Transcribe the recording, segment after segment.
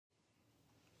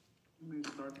Om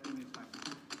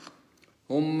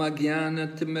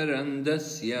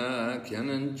Jnana-timirandasya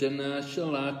Jnananjana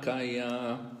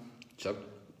Shalakaya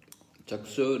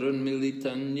Chaksurun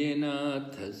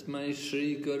Militanyena Tasmai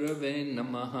Shri Gurave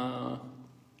Namaha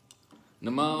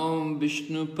Nama Om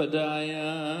Vishnu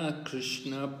Padaya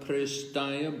Krishna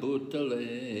Prestaya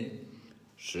Bhutale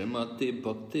Srimati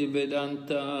Bhakti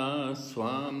Vedanta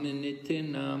Swami Niti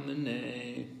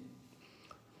Namane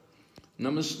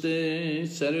Namaste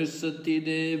Saraswati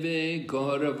Deve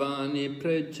Gauravani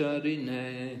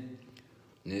Pracharine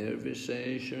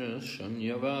Nirvishesha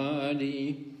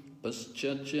Shanyavadi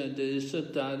Paschatya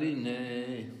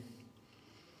Desatarine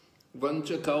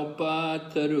Vanchakalpa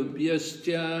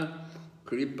Tarubhyasya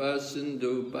Kripa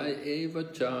Sindhu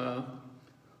Evacha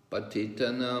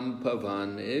Patitanam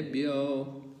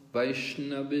Pavanebhyo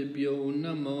Vaishnavibhyo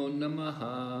Namo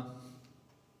Namaha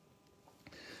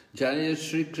Jaya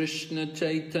Shri Krishna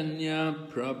Chaitanya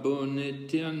Prabhu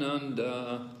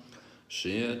Nityananda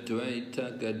Shri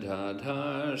Advaita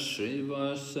Gadadhar Shri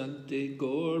Vasati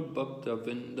Gaur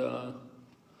Bhaktavinda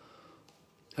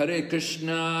Hare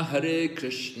Krishna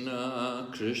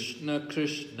Krishna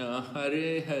Krishna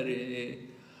Hare Hare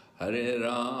Hare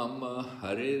Rama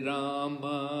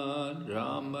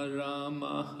Rama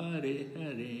Rama Hare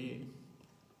Hare.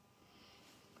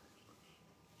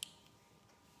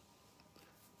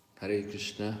 Hare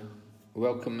Krishna.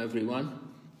 Welcome everyone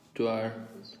to our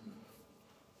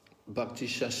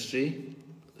Bhakti-sastri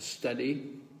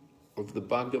study of the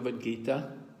Bhagavad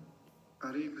Gita.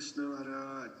 Hare Krishna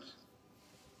Maharaj.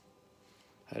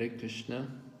 Hare Krishna.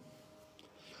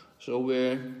 So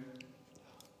we're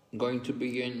going to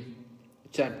begin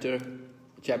chapter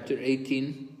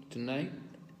 18 tonight.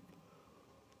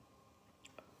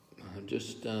 I'll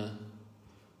just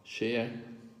share.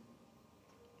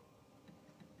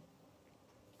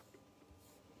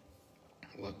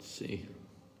 Let's see.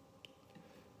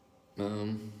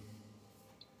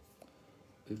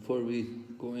 Before we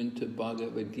go into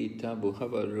Bhagavad Gita, we'll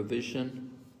have a revision.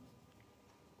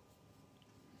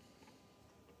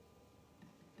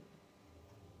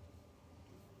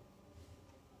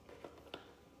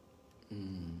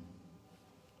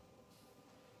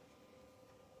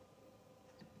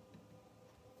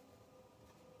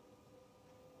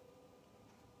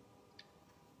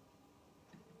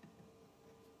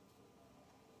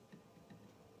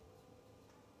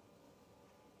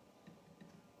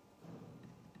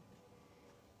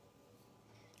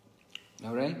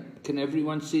 All right, can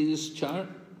everyone see this chart?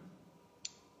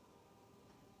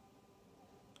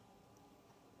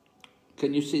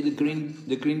 Can you see the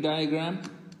green diagram?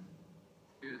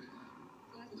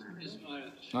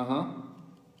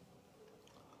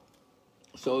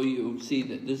 So you see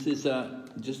that this is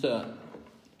just a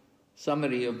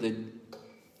summary of the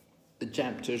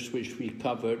chapters which we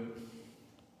covered,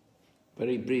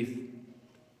 very brief.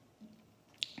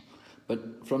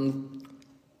 But from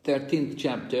 13th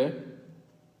chapter,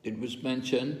 it was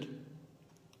mentioned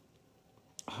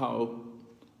how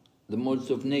the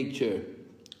modes of nature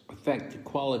affect the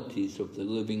qualities of the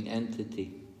living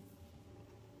entity.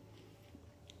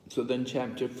 So then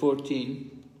chapter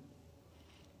 14,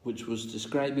 which was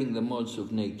describing the modes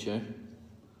of nature,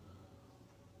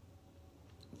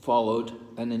 followed,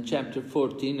 and in chapter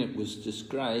 14 it was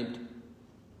described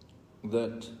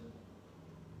that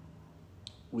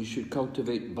we should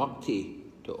cultivate bhakti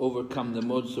to overcome the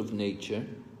modes of nature,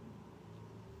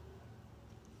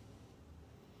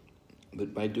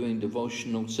 that by doing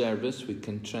devotional service we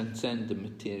can transcend the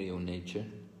material nature.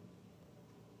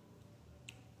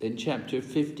 Then chapter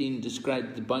 15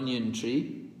 described the banyan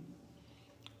tree.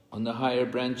 On the higher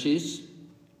branches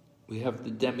we have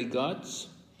the demigods,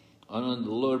 and on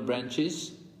the lower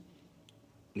branches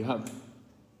you have,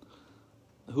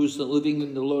 who's living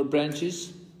in the lower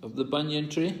branches of the banyan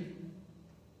tree?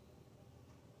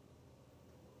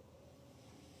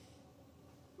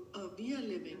 We are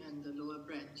living in the lower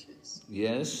branches.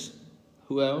 Yes.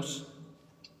 Who else?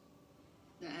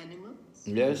 The animals?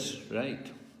 Yes,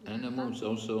 right. Animals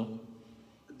also.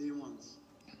 The demons.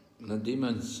 The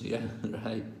demons, yeah,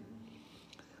 right.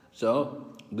 So,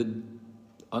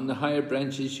 on the higher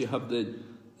branches you have the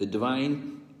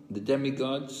divine, the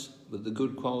demigods with the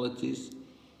good qualities.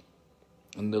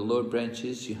 On the lower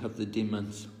branches you have the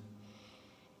demons.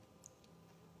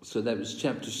 So that was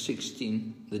chapter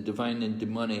 16, the divine and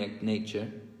demoniac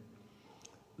nature.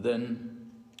 Then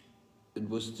it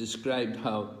was described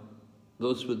how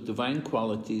those with divine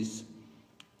qualities,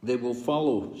 they will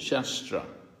follow Shastra.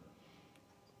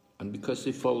 And because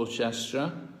they follow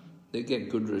Shastra, they get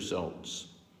good results.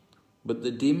 But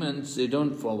the demons, they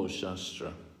don't follow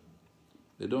Shastra.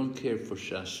 They don't care for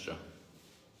Shastra.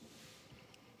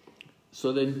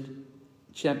 So then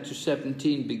chapter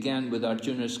 17 began with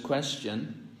Arjuna's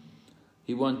question.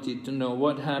 He wanted to know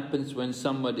what happens when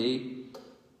somebody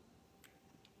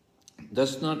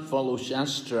does not follow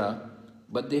Shastra,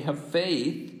 but they have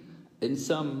faith in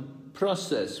some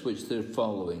process which they're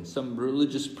following, some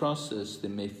religious process they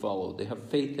may follow. They have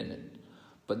faith in it,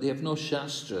 but they have no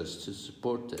Shastras to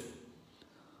support it.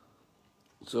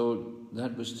 So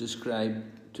that was described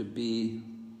to be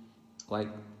like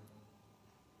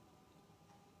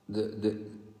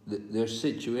their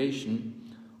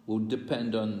situation will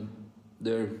depend on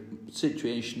their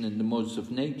situation in the modes of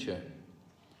nature.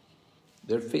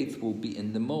 Their faith will be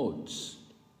in the modes,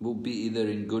 will be either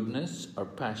in goodness or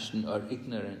passion or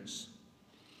ignorance,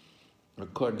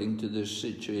 according to their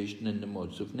situation in the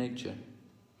modes of nature.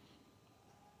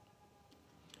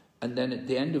 And then at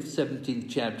the end of 17th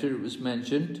chapter it was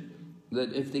mentioned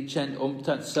that if they chant Om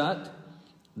Tat Sat,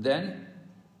 then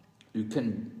you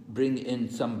can bring in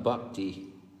some bhakti.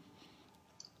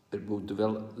 It will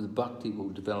develop, the bhakti will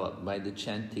develop by the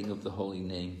chanting of the holy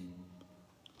name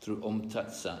through Om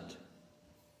Tat Sat.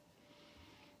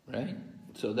 Right?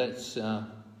 So that's a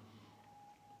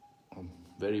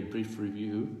very brief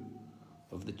review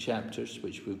of the chapters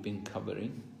which we've been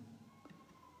covering.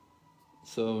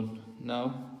 So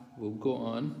now we'll go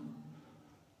on.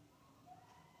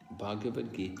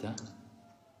 Bhagavad Gita.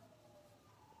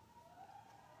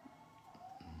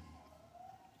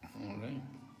 All right.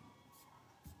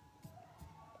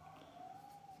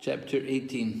 Chapter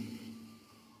 18.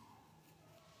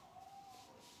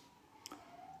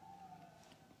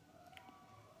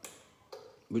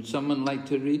 Would someone like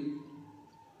to read?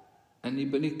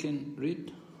 Anybody can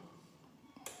read?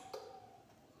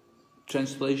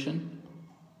 Translation?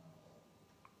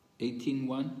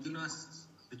 18:1.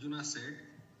 Arjuna said,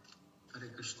 Hare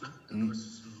Krishna,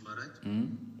 Maharaj.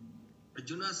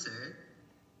 Arjuna said,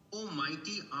 O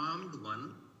mighty armed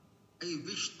one, I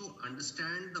wish to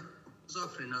understand the purpose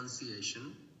of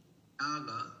renunciation,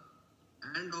 yaga,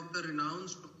 and of the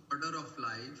renounced order of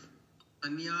life,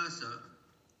 sannyasa,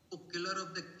 O killer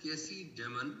of the Kesi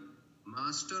demon,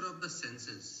 master of the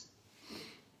senses.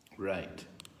 Right.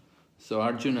 So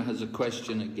Arjuna has a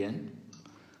question again.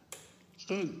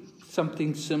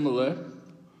 Something similar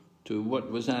to what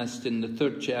was asked in the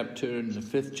 3rd chapter and the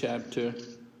 5th chapter.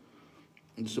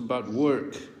 It's about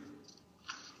work.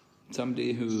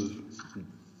 Somebody who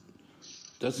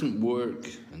doesn't work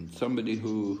and somebody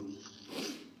who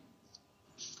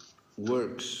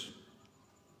works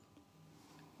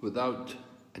without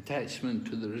attachment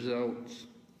to the results.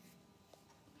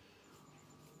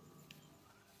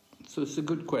 So it's a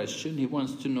good question. He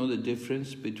wants to know the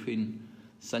difference between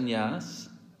sannyas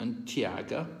and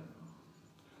tyaga.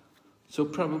 So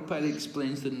Prabhupada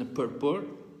explains in the purport,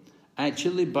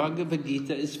 actually Bhagavad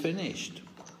Gita is finished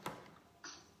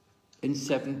in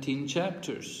 17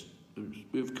 chapters.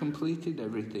 We've completed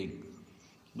everything.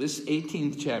 This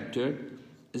 18th chapter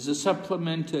is a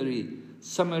supplementary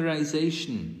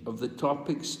summarization of the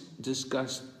topics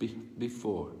discussed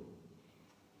before.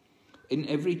 In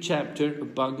every chapter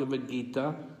of Bhagavad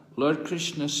Gita, Lord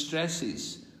Krishna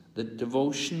stresses that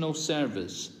devotional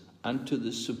service unto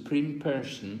the Supreme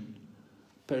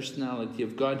Personality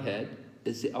of Godhead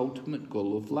is the ultimate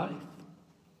goal of life.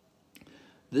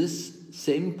 This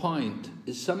same point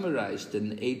is summarized in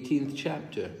the 18th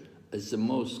chapter as the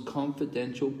most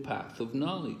confidential path of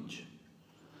knowledge.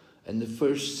 In the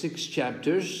first 6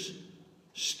 chapters,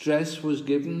 stress was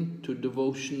given to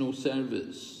devotional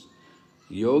service.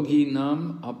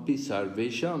 Yoginam api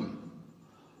sarvesham.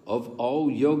 Of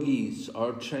all yogis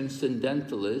or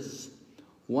transcendentalists,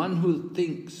 one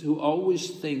who always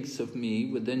thinks of me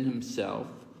within himself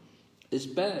is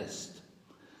best.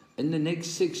 In the next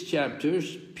 6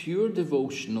 chapters, pure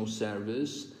devotional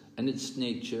service and its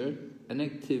nature and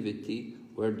activity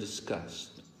were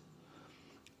discussed.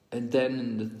 And then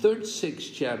in the third 6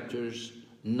 chapters,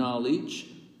 knowledge,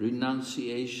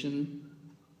 renunciation,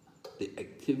 the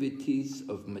activities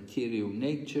of material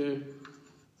nature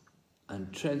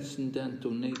and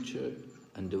transcendental nature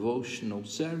and devotional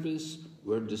service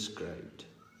were described.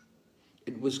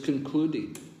 It was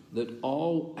concluded that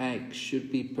all acts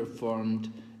should be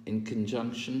performed in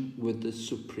conjunction with the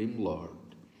Supreme Lord,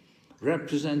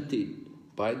 represented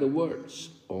by the words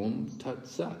Om Tat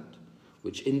Sat,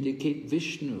 which indicate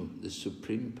Vishnu, the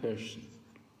Supreme Person.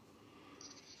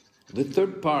 The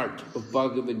third part of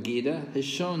Bhagavad Gita has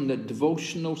shown that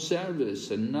devotional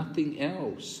service and nothing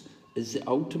else is the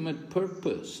ultimate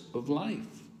purpose of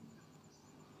life.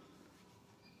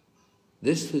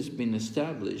 This has been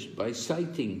established by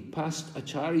citing past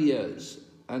acharyas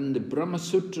and the Brahma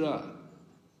Sutra,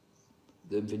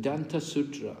 the Vedanta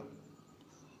Sutra,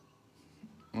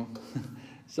 Oh.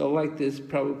 So like this,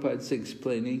 Prabhupada's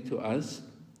explaining to us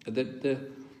that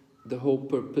the whole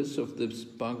purpose of this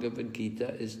Bhagavad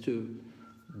Gita is to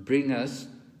bring us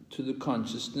to the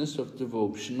consciousness of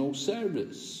devotional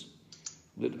service.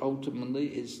 That ultimately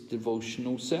is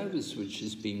devotional service which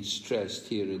is being stressed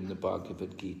here in the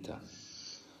Bhagavad Gita.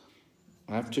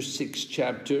 After 6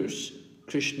 chapters,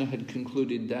 Krishna had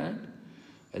concluded that,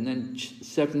 and then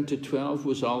 7 to 12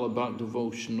 was all about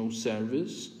devotional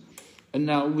service, and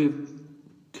now we've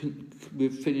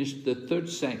finished the 3rd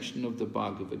section of the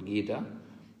Bhagavad Gita,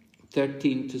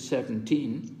 13 to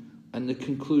 17, and the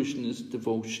conclusion is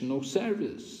devotional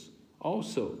service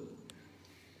also.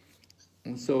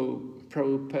 And so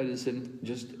Prabhupada is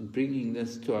just bringing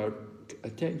this to our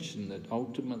attention, that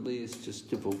ultimately it's just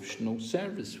devotional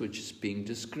service which is being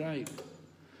described.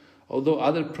 Although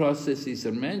other processes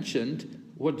are mentioned,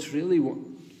 what's really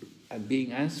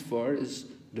being asked for is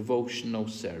devotional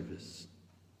service.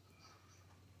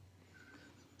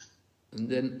 And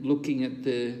then looking at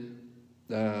the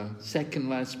second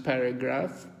last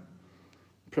paragraph,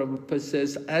 Prabhupada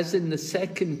says, as in the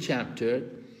 2nd chapter,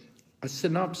 a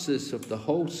synopsis of the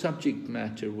whole subject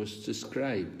matter was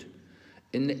described.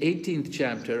 In the 18th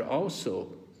chapter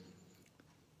also,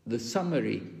 the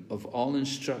summary of all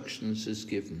instructions is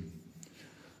given.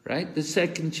 Right? The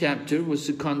 2nd chapter was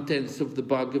the contents of the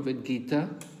Bhagavad Gita,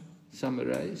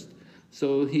 summarized.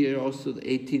 So here also the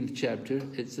 18th chapter,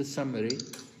 it's a summary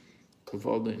of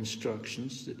all the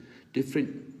instructions. The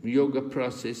different yoga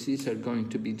processes are going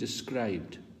to be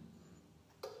described.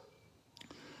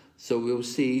 So we'll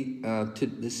see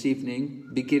this evening,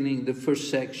 beginning the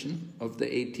 1st section of the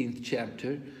 18th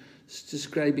chapter, it's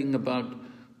describing about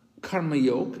karma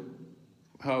yoga,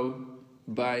 how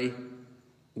by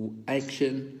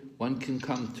action one can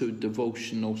come to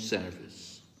devotional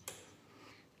service.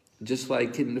 Just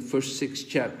like in the first 6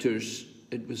 chapters,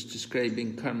 it was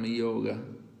describing karma yoga.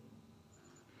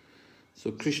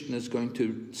 So Krishna is going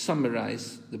to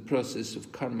summarize the process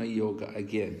of karma yoga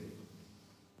again.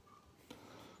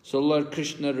 So Lord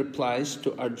Krishna replies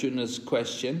to Arjuna's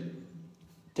question,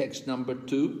 text number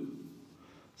 2.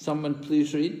 Someone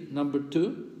please read number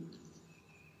 2.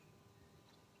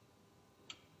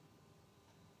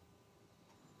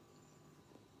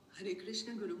 Hare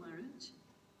Krishna Guru Maharaj.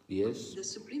 Yes. The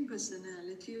Supreme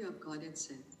Personality of Godhead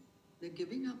said, the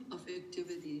giving up of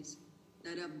activities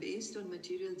that are based on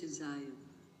material desire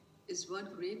is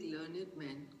what great learned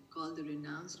men call the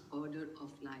renounced order of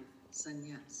life,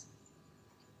 sannyas.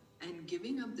 And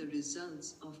giving up the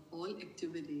results of all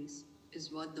activities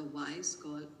is what the wise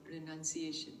call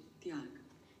renunciation, tyag.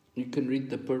 You can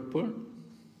read the purport.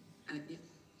 Yeah.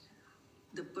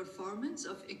 The performance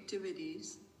of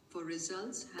activities for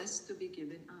results has to be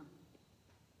given up.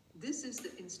 This is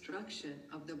the instruction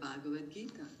of the Bhagavad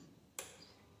Gita.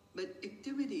 But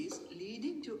activities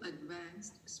leading to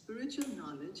advanced spiritual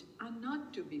knowledge are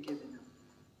not to be given up.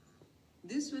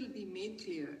 This will be made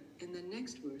clear in the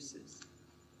next verses.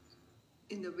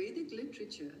 In the Vedic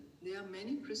literature, there are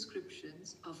many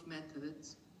prescriptions of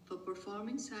methods for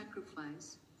performing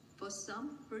sacrifice for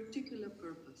some particular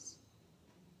purpose.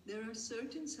 There are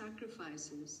certain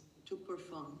sacrifices to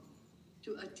perform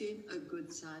to attain a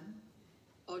good son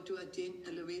or to attain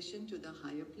elevation to the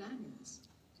higher planets.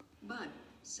 But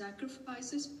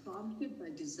sacrifices prompted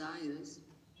by desires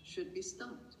should be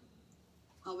stopped.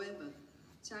 However,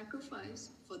 sacrifice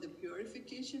for the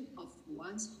purification of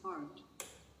one's heart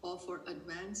or for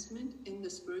advancement in the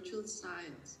spiritual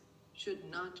science should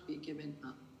not be given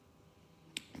up.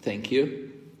 Thank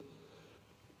you.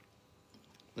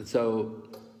 So,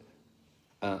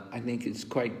 I think it's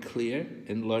quite clear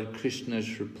in Lord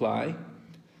Krishna's reply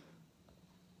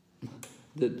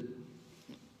that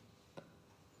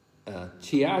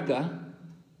Tyaga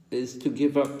is to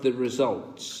give up the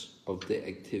results of the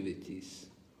activities.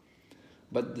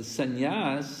 But the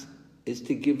sannyas is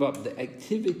to give up the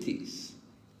activities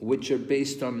which are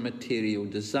based on material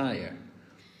desire.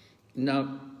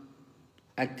 Now,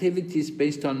 activities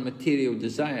based on material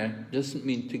desire doesn't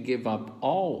mean to give up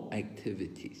all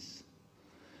activities.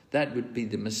 That would be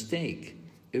the mistake.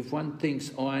 If one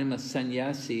thinks, oh, I'm a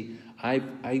sannyasi, I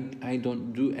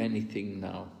don't do anything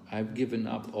now, I've given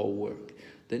up all work,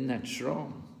 then that's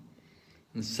wrong.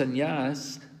 And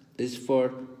sannyas is for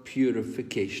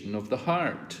purification of the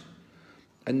heart.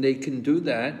 And they can do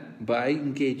that by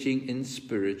engaging in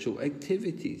spiritual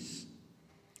activities.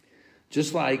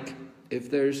 Just like if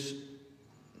there's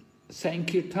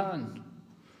Sankirtan,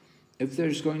 if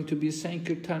there's going to be a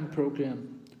Sankirtan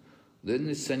program, then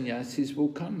the sannyasis will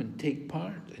come and take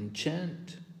part and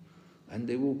chant, and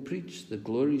they will preach the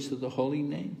glories of the holy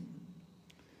name.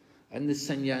 And the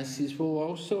sannyasis will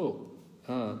also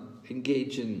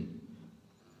engage in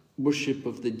worship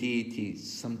of the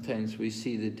deities. Sometimes we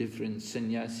see the different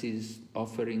sannyasis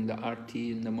offering the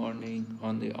arti in the morning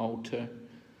on the altar.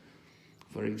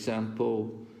 For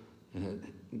example,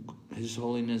 His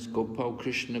Holiness Gopal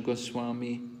Krishna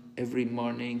Goswami, every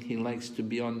morning he likes to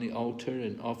be on the altar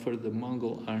and offer the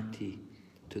Mangal Arti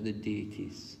to the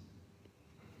deities.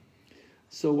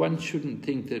 So one shouldn't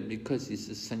think that because he's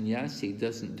a sannyasi he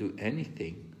doesn't do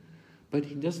anything, but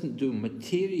he doesn't do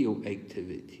material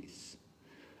activities.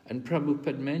 And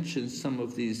Prabhupada mentions some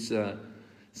of these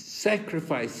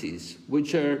sacrifices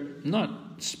which are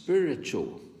not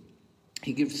spiritual.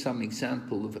 He gives some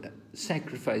example of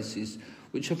sacrifices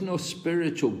which have no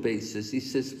spiritual basis. He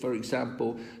says, for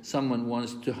example, someone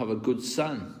wants to have a good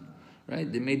son, right?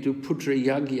 They may do putra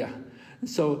yagya.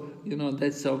 So, you know,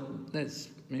 that's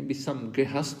maybe some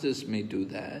grihastas may do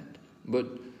that, but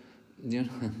you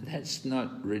know, that's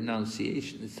not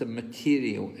renunciation. It's a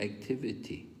material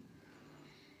activity.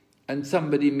 And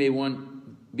somebody may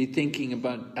be thinking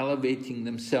about elevating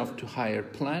themselves to higher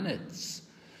planets.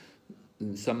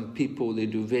 Some people, they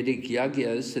do Vedic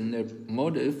yagyas and their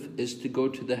motive is to go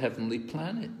to the heavenly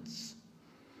planets.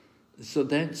 So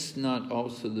that's not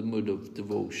also the mood of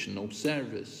devotional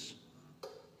service.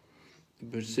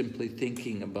 We're simply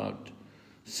thinking about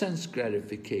sense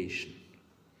gratification.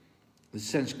 The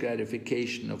sense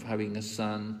gratification of having a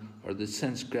son, or the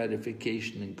sense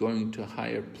gratification in going to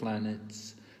higher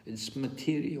planets. It's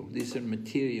material. These are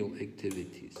material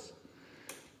activities.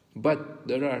 But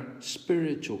there are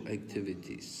spiritual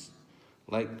activities,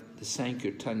 like the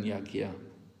Sankirtan Yagya,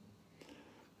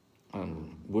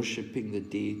 worshipping the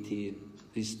deity, and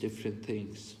these different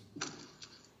things.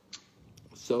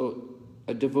 So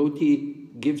a devotee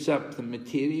gives up the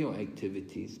material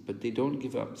activities, but they don't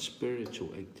give up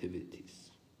spiritual activities.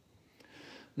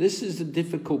 This is a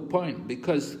difficult point,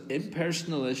 because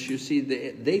impersonalists, you see,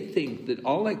 they think that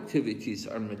all activities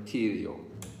are material.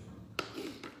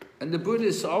 And the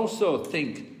Buddhists also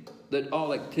think that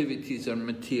all activities are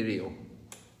material.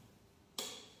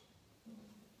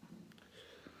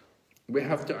 We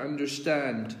have to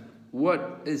understand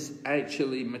what is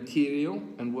actually material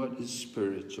and what is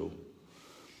spiritual.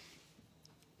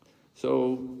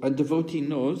 So a devotee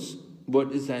knows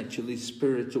what is actually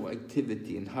spiritual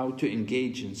activity and how to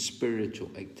engage in spiritual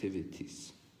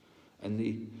activities. And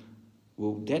they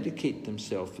will dedicate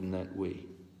themselves in that way.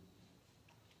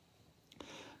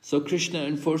 So Krishna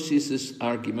enforces this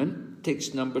argument.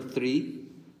 Text number 3.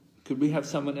 Could we have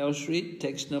someone else read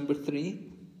text number 3?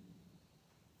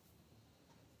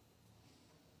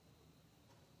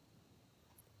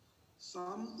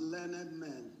 Some learned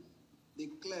men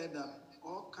declare that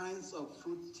all kinds of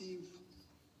fruitive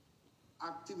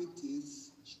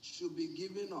activities should be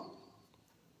given up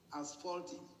as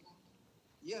faulty.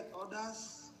 Yet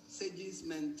others, sages,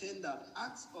 maintain that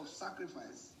acts of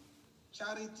sacrifice,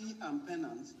 charity and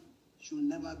penance should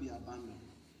never be abandoned.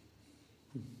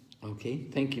 Okay,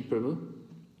 thank you, Prabhu.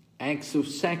 Acts of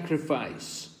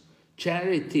sacrifice,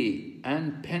 charity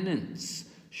and penance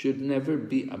should never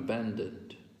be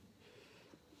abandoned.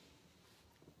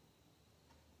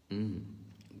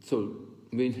 So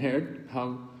we heard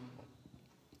how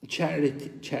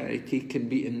charity can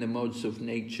be in the modes of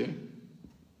nature.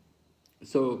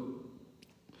 So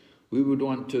we would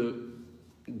want to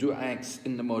do acts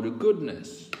in the mode of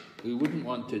goodness. We wouldn't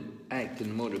want to act in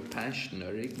the mode of passion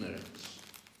or ignorance.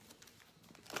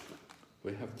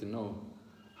 We have to know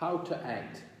how to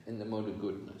act in the mode of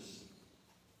goodness.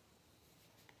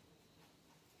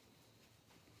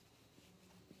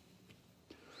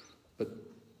 But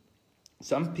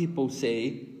some people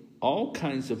say all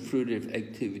kinds of fruitive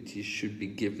activities should be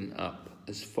given up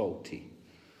as faulty.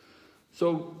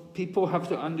 So people have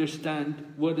to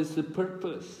understand what is the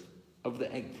purpose of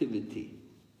the activity.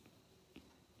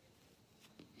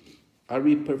 Are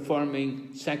we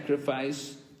performing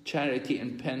sacrifice, charity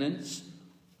and penance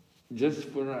just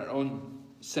for our own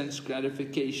sense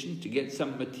gratification, to get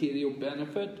some material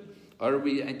benefit? Or are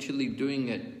we actually doing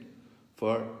it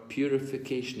for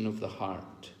purification of the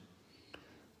heart?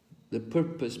 The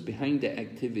purpose behind the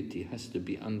activity has to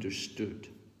be understood.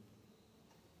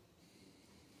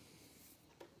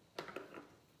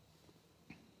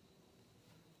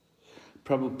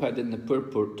 Prabhupada in the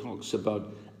purport talks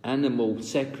about animal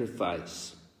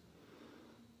sacrifice.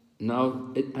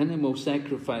 Now, animal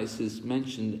sacrifice is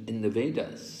mentioned in the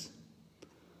Vedas.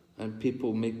 And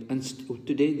people make, and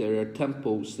today there are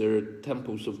temples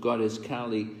of Goddess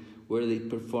Kali where they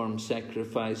perform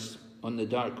sacrifice. On the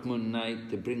dark moon night,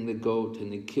 they bring the goat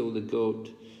and they kill the goat.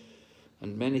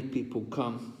 And many people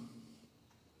come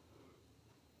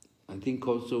I think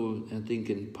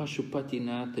in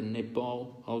Pashupatinath in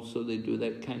Nepal, also they do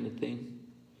that kind of thing.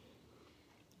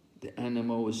 The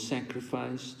animal is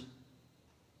sacrificed.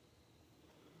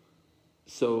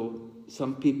 So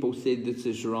some people say this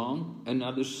is wrong, and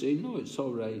others say, no, it's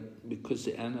all right, because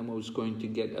the animal is going to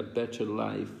get a better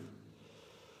life.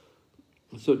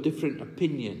 So different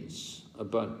opinions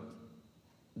about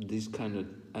these kind of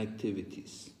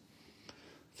activities.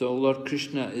 So Lord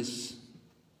Krishna is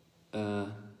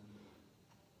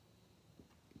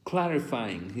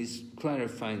clarifying, he's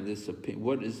clarifying this opinion,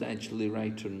 what is actually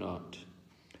right or not.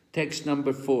 Text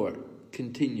number 4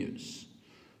 continues.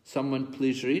 Someone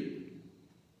please read.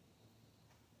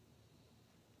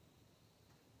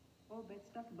 O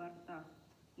best of Bhartas,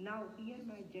 now hear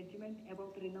my judgment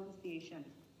about renunciation.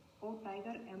 O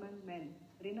tiger among men,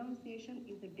 renunciation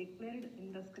is declared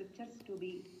in the scriptures to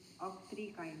be of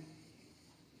 3 kinds.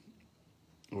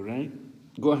 All right.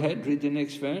 Go ahead, read the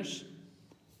next verse.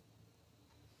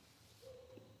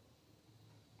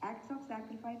 Acts of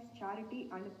sacrifice, charity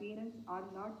and penance are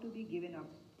not to be given up.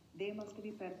 They must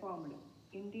be performed.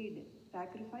 Indeed,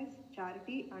 sacrifice,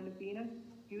 charity and penance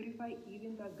purify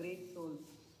even the great souls.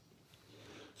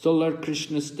 So Lord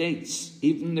Krishna states,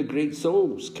 even the great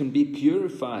souls can be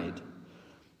purified.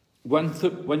 One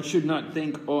should not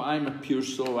think, oh, I'm a pure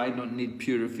soul, I don't need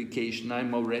purification,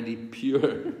 I'm already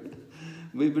pure.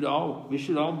 We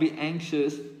should all be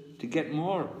anxious to get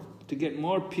more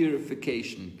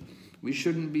purification. We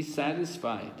shouldn't be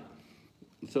satisfied.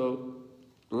 So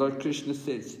Lord Krishna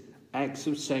says, acts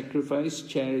of sacrifice,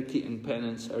 charity and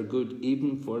penance are good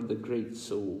even for the great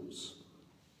souls.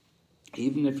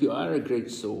 Even if you are a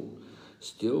great soul,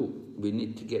 still we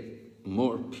need to get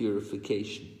more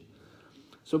purification.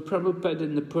 So Prabhupada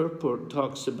in the purport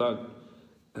talks about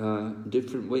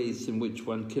different ways in which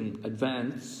one can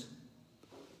advance,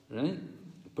 right?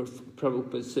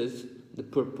 Prabhupada says, the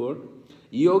purport,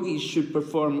 yogis should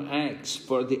perform acts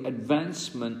for the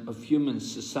advancement of human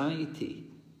society.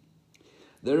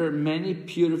 There are many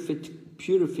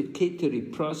purificatory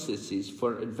processes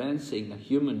for advancing a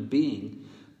human being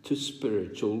to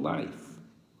spiritual life.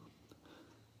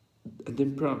 And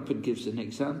then Prabhupada gives an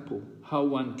example, how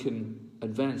one can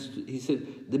advance. He said,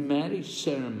 the marriage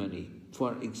ceremony,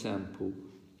 for example,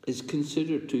 is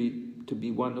considered to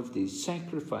be one of these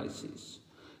sacrifices.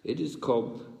 It is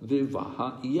called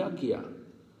Vivaha Yagya.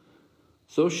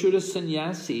 So should a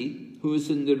sannyasi who is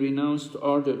in the renounced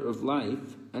order of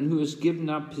life and who has given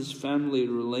up his family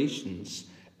relations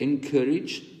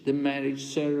encourage the marriage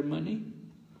ceremony?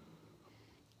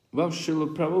 Well,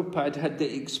 Srila Prabhupada had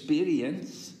the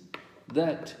experience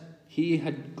that he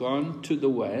had gone to the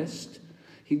West.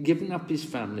 He'd given up his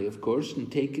family, of course, and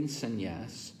taken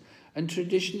sannyas. And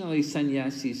traditionally,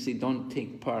 sannyasis, they don't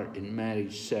take part in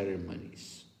marriage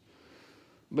ceremonies.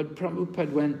 But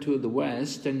Prabhupada went to the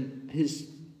West, and his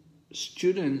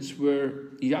students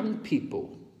were young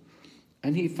people.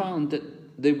 And he found that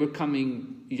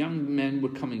young men were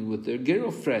coming with their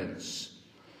girlfriends.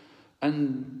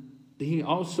 And he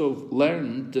also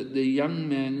learned that the young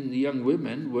men and the young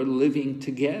women were living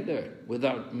together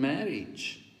without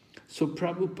marriage. So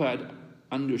Prabhupada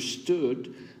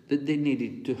understood that they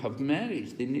needed to have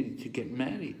marriage, they needed to get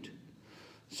married.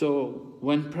 So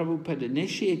when Prabhupada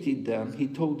initiated them, he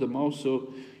told them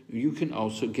also, you can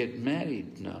also get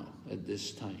married now at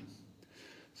this time.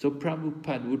 So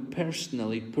Prabhupada would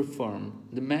personally perform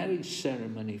the marriage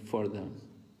ceremony for them.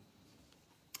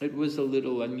 It was a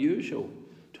little unusual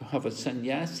to have a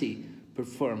sannyasi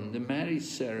perform the marriage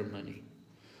ceremony.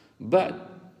 But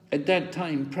at that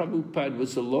time, Prabhupada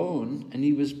was alone and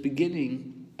he was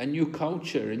beginning a new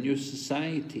culture, a new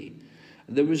society.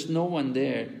 There was no one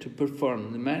there to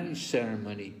perform the marriage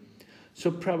ceremony.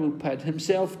 So Prabhupada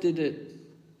himself did it.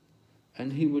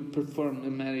 And he would perform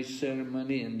the marriage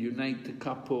ceremony and unite the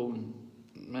couple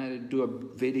and do a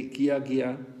Vedic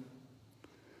yagya.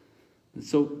 And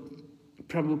so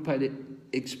Prabhupada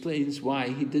explains why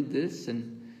he did this,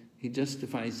 and he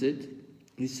justifies it.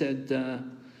 He said,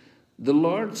 the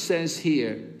Lord says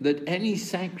here that any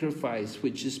sacrifice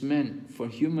which is meant for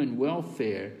human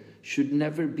welfare should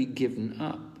never be given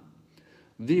up.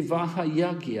 Vivaha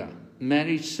Yagya,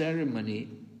 marriage ceremony,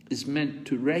 is meant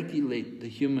to regulate the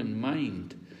human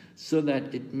mind so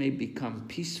that it may become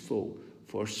peaceful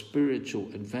for spiritual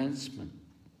advancement.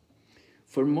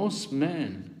 For most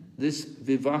men, this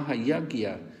Vivaha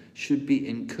Yagya should be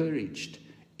encouraged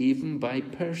even by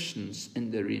persons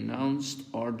in the renounced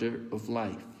order of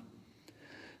life.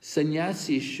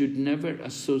 Sannyasis should never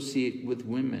associate with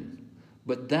women,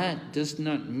 but that does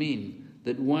not mean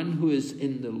that one who is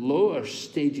in the lower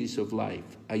stages of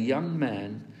life, a young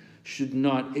man, should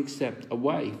not accept a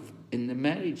wife in the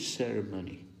marriage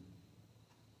ceremony.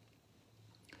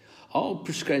 All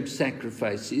prescribed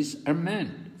sacrifices are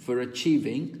meant for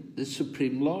achieving the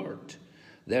Supreme Lord.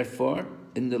 Therefore,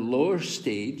 in the lower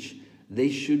stage, they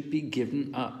should be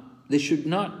given up. They should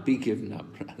not be given up,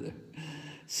 rather.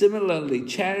 Similarly,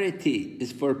 charity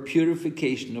is for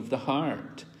purification of the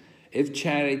heart. If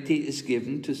charity is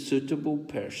given to suitable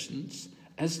persons,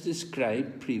 as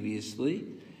described previously,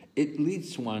 it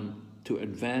leads one to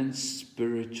advanced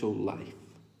spiritual life.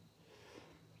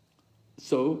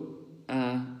 So,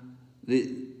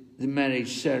 the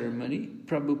marriage ceremony,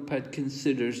 Prabhupada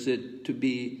considers it to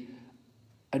be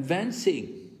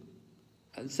advancing.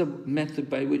 It's a method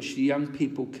by which young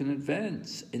people can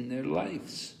advance in their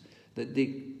lives, that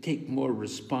they take more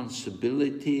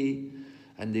responsibility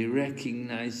and they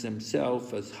recognize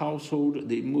themselves as household.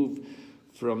 They move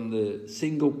from the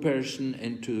single person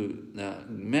into the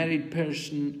married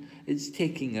person. It's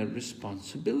taking a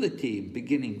responsibility,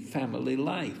 beginning family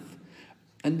life.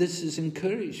 And this is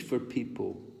encouraged for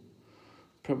people.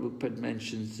 Prabhupada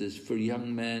mentions this for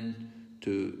young men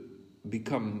to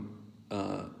become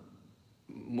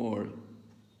more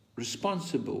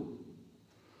responsible.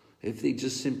 If they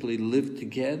just simply live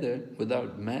together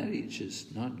without marriage,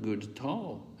 it's not good at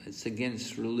all. It's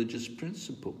against religious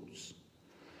principles.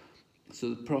 So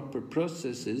the proper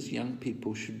process is young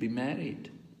people should be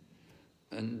married.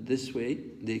 And this way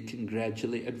they can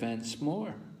gradually advance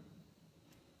more,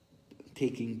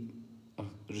 taking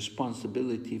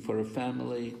responsibility for a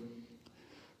family,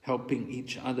 helping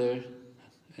each other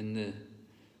in the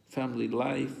family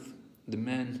life. The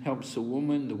man helps the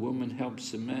woman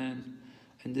helps the man,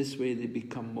 and this way they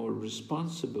become more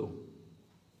responsible.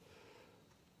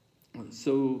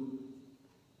 So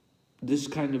this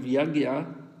kind of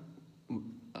yajna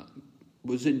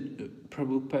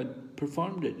Prabhupada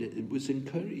performed it. It was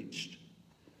encouraged.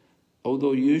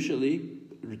 Although usually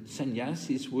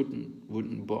sannyasis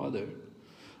wouldn't bother.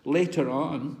 Later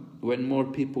on, when more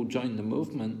people joined the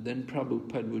movement, then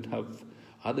Prabhupada would have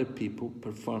other people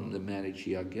perform the marriage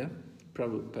yajna.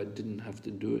 Prabhupada didn't have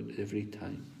to do it every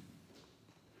time.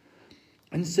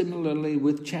 And similarly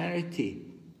with charity,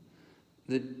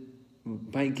 that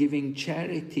by giving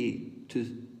charity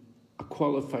to a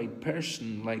qualified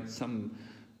person, like some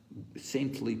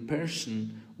saintly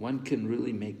person, one can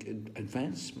really make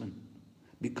advancement,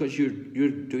 because you're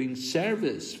doing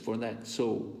service for that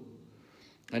soul.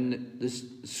 And this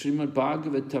Srimad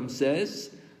Bhagavatam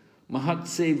says, Mahat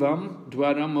Sevam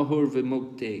Dwara Mahur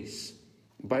Vimuktes.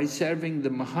 By serving the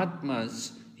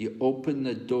Mahatmas, you open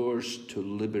the doors to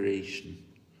liberation.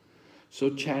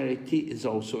 So charity is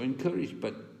also encouraged,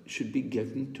 but should be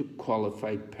given to a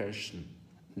qualified person.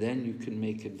 Then you can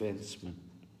make advancement.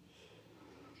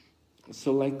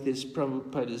 So like this,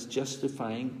 Prabhupada is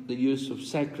justifying the use of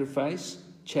sacrifice,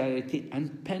 charity,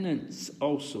 and penance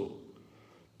also.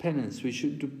 Penance, we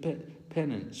should do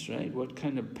penance, right? What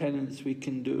kind of penance we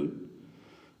can do?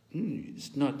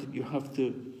 It's not that you have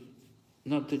to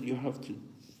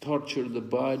torture the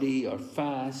body or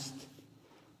fast,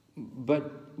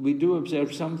 but we do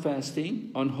observe some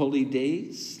fasting on holy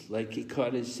days, like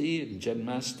Ekadasi and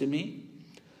Janmashtami.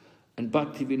 And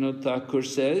Bhakti-Vinod Thakur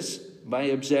says, by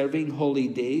observing holy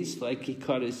days like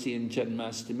Ekadasi and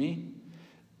Janmashtami,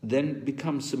 then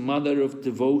becomes the mother of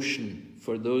devotion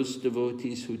for those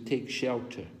devotees who take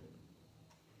shelter.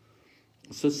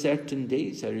 So certain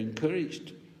days are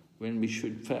encouraged when we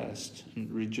should fast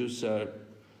and reduce our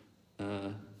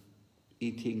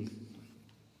eating,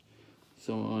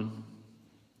 so on.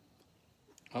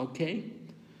 Okay,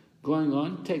 going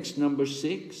on, text number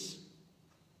 6.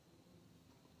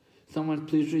 Someone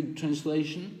please read the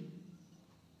translation.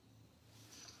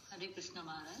 Hare Krishna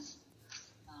Maharaj.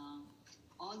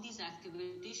 All these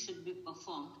activities should be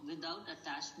performed without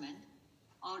attachment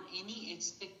or any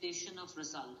expectation of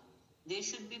result. They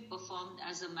should be performed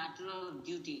as a matter of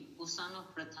duty, O son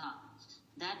of Pratha.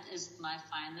 That is my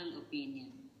final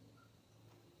opinion.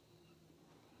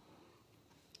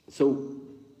 So,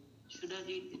 should I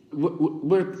read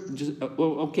it?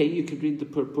 Okay, you could read the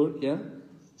purport, yeah?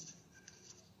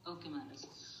 Okay, Maharaj.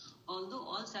 Although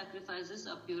all sacrifices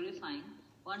are purifying,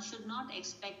 one should not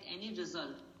expect any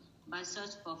result by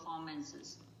such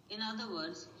performances. In other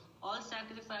words, all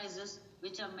sacrifices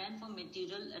which are meant for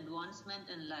material advancement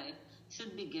in life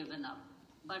should be given up.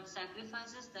 But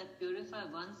sacrifices that purify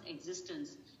one's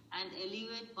existence and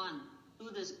elevate one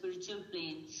to the spiritual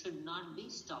plane should not be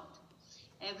stopped.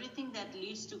 Everything that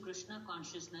leads to Krishna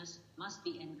consciousness must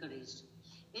be encouraged.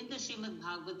 In the Srimad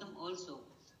Bhagavatam also,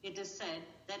 it is said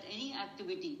that any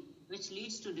activity which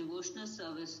leads to devotional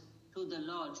service to the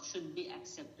Lord should be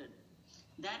accepted.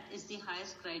 That is the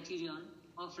highest criterion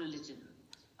of religion.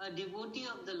 A devotee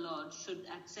of the Lord should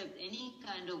accept any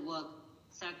kind of work,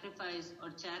 sacrifice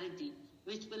or charity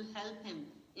which will help him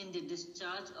in the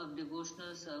discharge of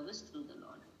devotional service to the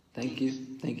Lord. Thank you,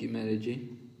 Mataji.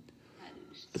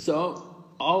 So,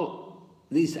 all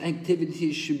these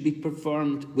activities should be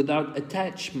performed without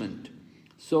attachment.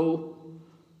 So,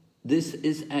 this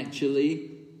is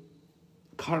actually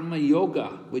karma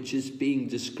yoga which is being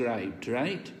described,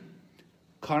 right?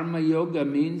 Karma yoga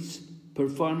means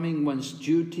performing one's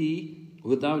duty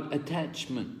without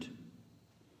attachment.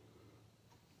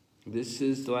 This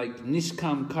is like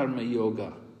Niskam Karma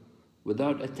Yoga,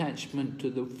 without attachment to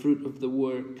the fruit of the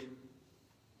work.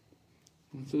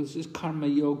 And so this is Karma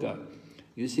Yoga.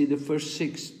 You see, the first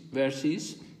 6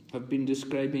 verses have been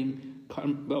describing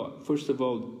karma. Well, first of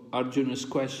all, Arjuna's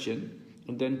question,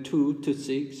 and then 2 to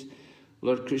 6,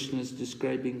 Lord Krishna is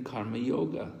describing Karma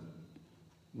Yoga,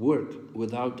 work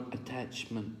without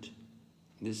attachment.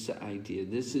 This is the idea.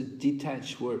 This is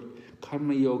detached work,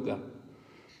 Karma Yoga.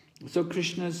 So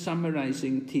Krishna is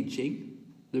summarizing teaching.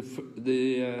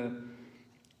 The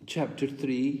chapter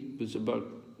 3 was about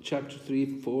chapter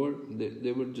 3, 4.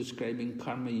 They were describing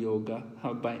Karma Yoga,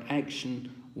 how by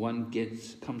action one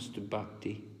comes to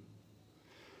bhakti.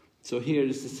 So here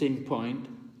is the same point: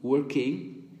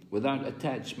 working without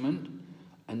attachment,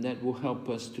 and that will help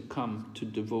us to come to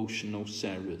devotional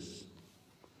service.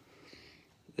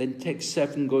 Then text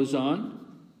 7 goes on.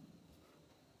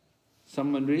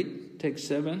 Someone read text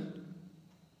 7.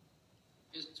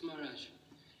 Yes, Maharaj.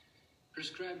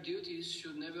 Prescribed duties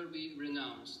should never be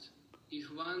renounced. If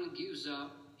one gives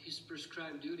up his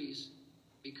prescribed duties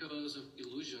because of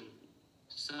illusion,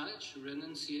 such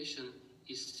renunciation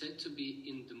is said to be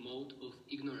in the mode of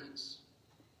ignorance.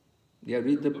 Yeah,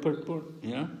 read the purport.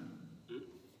 Yeah.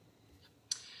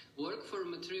 Work for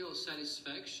material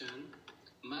satisfaction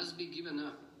must be given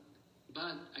up,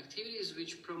 but activities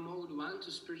which promote one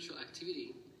to spiritual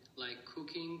activity, like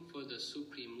cooking for the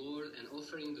Supreme Lord and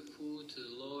offering the food to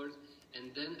the Lord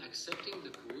and then accepting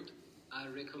the food, are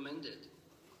recommended.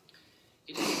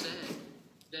 It is said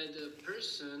that the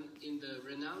person in the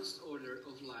renounced order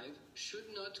of life should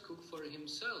not cook for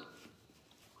himself.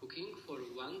 Cooking for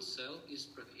oneself is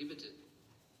prohibited,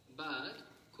 but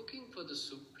cooking for the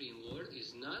Supreme Lord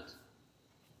is not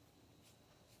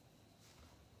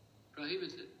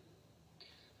prohibited.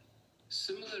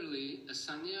 Similarly, a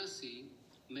sannyasi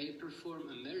may perform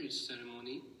a marriage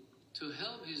ceremony to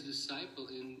help his disciple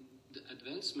in the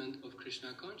advancement of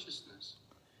Krishna consciousness.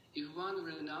 If one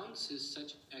renounces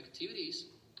such activities,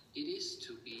 it is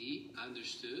to be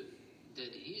understood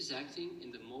that he is acting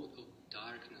in the mode of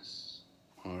darkness.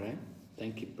 All right.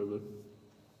 Thank you, Prabhu.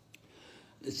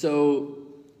 So,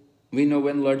 we know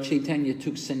when Lord Chaitanya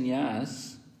took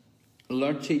sannyas,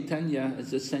 Lord Chaitanya,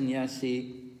 as a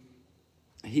sannyasi,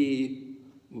 he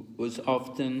was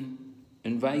often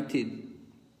invited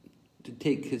to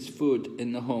take his food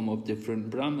in the home of different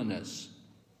brahmanas,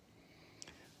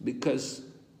 because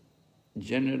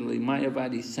generally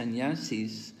Mayavadi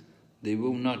sannyasis, they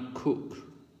will not cook.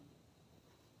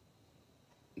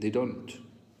 They don't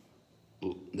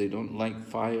like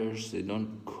fires, they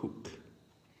don't cook.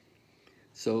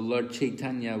 So Lord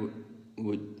Chaitanya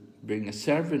would bring a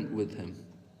servant with him.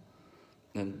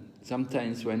 And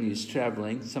sometimes when he's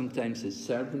traveling, sometimes his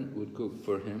servant would cook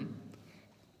for him.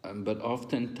 But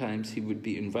oftentimes he would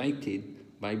be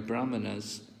invited by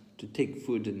brahmanas to take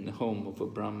food in the home of a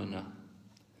brahmana.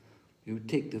 He would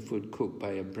take the food cooked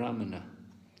by a brahmana.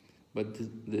 But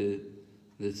the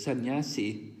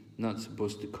sannyasi not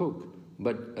supposed to cook.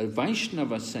 But a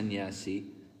Vaishnava sannyasi,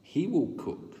 he will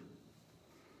cook.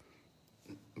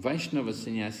 Vaishnava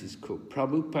sannyasis cook.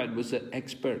 Prabhupada was an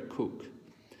expert cook.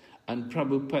 And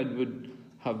Prabhupada would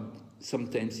have,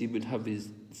 sometimes he would have his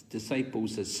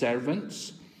disciples as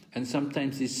servants, and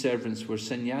sometimes his servants were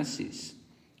sannyasis.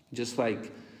 Just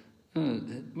like,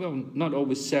 well, not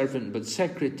always servant, but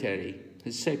secretary.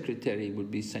 His secretary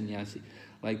would be sannyasi.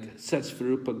 Like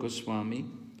Satsvarupa Goswami,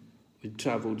 who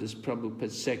travelled as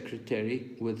Prabhupada's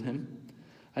secretary with him.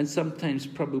 And sometimes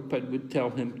Prabhupada would tell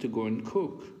him to go and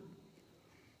cook.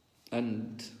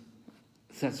 And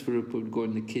Satsvarupa would go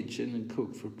in the kitchen and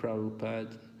cook for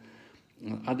Prabhupada.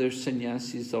 Other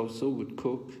sannyasis also would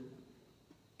cook.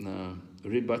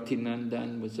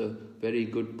 Ribhatinandan was a very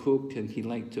good cook, and he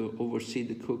liked to oversee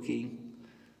the cooking.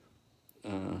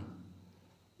 And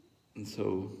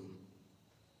so,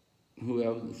 who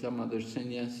else? Some other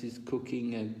sannyasis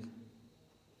cooking.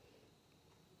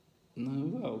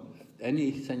 Well,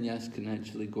 any sannyas can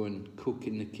actually go and cook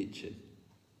in the kitchen,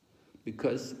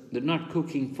 because they're not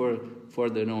cooking for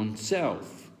their own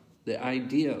self. The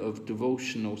idea of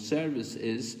devotional service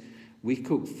is We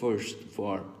cook first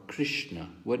for Krishna.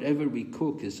 Whatever we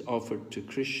cook is offered to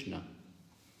Krishna.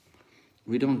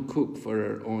 We don't cook for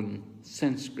our own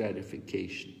sense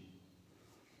gratification.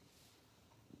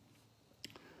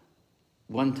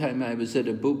 One time I was at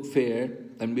a book fair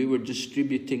and we were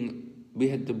distributing, we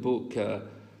had the book,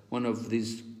 one of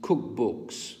these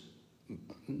cookbooks.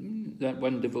 That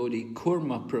one devotee,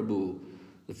 Kurma Prabhu,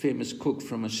 the famous cook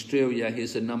from Australia, he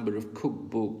has a number of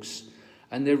cookbooks.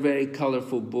 And they're very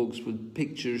colourful books with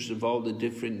pictures of all the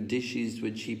different dishes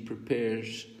which he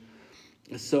prepares.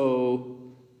 So,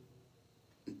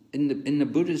 in the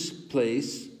Buddhist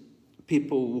place,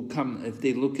 people will come, if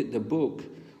they look at the book.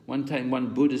 One time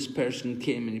one Buddhist person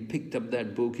came and he picked up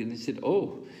that book and he said,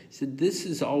 oh, he said, this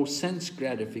is all sense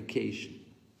gratification.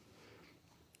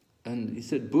 And he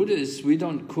said, Buddhists, we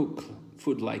don't cook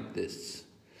food like this.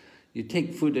 You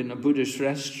take food in a Buddhist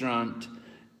restaurant,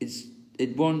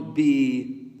 it won't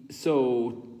be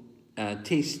so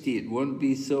tasty, it won't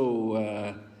be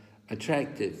so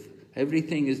attractive.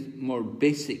 Everything is more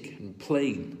basic and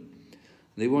plain.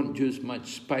 They won't use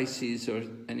much spices or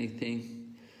anything.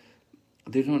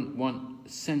 They don't want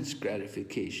sense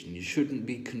gratification. You shouldn't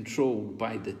be controlled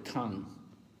by the tongue.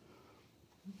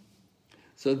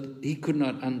 So he could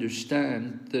not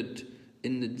understand that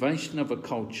in the Vaishnava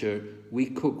culture, we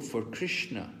cook for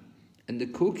Krishna. And the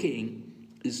cooking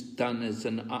is done as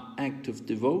an act of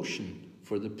devotion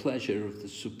for the pleasure of the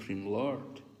Supreme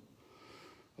Lord.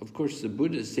 Of course, the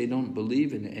Buddhists, they don't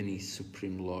believe in any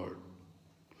Supreme Lord.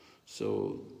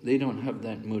 So they don't have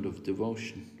that mood of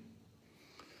devotion.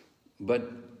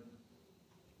 But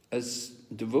as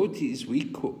devotees, we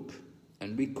cook,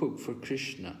 and we cook for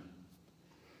Krishna.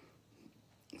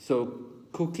 So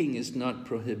cooking is not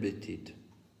prohibited.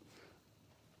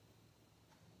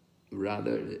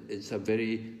 Rather, it's a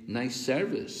very nice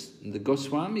service. The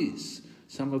Goswamis,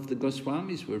 some of the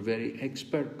Goswamis were very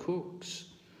expert cooks,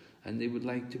 and they would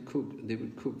like to cook. They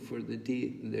would cook for their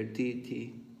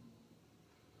deity.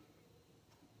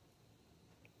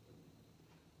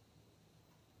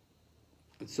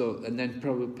 So, and then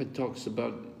Prabhupada talks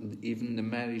about even the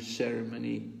marriage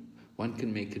ceremony, one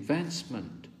can make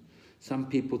advancement. Some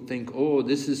people think, oh,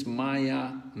 this is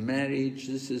Maya, marriage,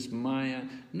 this is Maya.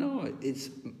 No,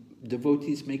 it's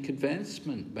devotees make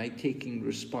advancement by taking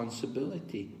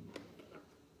responsibility.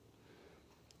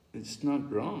 It's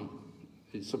not wrong.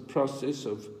 It's a process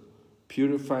of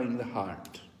purifying the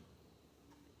heart.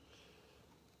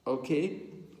 Okay,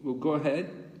 we'll go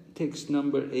ahead. Text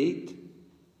number 8.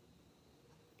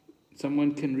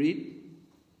 Someone can read?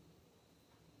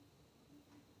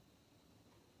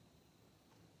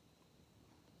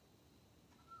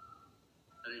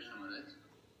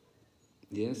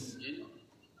 Yes.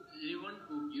 Anyone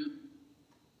who gives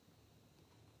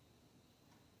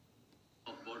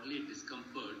of bodily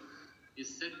discomfort is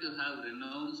said to have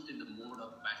renounced in the mode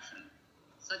of passion.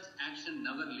 Such action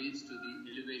never leads to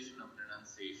the elevation of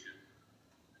renunciation.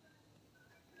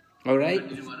 All right.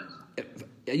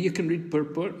 You can read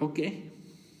purport, okay.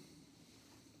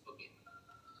 Okay.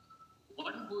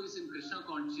 One who is in Krishna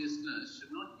consciousness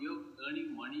should not give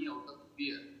earning money out of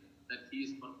fear that he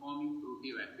is performing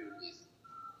fruitive activities.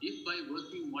 If by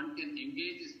working one can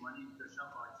engage his money in Krishna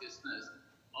consciousness,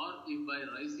 or if by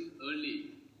rising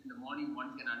early in the morning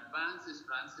one can advance his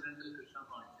transcendental Krishna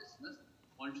consciousness,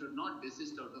 one should not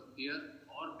desist out of fear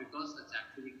or because such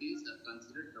activities are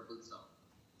considered troublesome.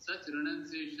 Such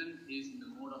renunciation is in the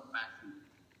mode of passion.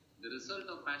 The result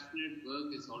of passionate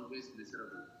work is always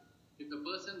miserable. If a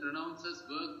person renounces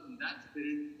work in that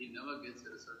spirit, he never gets the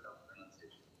result of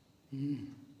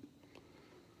renunciation.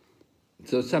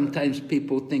 So sometimes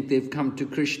people think they've come to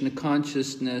Krishna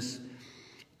consciousness,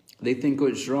 they think, oh,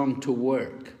 it's wrong to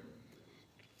work.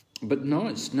 But no,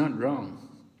 it's not wrong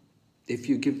if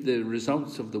you give the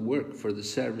results of the work for the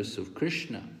service of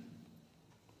Krishna.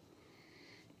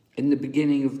 In the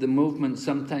beginning of the movement,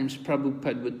 sometimes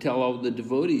Prabhupada would tell all the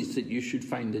devotees that you should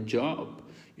find a job,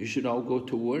 you should all go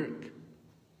to work.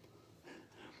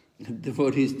 The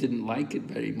devotees didn't like it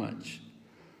very much.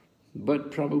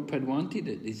 But Prabhupada wanted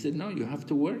it. He said, no, you have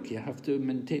to work, you have to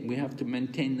maintain, we have to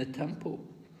maintain the temple.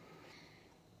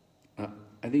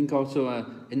 I think also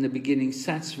in the beginning,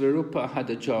 Satsvarupa had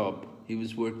a job, he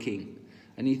was working.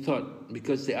 And he thought,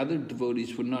 because the other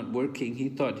devotees were not working, he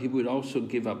thought he would also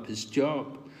give up his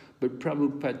job. But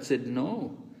Prabhupada said,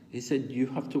 no. He said, you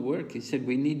have to work. He said,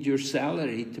 we need your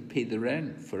salary to pay the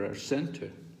rent for our center.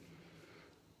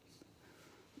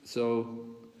 So,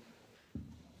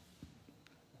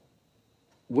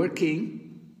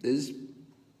 working is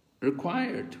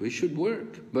required. We should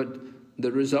work. But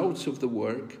the results of the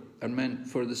work are meant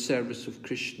for the service of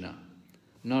Krishna.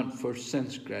 not for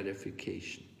sense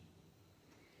gratification.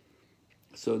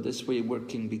 So this way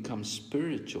working becomes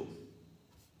spiritual.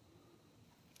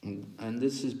 And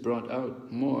this is brought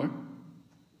out more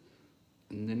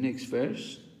in the next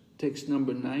verse. Text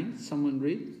number 9, someone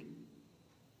read?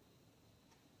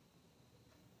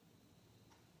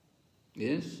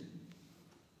 Yes?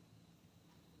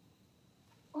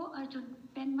 O Arjun,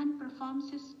 when one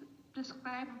performs his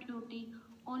prescribed duty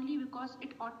only because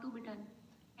it ought to be done,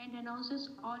 and renounces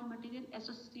all material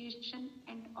association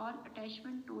and all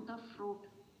attachment to the fruit,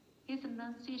 his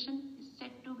renunciation is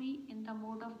said to be in the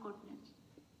mode of goodness.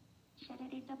 Shall I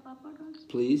read the purport also?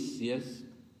 Please, yes.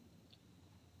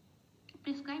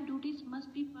 Prescribed duties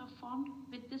must be performed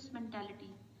with this mentality.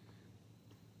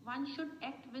 One should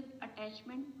act with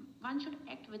attachment. One should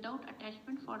act without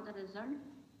attachment for the result.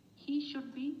 He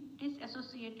should be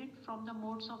disassociated from the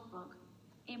modes of work.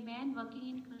 A man working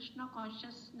in Krishna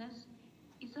consciousness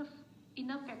in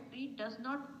a factory does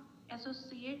not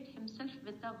associate himself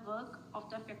with the work of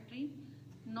the factory,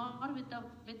 nor with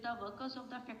the workers of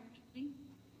the factory.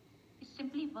 He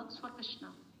simply works for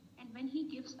Krishna. And when he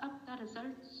gives up the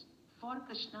results for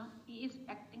Krishna, he is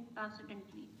acting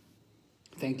transcendently.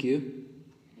 Thank you.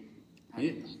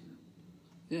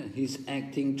 Yeah, he's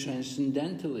acting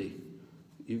transcendentally.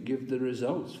 You give the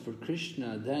results for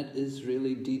Krishna. That is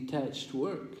really detached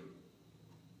work.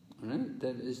 Right?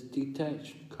 That is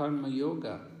detached karma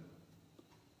yoga.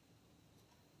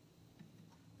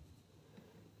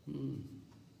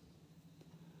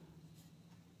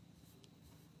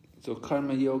 So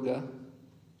karma yoga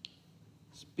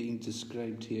is being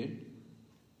described here.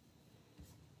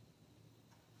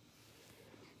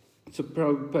 So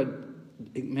Prabhupada,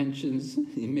 it mentions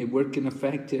you may work in a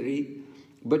factory,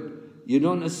 but you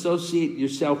don't associate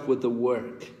yourself with the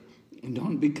work. You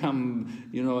don't become,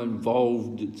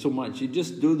 involved so much. You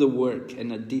just do the work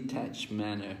in a detached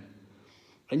manner.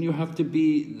 And you have to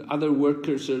be, other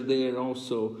workers are there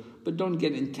also, but don't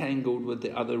get entangled with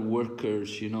the other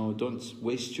workers, Don't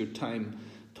waste your time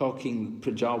talking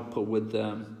prajalpa with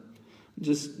them.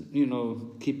 Just,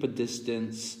 keep a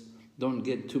distance. Don't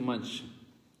get too much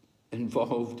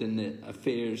involved in the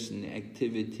affairs and the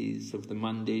activities of the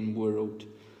mundane world.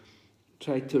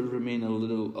 Try to remain a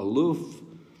little aloof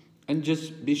and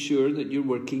just be sure that you're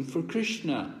working for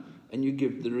Krishna and you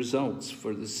give the results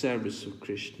for the service of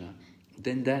Krishna.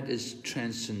 Then that is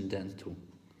transcendental.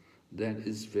 That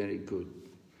is very good.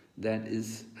 That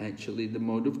is actually the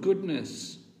mode of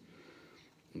goodness.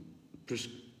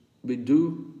 We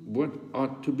do what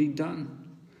ought to be done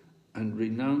and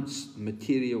renounce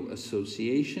material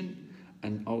association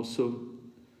and also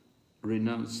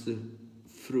renounce the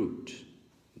fruit.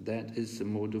 That is the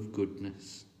mode of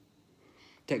goodness.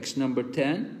 Text number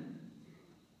 10.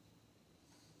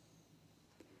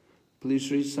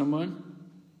 Please read someone.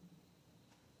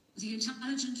 The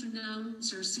intelligent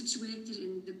renouncer situated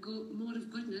in the mode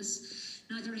of goodness,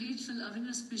 neither hateful of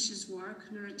inauspicious work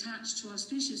nor attached to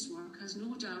auspicious work, has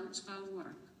no doubt about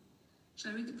work.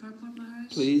 Shall I read the purport,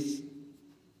 Maharaj? Please.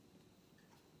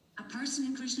 A person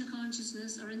in Krishna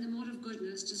consciousness or in the mode of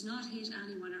goodness does not hate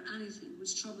anyone or anything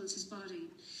which troubles his body.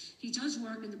 He does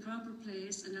work in the proper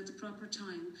place and at the proper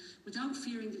time, without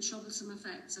fearing the troublesome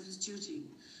effects of his duty.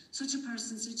 Such a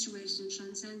person situated in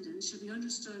transcendence should be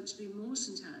understood to be most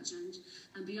intelligent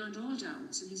and beyond all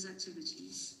doubts in his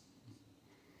activities.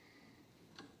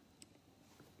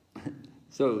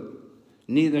 So,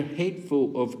 neither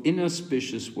hateful of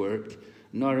inauspicious work,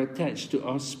 nor attached to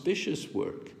auspicious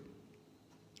work.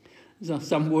 So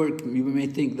some work, you may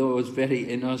think, though, is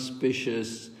very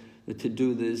inauspicious to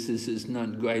do this. This is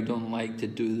not good. I don't like to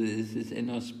do this. It's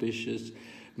inauspicious.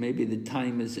 Maybe the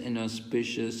time is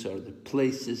inauspicious, or the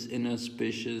place is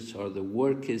inauspicious, or the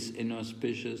work is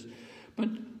inauspicious. But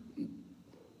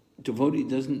devotee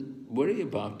doesn't worry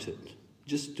about it.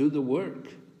 Just do the work.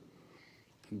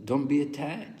 Don't be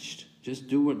attached. Just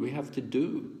do what we have to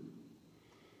do.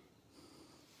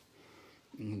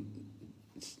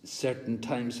 Certain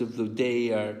times of the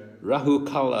day are Rahu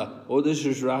Kala. Oh, this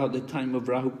is the time of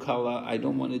Rahu Kala. I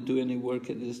don't want to do any work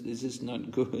at this. This is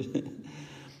not good.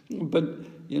 But,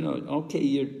 okay,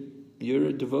 you're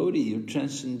a devotee. You're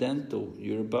transcendental.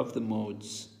 You're above the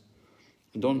modes.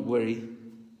 Don't worry.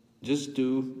 Just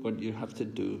do what you have to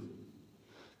do.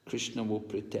 Krishna will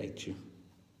protect you.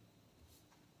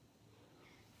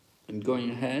 And going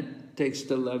ahead,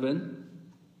 text 11.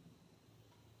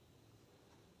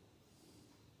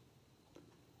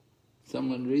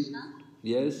 Someone read? Krishna?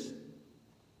 Yes?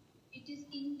 It is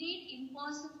indeed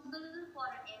impossible for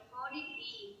an embodied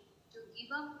being to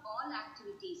give up all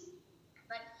activities,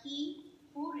 but he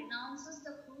who renounces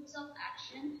the fruits of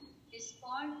action is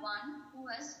called one who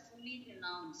has truly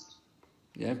renounced.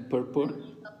 Yeah, purport?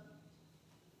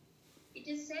 It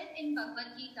is said in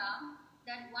Bhagavad Gita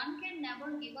that one can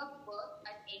never give up work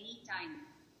at any time.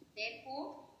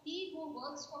 Therefore, he who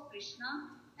works for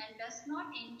Krishna and does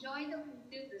not enjoy the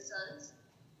fruitive results,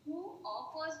 who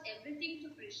offers everything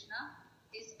to Krishna,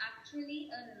 is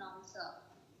actually a renouncer.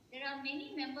 There are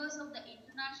many members of the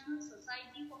International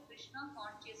Society for Krishna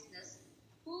Consciousness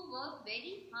who work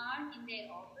very hard in their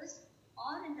office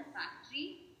or in the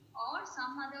factory or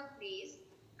some other place,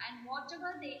 and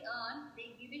whatever they earn,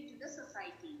 they give it to the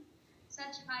society.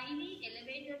 Such highly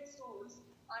elevated souls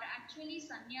are actually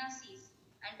sannyasis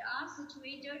and are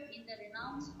situated in the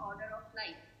renounced order of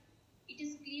life. It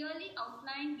is clearly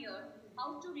outlined here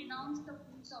how to renounce the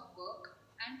fruits of work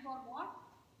and for what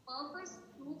purpose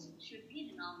fruits should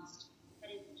be renounced.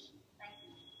 Hare Krishna. Thank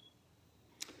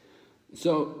you.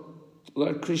 So,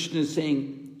 Lord Krishna is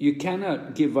saying, you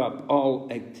cannot give up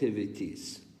all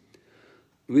activities.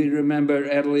 We remember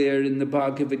earlier in the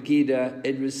Bhagavad Gita,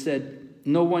 it was said,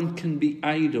 no one can be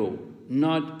idle,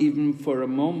 not even for a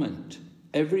moment.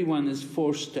 Everyone is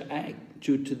forced to act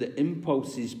due to the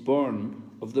impulses born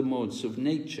of the modes of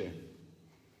nature.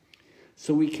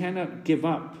 So we cannot give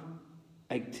up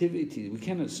activities. We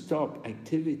cannot stop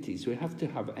activities. We have to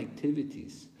have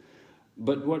activities.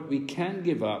 But what we can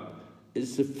give up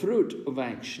is the fruit of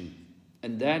action,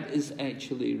 and that is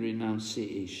actually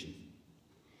renunciation.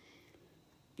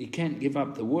 You can't give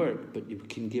up the work, but you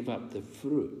can give up the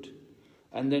fruit.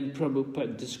 And then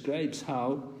Prabhupada describes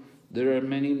how there are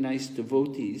many nice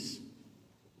devotees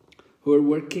who are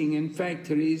working in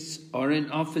factories or in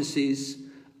offices,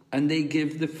 and they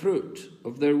give the fruit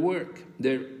of their work.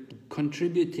 They're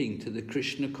contributing to the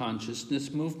Krishna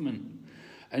consciousness movement.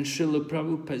 And Srila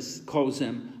Prabhupada calls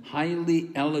them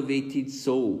highly elevated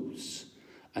souls.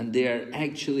 And they are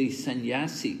actually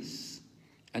sannyasis,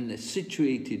 and they're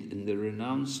situated in the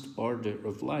renounced order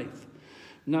of life.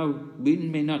 Now, we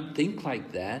may not think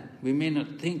like that. We may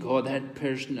not think, oh, that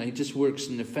person, he just works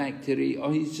in the factory,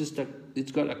 oh, he's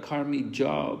got a karmic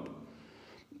job.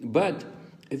 But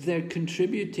if they're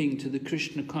contributing to the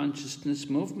Krishna consciousness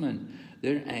movement,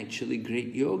 they're actually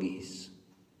great yogis.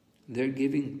 They're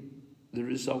giving the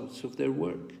results of their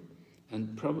work.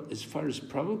 And as far as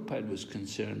Prabhupada was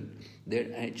concerned,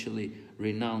 they're actually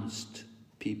renounced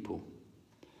people.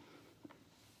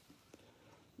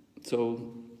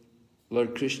 So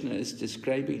Lord Krishna is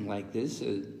describing like this,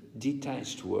 a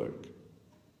detached work.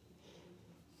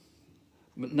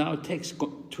 But now text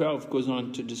 12 goes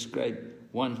on to describe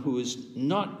one who is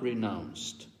not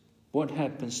renounced. What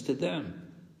happens to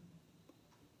them?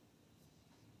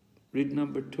 Read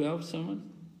number 12,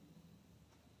 someone.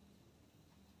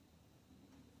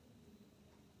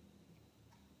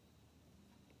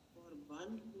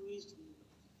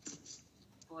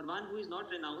 For one who is not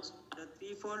renounced, the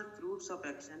threefold fruits of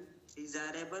action,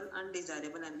 desirable,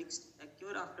 undesirable, and mixed,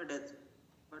 occur after death.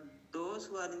 But those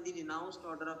who are in the renounced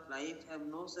order of life have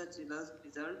no such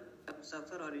result to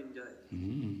suffer or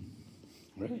enjoy.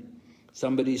 Right.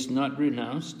 Somebody is not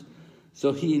renounced,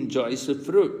 so he enjoys the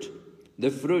fruit.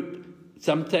 The fruit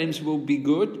sometimes will be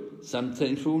good,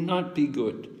 sometimes will not be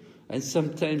good, and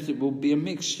sometimes it will be a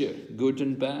mixture, good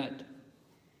and bad.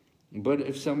 But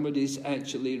if somebody is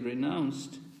actually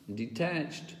renounced,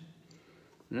 detached,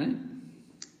 right?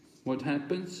 What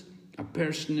happens? A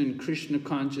person in Krishna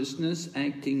consciousness,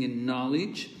 acting in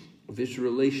knowledge of his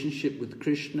relationship with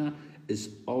Krishna,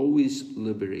 is always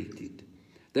liberated.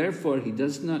 Therefore, he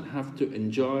does not have to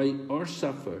enjoy or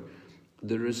suffer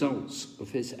the results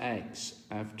of his acts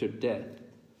after death.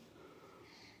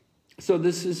 So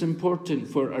this is important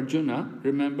for Arjuna.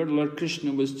 Remember, Lord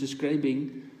Krishna was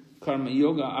describing Karma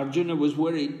Yoga. Arjuna was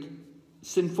worried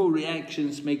sinful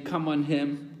reactions may come on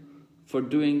him for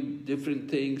doing different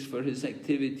things, for his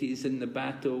activities in the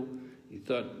battle. He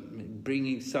thought,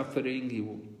 bringing suffering, he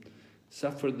will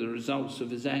suffer the results of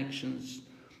his actions.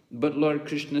 But Lord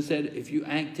Krishna said, if you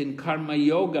act in Karma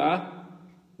Yoga,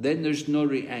 then there's no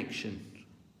reaction.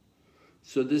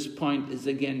 So this point is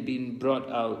again being brought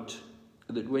out,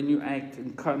 that when you act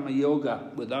in Karma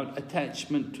Yoga without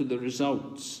attachment to the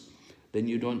results, then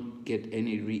you don't get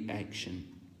any reaction.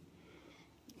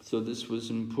 So this was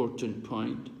an important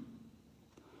point.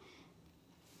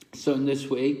 So in this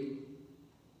way,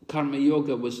 Karma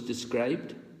Yoga was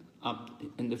described up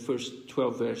in the first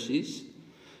 12 verses.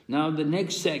 Now the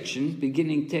next section,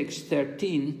 beginning text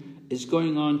 13, is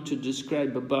going on to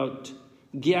describe about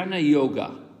Jnana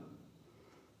Yoga.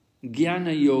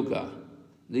 Jnana Yoga,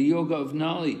 the yoga of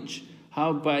knowledge.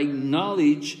 How by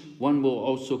knowledge one will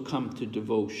also come to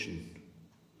devotion.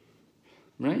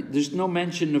 Right? There's no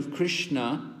mention of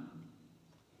Krishna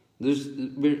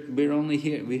We're only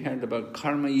here, we heard about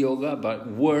karma yoga,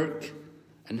 about work,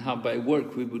 and how by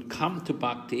work we would come to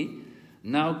bhakti.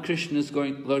 Now Lord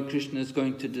Krishna is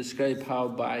going to describe how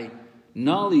by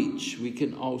knowledge we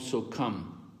can also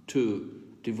come to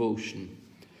devotion.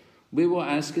 We will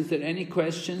ask, is there any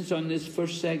questions on this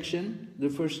first section, the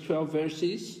first 12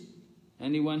 verses?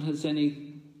 Anyone has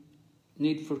any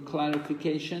need for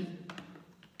clarification?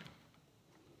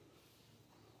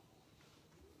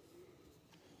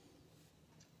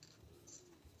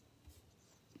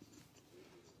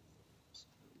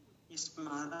 Yes,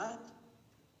 Maharaj.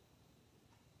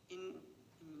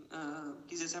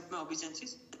 Please accept my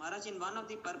obeisances. Maharaj, in one of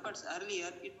the purports earlier,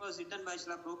 it was written by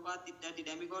Srila Prabhupada that the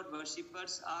demigod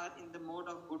worshippers are in the mode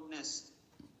of goodness.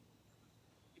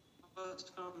 It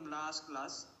was from last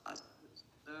class,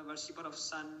 the worshipper of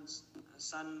sun,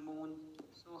 moon.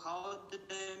 So how the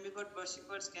demigod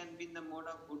worshippers can be in the mode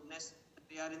of goodness?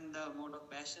 They are in the mode of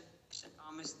passion.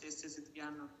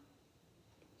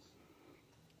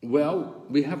 Well,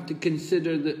 we have to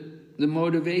consider the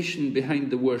motivation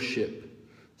behind the worship.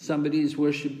 Somebody is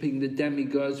worshipping the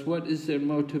demigods. What is their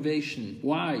motivation?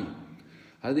 Why?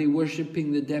 Are they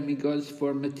worshipping the demigods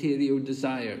for material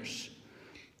desires?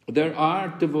 There are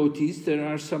devotees, there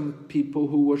are some people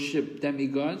who worship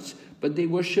demigods, but they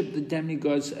worship the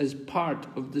demigods as part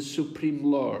of the Supreme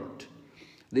Lord.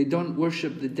 They don't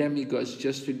worship the demigods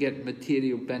just to get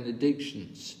material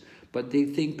benedictions, but they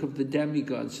think of the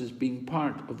demigods as being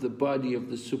part of the body of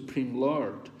the Supreme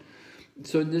Lord.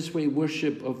 So in this way,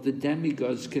 worship of the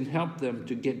demigods can help them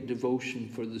to get devotion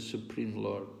for the Supreme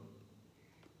Lord.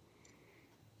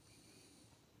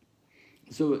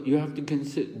 So we have to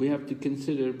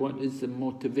consider what is the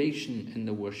motivation in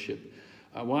the worship.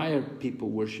 Why are people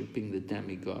worshipping the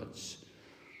demigods?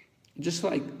 Just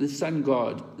like the sun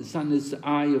god, the sun is the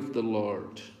eye of the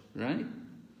Lord, right?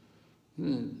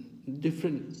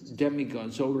 Different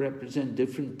demigods all represent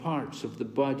different parts of the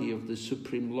body of the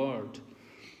Supreme Lord.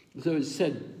 So it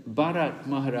said, Bharat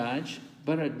Maharaj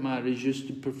used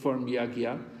to perform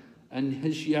yagya, and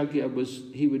his yagya was,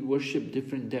 he would worship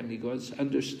different demigods,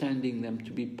 understanding them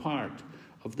to be part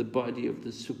of the body of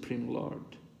the Supreme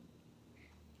Lord.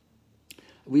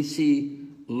 We see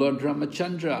Lord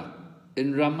Ramachandra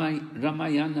in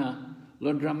Ramayana.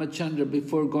 Lord Ramachandra,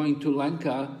 before going to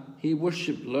Lanka, he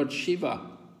worshipped Lord Shiva.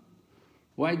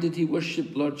 Why did he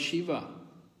worship Lord Shiva?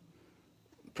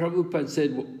 Prabhupada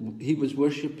said he was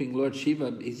worshipping Lord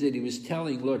Shiva. He said he was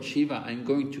telling Lord Shiva, I'm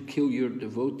going to kill your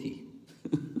devotee.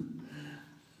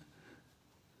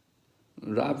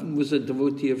 Ravan was a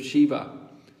devotee of Shiva.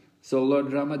 So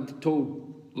Lord Rama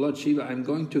told Lord Shiva, I'm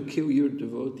going to kill your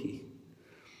devotee.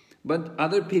 But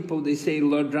other people, they say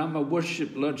Lord Rama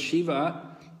worshipped Lord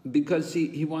Shiva because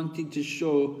he wanted to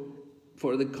show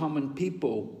for the common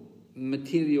people,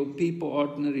 material people,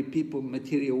 ordinary people,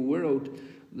 material world,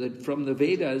 that from the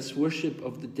Vedas, worship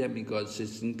of the demigods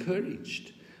is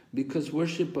encouraged, because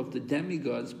worship of the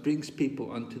demigods brings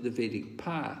people onto the Vedic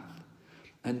path.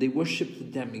 And they worship the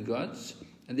demigods,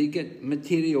 and they get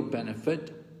material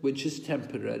benefit, which is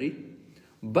temporary.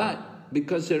 But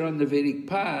because they're on the Vedic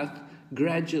path,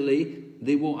 gradually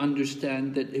they will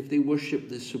understand that if they worship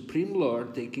the Supreme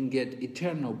Lord, they can get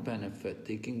eternal benefit,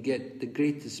 they can get the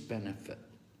greatest benefit.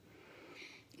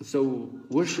 So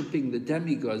worshipping the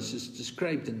demigods is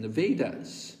described in the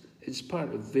Vedas. It's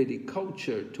part of Vedic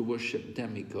culture to worship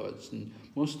demigods, and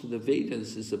most of the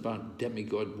Vedas is about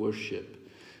demigod worship.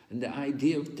 And the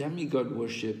idea of demigod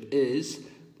worship is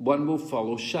one will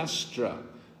follow Shastra,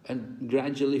 and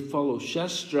gradually follow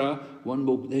Shastra, one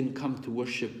will then come to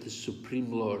worship the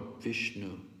Supreme Lord,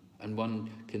 Vishnu. And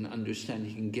one can understand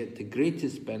he can get the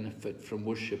greatest benefit from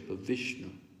worship of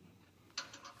Vishnu.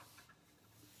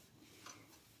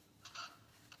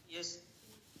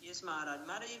 Yes, Maharaj.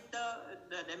 Maharaj, if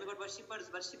the demigod worshippers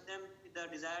worship them with the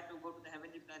desire to go to the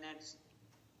heavenly planets,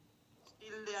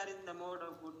 still they are in the mode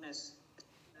of goodness,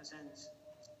 in a sense.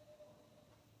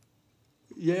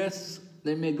 Yes,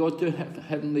 they may go to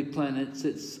heavenly planets.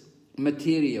 It's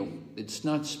material. It's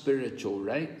not spiritual,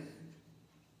 right?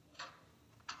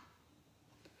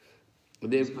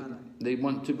 They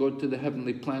want to go to the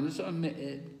heavenly planets.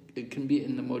 It can be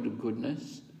in the mode of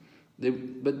goodness.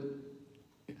 But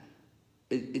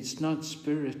it's not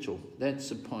spiritual. That's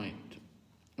the point.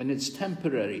 And it's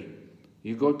temporary.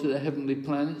 You go to the heavenly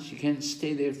planets, you can't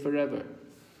stay there forever.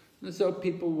 And so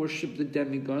people worship the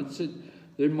demigods.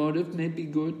 Their motive may be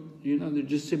good. You know, they're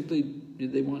just simply,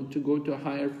 they want to go to a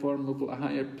higher form of a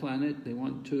higher planet. They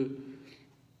want to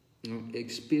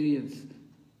experience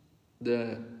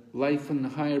the life on the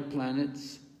higher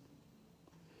planets.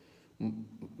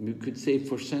 You could say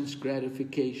for sense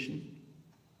gratification.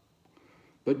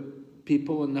 But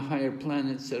people on the higher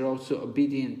planets are also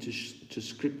obedient to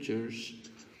scriptures.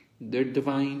 They're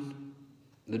divine,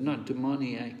 they're not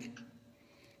demoniac.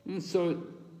 And so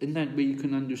in that way you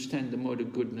can understand the mode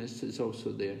of goodness is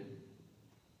also there.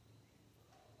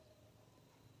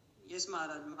 Yes,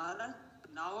 Maharaj. Maharaj,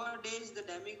 nowadays the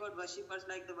demigod worshippers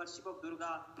like the worship of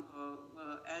Durga,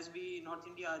 as we North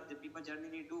India, the people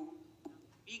generally do,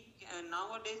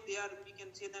 nowadays we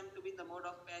can see them to be in the mode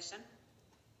of passion.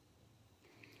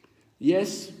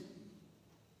 Yes,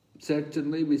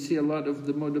 certainly we see a lot of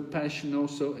the mode of passion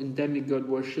also in demigod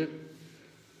worship.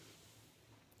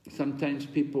 Sometimes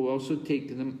people also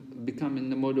become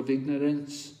in the mode of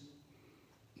ignorance.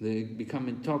 They become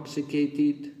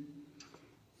intoxicated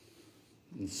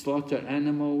and slaughter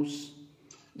animals.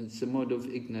 It's the mode of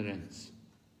ignorance.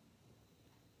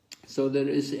 So there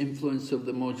is influence of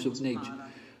the modes of nature.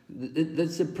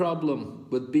 That's the problem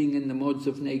with being in the modes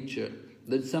of nature.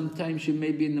 That sometimes you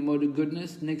may be in the mode of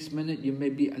goodness, next minute you may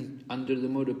be under the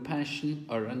mode of passion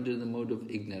or under the mode of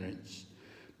ignorance.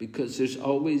 Because there's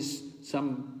always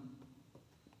some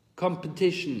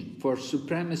competition for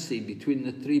supremacy between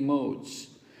the three modes.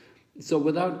 So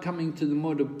without coming to the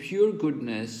mode of pure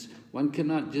goodness, one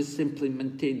cannot just simply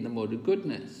maintain the mode of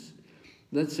goodness.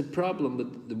 That's the problem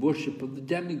with the worship of the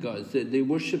demigods. They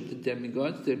worship the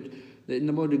demigods, they're in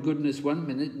the mode of goodness one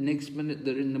minute, next minute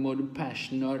they're in the mode of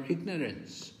passion or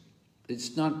ignorance.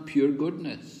 It's not pure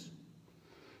goodness.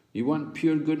 You want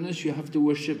pure goodness, you have to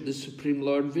worship the Supreme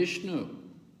Lord Vishnu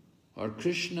or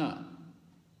Krishna.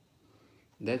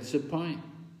 That's the point.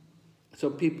 So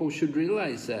people should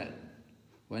realize that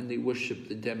when they worship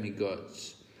the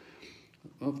demigods.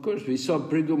 Of course, we saw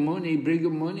Bhrigu Muni.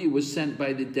 Bhrigu Muni was sent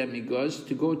by the demigods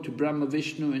to go to Brahma,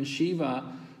 Vishnu and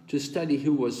Shiva to study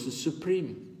who was the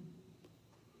Supreme.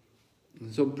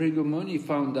 So Bhrigu Muni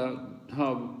found out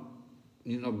how,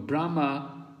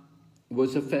 Brahma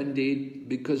was offended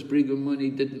because Bhrigu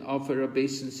Muni didn't offer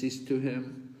obeisances to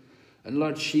him. And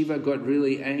Lord Shiva got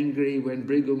really angry when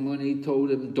Bhrigu Muni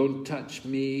told him, "Don't touch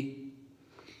me."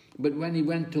 But when he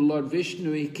went to Lord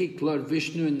Vishnu, he kicked Lord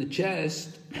Vishnu in the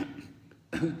chest.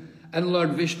 And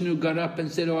Lord Vishnu got up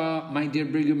and said, "Oh, my dear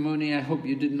Bhrigu Muni, I hope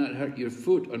you did not hurt your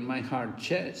foot on my hard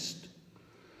chest."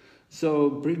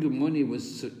 So Bhrigu Muni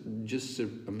was just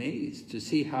amazed to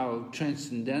see how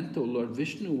transcendental Lord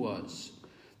Vishnu was,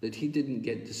 that he didn't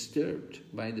get disturbed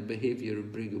by the behavior of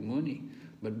Bhrigu Muni,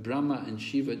 but Brahma and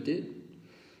Shiva did.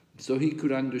 So he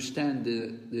could understand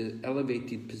the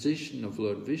elevated position of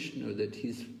Lord Vishnu, that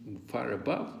he's far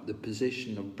above the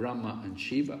position of Brahma and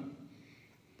Shiva.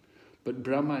 But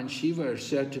Brahma and Shiva are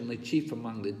certainly chief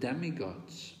among the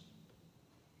demigods.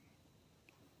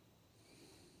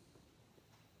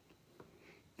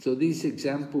 So these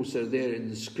examples are there in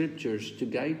the scriptures to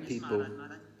guide people.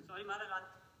 Sorry, Maharaj.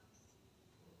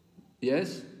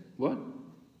 Yes? What?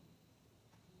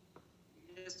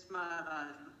 Yes,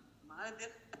 Maharaj. Maharaj,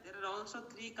 there are also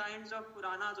three kinds of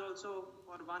Puranas also.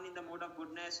 For one in the mode of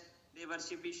goodness, they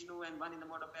worship Vishnu, and one in the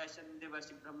mode of passion, they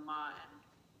worship Brahma, and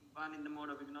one in the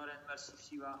mode of ignorance, worship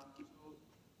Shiva. So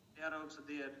they are also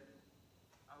there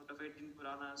out of 18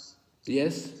 Puranas.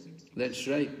 Yes, that's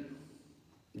right.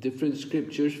 Different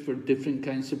scriptures for different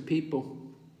kinds of people.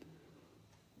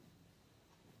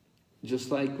 Just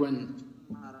like when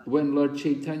Lord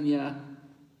Chaitanya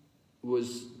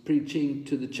was preaching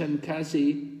to the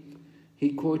Chankasi,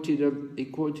 he quoted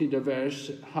a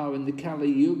verse how in the Kali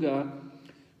Yuga,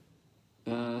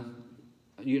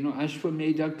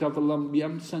 Ashwamedha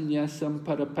Kavalambyam Sanyasam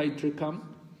Parapaitrikam.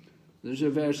 There's a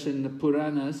verse in the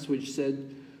Puranas which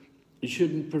said you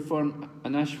shouldn't perform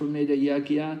an Ashwamedha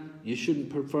Yagya, you shouldn't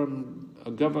perform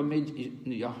a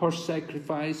horse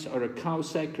sacrifice or a cow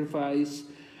sacrifice,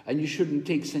 and you shouldn't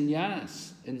take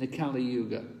sannyas in the Kali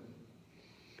Yuga.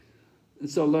 And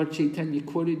so Lord Chaitanya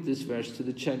quoted this verse to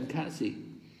the Chankasi.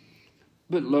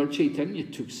 But Lord Chaitanya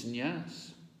took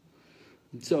sannyas.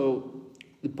 And so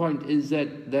the point is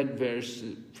that that verse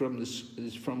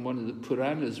is from one of the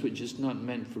Puranas, which is not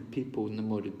meant for people in the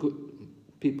mode of good.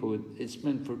 It's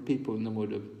meant for people in the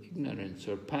mode of ignorance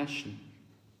or passion.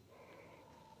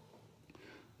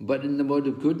 But in the mode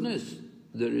of goodness,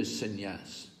 there is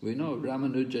sannyas. We know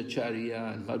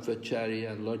Ramanujacharya and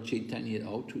Madhvacharya and Lord Chaitanya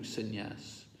all took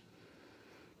sannyas.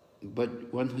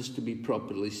 But one has to be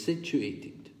properly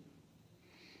situated.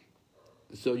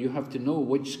 So you have to know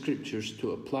which scriptures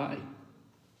to apply.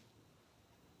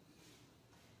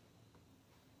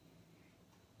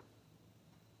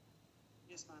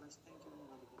 Yes, Maharaj. Thank you.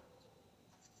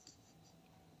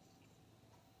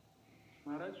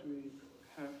 Maharaj, we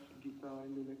have Gita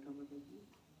Indulekha Mataji.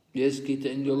 Yes, Gita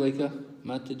Indulekha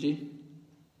Mataji.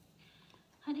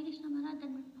 Hare Krishna Maharaj,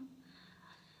 then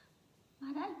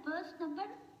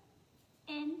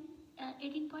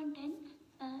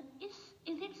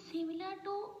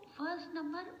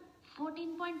number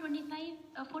 14.25,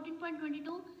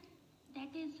 14.22,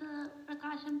 that is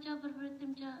Prakasham cha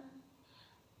Pravrittim cha.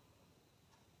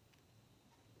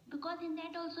 Because in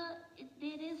that also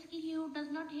there is he who does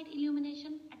not hate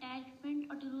illumination, attachment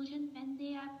or delusion when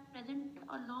they are present,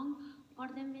 or long for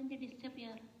them when they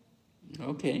disappear.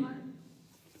 Okay. Or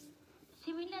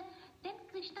similar, then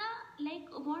Krishna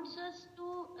wants us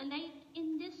to,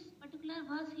 in this particular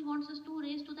verse, he wants us to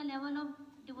raise to the level of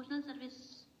devotional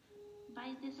service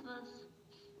by this verse.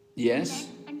 Yes.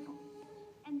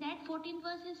 And that 14th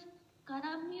verse is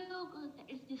Karam Yoga,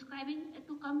 is describing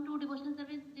to come to devotional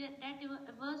service. That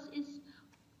verse is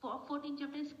 14th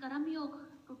chapter is Karam Yoga,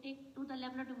 to take to the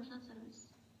level of devotional service.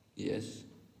 Yes.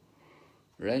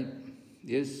 Right.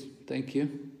 Yes. Thank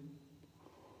you.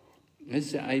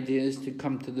 Yes, the idea is to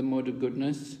come to the mode of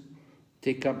goodness,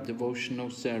 take up devotional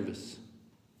service.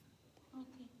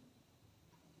 Okay.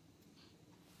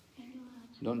 Thank you,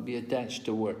 Maharaj. Don't be attached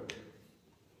to work.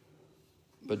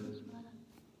 But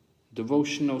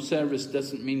devotional service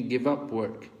doesn't mean give up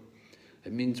work.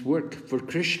 It means work for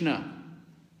Krishna,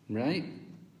 right?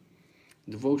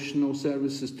 Devotional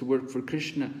service is to work for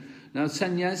Krishna. Now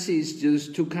sannyasis,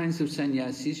 there's two kinds of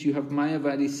sannyasis. You have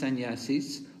Mayavadi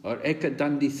sannyasis, or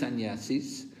Ekadandi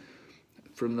sannyasis,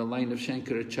 from the line of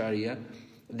Shankaracharya.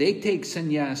 They take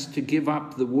sannyas to give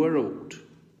up the world.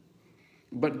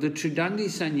 But the Tridandi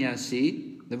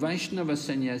sannyasi, the Vaishnava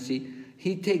sannyasi,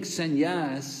 he takes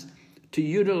sannyas to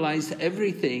utilize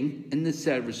everything in the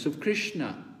service of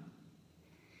Krishna.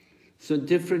 So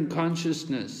different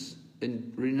consciousness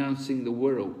in renouncing the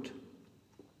world.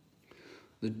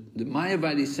 The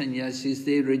Mayavadi sannyasis,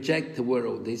 they reject the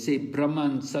world. They say,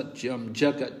 Brahman Satyam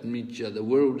Jagat Mithya, the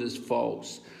world is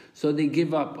false. So they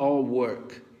give up all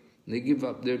work. They give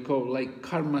up, they're called like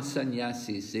karma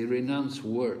sannyasis. They renounce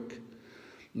work.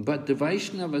 But the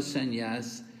Vaishnava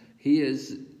sannyas,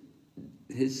 his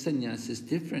sannyas is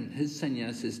different. His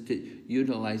sannyas is to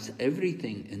utilize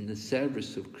everything in the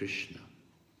service of Krishna.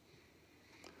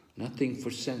 Nothing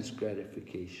for sense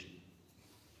gratification.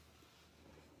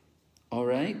 All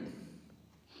right?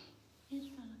 Yes,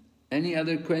 Maharaj. Any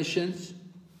other questions?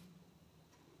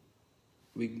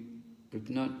 If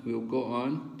not, we'll go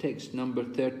on. Text number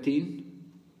 13.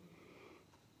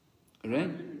 All right?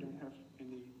 We don't have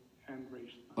any hand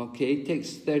raised. Okay,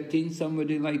 text 13.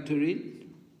 Somebody like to read?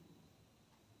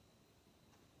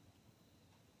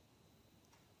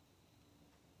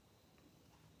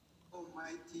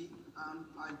 Almighty and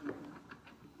Arjuna.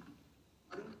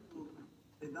 According to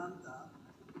Vedanta,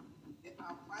 there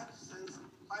are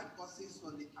five causes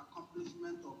for the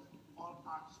accomplishment of all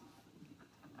action.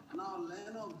 Now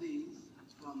learn of these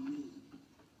from me.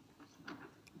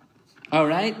 All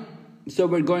right, so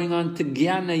we're going on to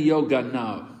Jnana Yoga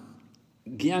now.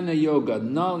 Jnana Yoga,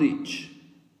 knowledge.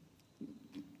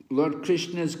 Lord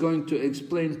Krishna is going to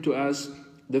explain to us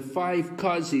the 5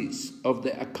 causes of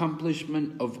the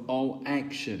accomplishment of all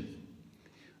action.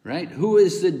 Right? Who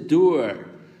is the doer?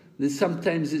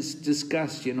 Sometimes it's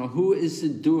discussed, who is the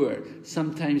doer?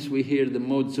 Sometimes we hear the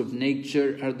modes of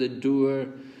nature are the doer.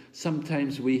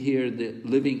 Sometimes we hear the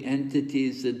living entity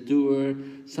is the doer.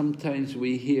 Sometimes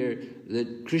we hear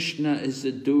that Krishna is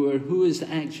the doer. Who is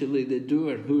actually the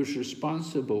doer? Who is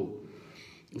responsible?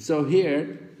 So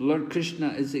here, Lord Krishna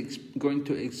is going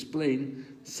to explain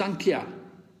Sankhya.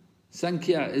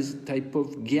 Sankhya is a type of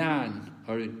Gyan,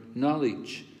 or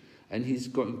knowledge. And he's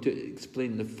going to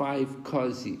explain the 5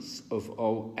 causes of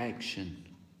all action.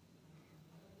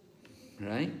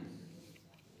 Right?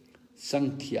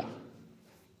 Sankhya.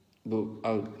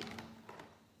 Well,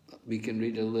 we can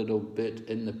read a little bit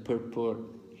in the purport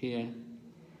here.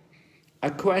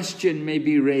 A question may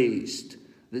be raised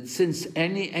that since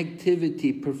any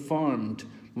activity performed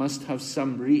must have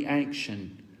some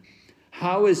reaction,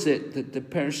 how is it that the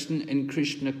person in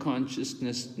Krishna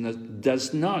consciousness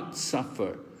does not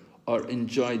suffer or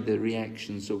enjoy the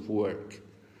reactions of work?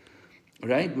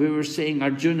 Right? We were saying,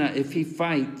 Arjuna, if he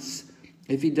fights,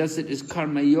 if he does it as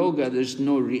karma yoga, there's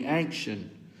no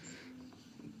reaction.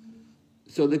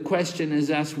 So the question is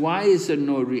asked, why is there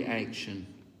no reaction?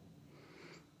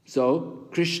 So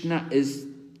Krishna is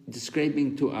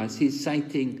describing to us, he's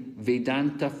citing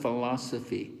Vedanta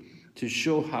philosophy to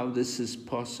show how this is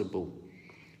possible.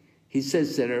 He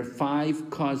says there are 5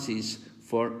 causes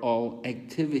for all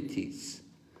activities.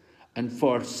 And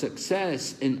for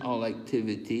success in all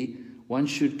activity, one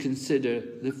should consider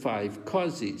the 5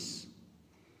 causes.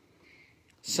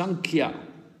 Sankhya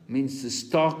means the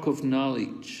stock of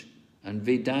knowledge, and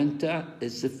Vedanta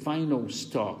is the final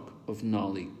stock of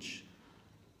knowledge,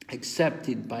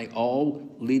 accepted by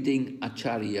all leading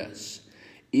acharyas.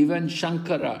 Even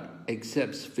Shankara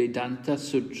accepts Vedanta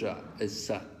Sutra as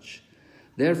such.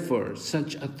 Therefore,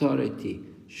 such authority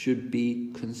should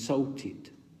be consulted.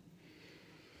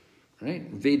 Right?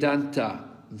 Vedanta.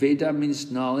 Veda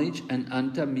means knowledge and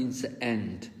Anta means the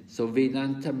end. So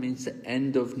Vedanta means the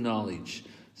end of knowledge.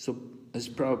 So as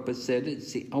Prabhupada said,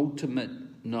 it's the ultimate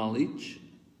knowledge.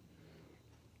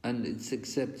 And it's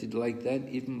accepted like that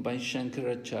even by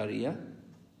Shankaracharya.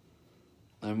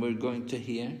 And we're going to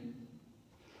hear.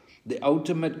 The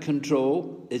ultimate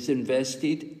control is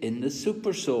invested in the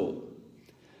super soul.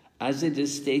 As it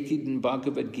is stated in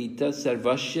Bhagavad Gita,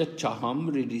 Sarvasya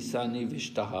Chaham Ridisani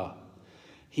Vishtaha.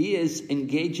 He is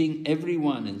engaging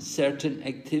everyone in certain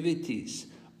activities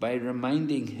by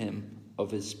reminding him of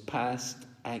his past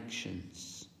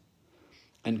actions.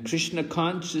 And Krishna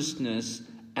consciousness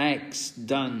acts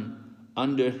done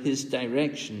under his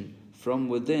direction from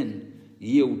within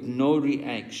yield no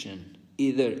reaction,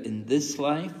 either in this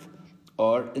life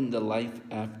or in the life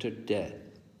after death.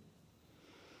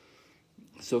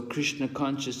 So Krishna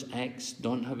conscious acts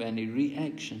don't have any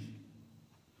reaction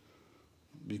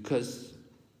because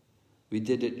we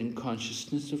did it in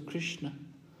consciousness of Krishna.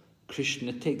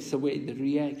 Krishna takes away the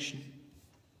reaction.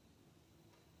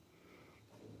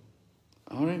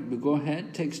 All right, we go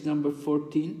ahead. Text number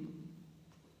 14.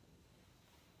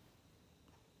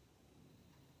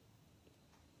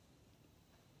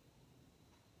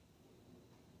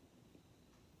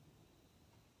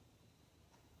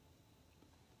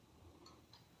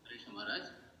 Maharaj,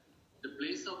 the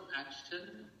place of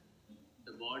action,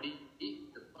 the body, the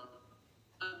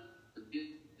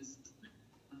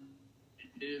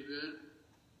endeavor,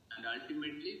 and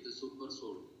ultimately the super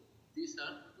soul. These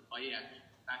are the 5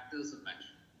 factors of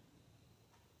action.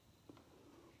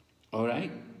 All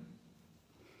right.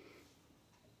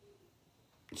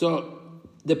 So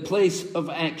the place of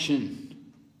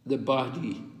action, the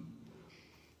body.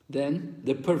 Then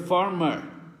the performer,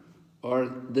 or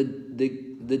the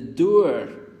doer,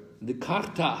 the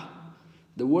karta,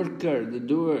 the worker, the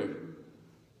doer.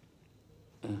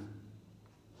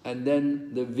 And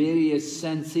then the various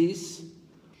senses,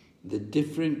 the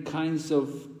different kinds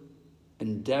of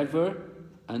endeavor,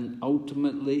 and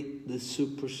ultimately the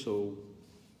super soul.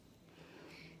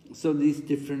 So these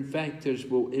different factors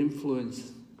will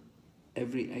influence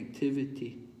every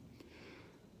activity.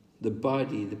 The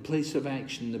body, the place of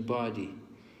action, the body.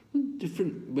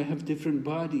 We have different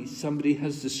bodies. Somebody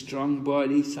has the strong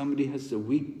body, somebody has the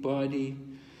weak body,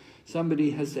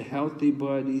 somebody has the healthy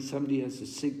body, somebody has the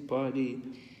sick body.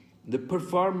 The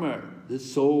performer, the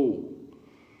soul,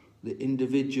 the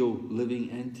individual living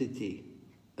entity.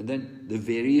 And then the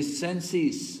various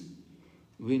senses.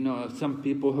 We know some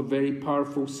people have very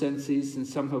powerful senses and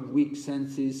some have weak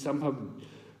senses, some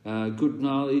have good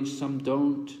knowledge, some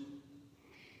don't.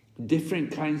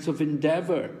 Different kinds of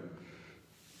endeavor.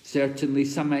 Certainly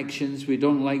some actions we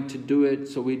don't like to do it,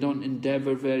 so we don't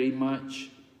endeavor very much.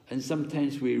 And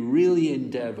sometimes we really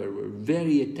endeavor, we're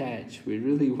very attached, we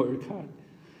really work hard.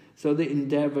 So the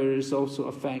endeavor is also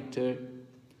a factor.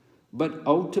 But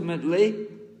ultimately,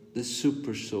 the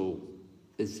super soul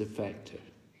is the factor.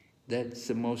 That's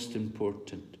the most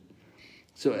important.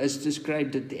 So as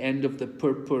described at the end of the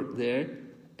purport there,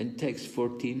 in text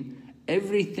 14,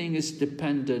 everything is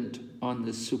dependent on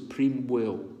the supreme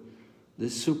will, the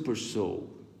super soul,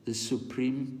 the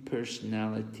supreme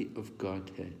personality of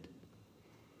Godhead.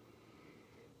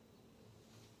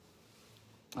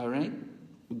 All right?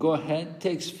 Go ahead,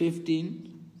 text 15.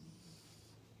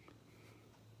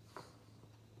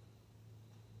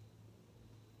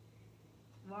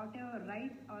 Whatever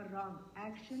right or wrong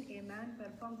action a man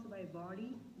performs by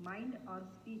body, mind or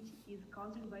speech is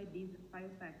caused by these 5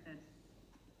 factors.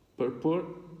 Purport?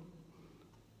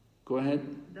 Go ahead.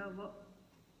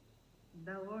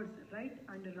 The words right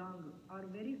and wrong are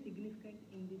very significant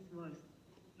in this verse.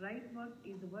 Right work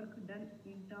is work done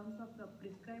in terms of the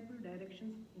prescribed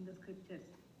directions in the scriptures,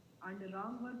 and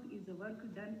wrong work is work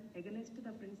done against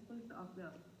the principles of the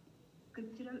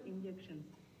scriptural injunctions.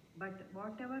 But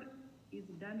whatever is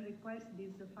done requires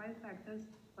these 5 factors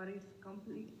for its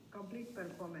complete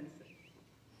performance.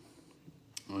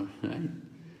 All right.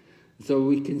 So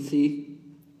we can see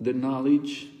the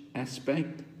knowledge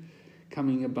aspect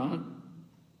coming about.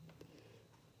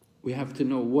 We have to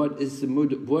know what is the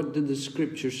mood, what do the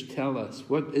scriptures tell us?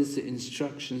 What is the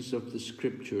instructions of the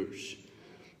scriptures?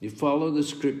 You follow the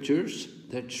scriptures,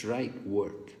 that's right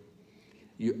work.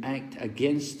 You act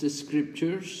against the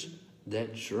scriptures,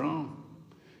 that's wrong.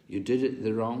 You did it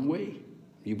the wrong way.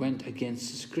 You went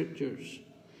against the scriptures.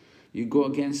 You go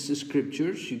against the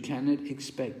scriptures, you cannot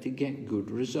expect to get good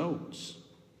results.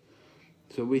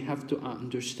 So we have to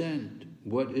understand.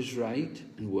 what is right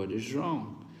and what is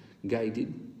wrong,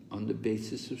 guided on the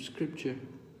basis of scripture.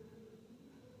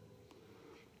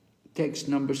 Text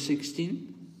number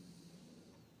 16.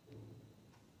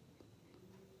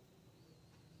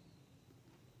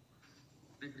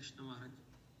 Hare Krishna Maharaj.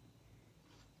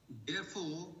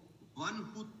 Therefore, one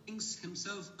who thinks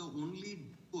himself the only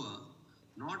doer,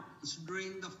 not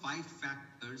considering the 5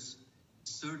 factors,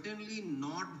 is certainly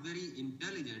not very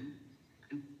intelligent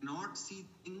and cannot see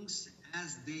things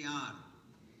as they are.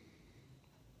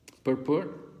 Purport?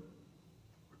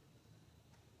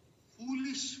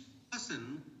 Foolish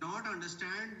person cannot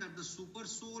understand that the super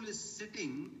soul is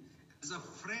sitting as a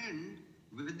friend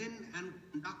within and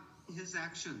conducting his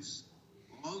actions.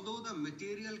 Although the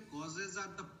material causes are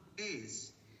the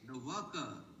place, the worker,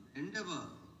 endeavor,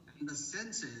 and the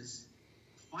senses,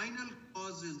 the final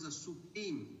cause is the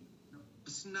supreme, the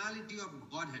personality of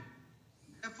Godhead.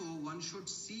 Therefore, one should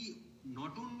see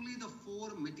not only the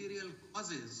 4 material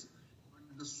causes,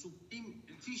 but the supreme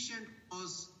efficient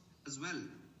cause as well.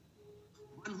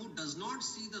 One who does not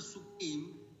see the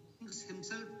supreme thinks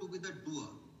himself to be the doer.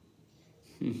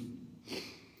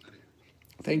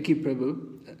 Thank you,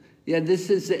 Prabhu. Yeah, this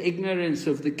is the ignorance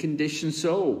of the conditioned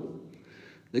soul.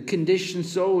 The conditioned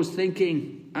soul is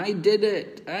thinking, I did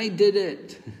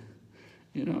it.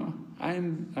 You know,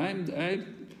 I'm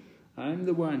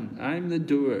the one, I'm the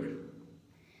doer.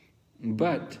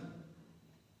 But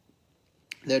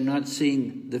they're not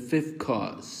seeing the 5th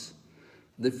cause.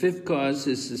 The 5th cause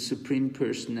is the Supreme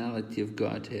Personality of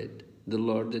Godhead, the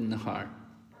Lord in the heart.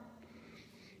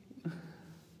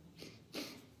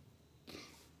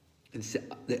 It's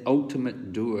the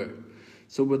ultimate doer.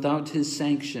 So without his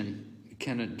sanction, we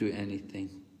cannot do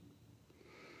anything.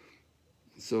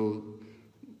 So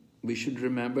we should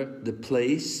remember the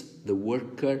place, the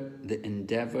worker, the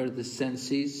endeavor, the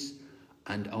senses,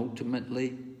 and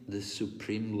ultimately the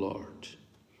Supreme Lord.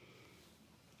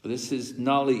 This is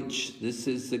knowledge. This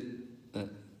is the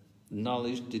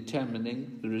knowledge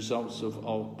determining the results of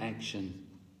all action.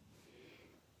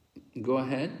 Go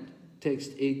ahead,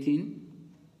 text 18.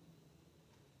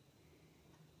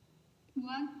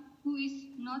 One who is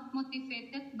not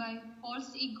motivated by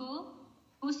false ego,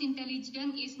 whose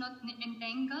intelligence is not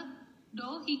entangled,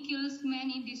 though he kills men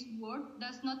in this world,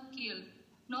 does not kill,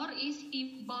 nor is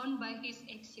he bound by his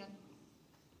action.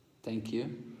 Thank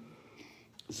you.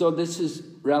 So this is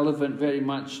relevant very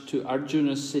much to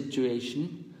Arjuna's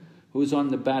situation, who's on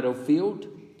the battlefield,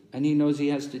 and he knows he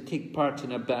has to take part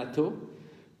in a battle,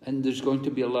 and there's going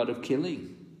to be a lot of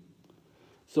killing.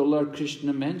 So Lord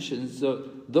Krishna mentions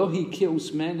that though he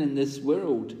kills men in this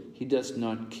world, he does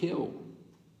not kill,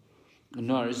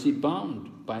 nor is he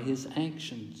bound by his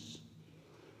actions.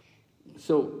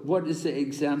 So what is the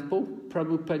example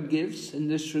Prabhupada gives in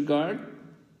this regard?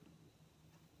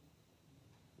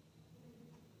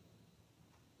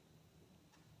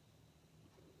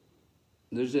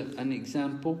 There's an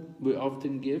example we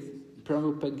often give.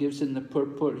 Prabhupada gives in the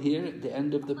purport here, at the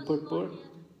end of the purport.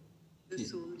 The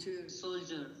soldier.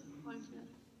 Soldier.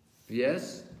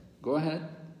 Yes? Go ahead.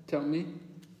 Tell me.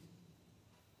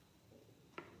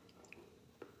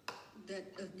 That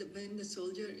when the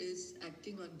soldier is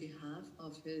acting on behalf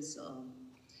of his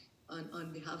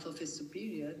on behalf of his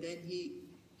superior, then he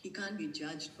can't be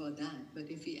judged for that. But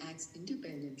if he acts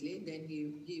independently, then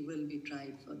he will be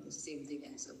tried for the same thing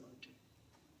as a murder.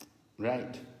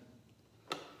 Right.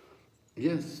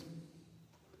 Yes.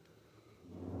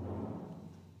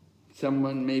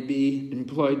 Someone may be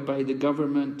employed by the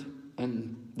government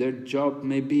and their job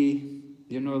may be,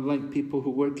 you know, like people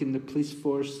who work in the police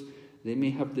force, they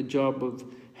may have the job of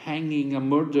hanging a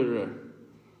murderer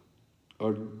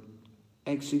or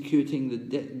executing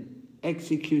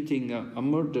a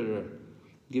murderer,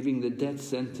 giving the death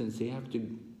sentence. They have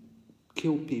to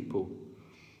kill people.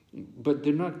 But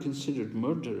they're not considered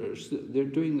murderers. They're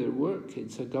doing their work.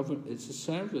 It's a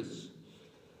service.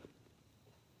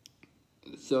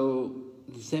 So,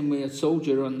 the same way a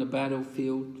soldier on the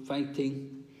battlefield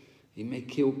fighting, he may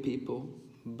kill people,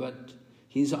 but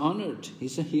he's honored,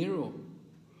 he's a hero.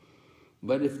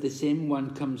 But if the same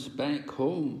one comes back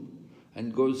home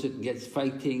and goes and gets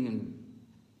fighting and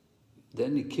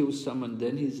then he kills someone,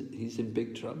 then he's in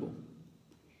big trouble.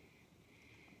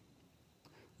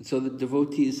 So the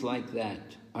devotee is like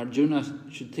that. Arjuna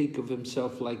should think of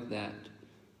himself like that.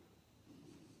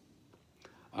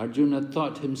 Arjuna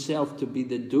thought himself to be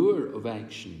the doer of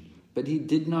action, but he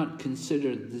did not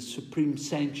consider the supreme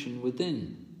sanction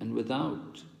within and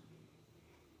without.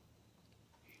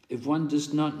 If one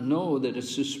does not know that a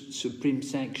supreme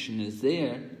sanction is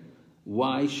there,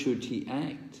 why should he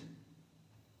act?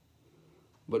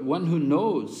 But one who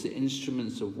knows the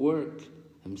instruments of work,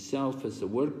 himself as the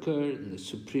worker and the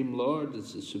Supreme Lord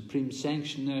as the Supreme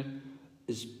Sanctioner,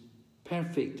 is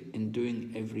perfect in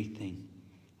doing everything.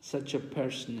 Such a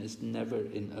person is never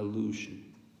in illusion.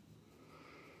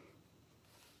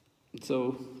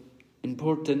 So,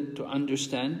 important to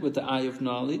understand with the eye of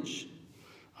knowledge,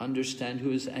 understand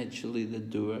who is actually the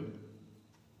doer.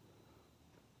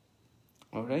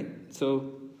 All right,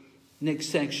 so next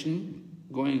section,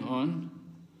 going on.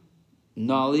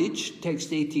 Knowledge,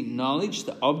 text 18, knowledge,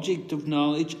 the object of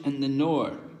knowledge, and the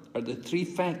knower are the three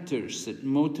factors that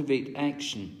motivate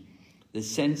action. The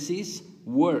senses,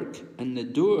 work, and the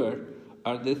doer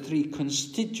are the three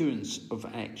constituents of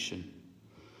action.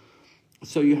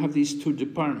 So you have these two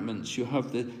departments. You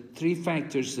have the three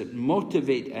factors that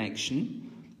motivate action,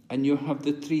 and you have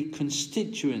the three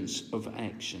constituents of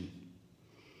action.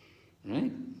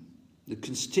 Right? The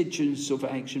constituents of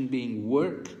action being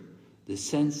work, the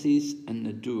senses, and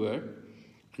the doer,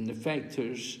 and the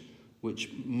factors which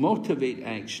motivate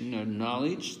action are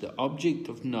knowledge, the object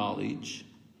of knowledge,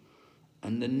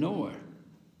 and the knower.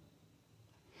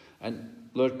 And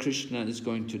Lord Krishna is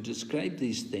going to describe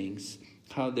these things,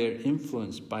 how they're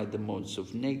influenced by the modes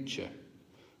of nature.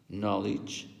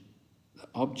 Knowledge, the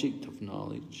object of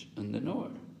knowledge, and the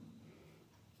knower.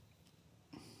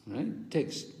 Right?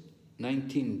 Text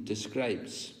 19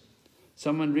 describes.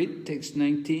 Someone read text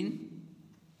 19.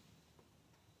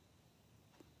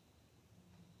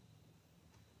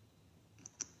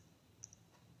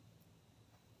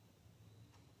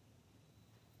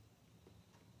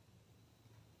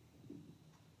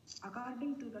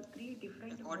 According to the three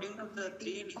different According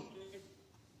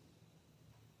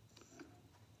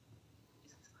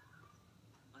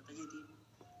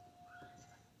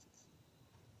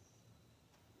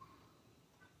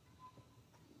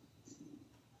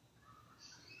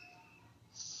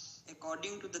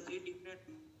to the three different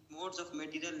modes of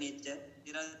material nature,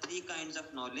 there are three kinds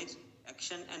of knowledge,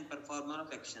 action and performer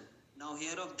of action. Now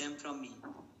hear of them from me.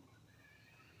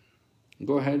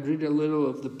 Go ahead, read a little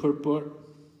of the purport.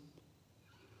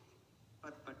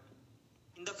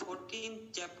 In the 14th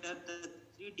chapter, the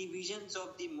three divisions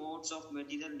of the modes of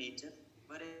material nature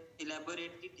were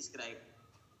elaborately described.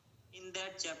 In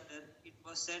that chapter, it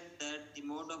was said that the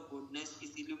mode of goodness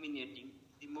is illuminating,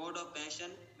 the mode of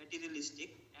passion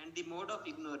materialistic, and the mode of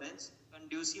ignorance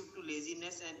conducive to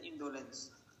laziness and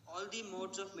indolence. All the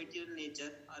modes of material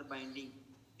nature are binding.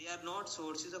 They are not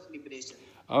sources of liberation.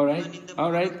 All right,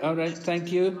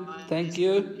 thank you,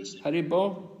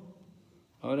 Haribo.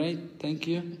 All right, thank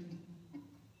you.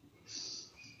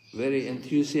 Very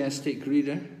enthusiastic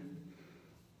reader.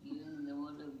 Even the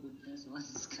mode of goodness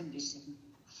was conditioned.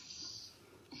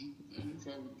 In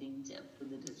 17th chapter,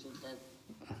 that is what that.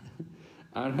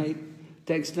 All right,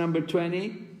 text number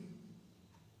 20.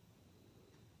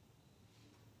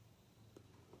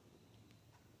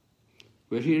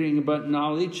 We're hearing about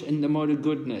knowledge and the mode of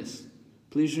goodness.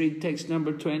 Please read text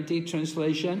number 20,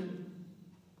 translation.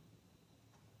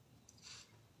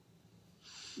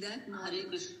 That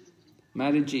knowledge.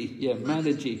 Mataji, yeah,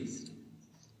 Mataji.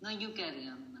 No, you carry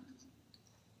on.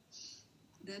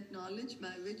 That knowledge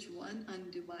by which one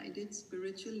undivided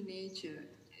spiritual nature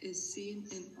is seen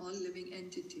in all living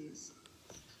entities,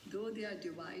 though they are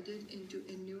divided into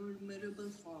innumerable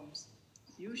forms,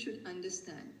 you should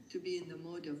understand to be in the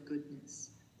mode of goodness.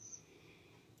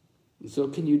 So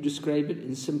can you describe it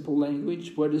in simple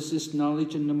language? What is this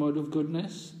knowledge in the mode of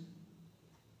goodness?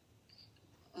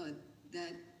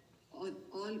 That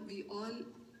we all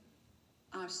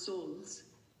are souls,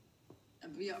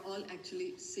 and we are all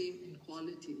actually same in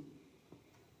quality,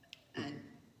 and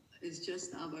it's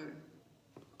just our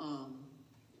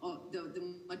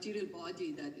the material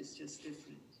body that is just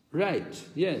different. Right,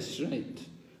 yes, right.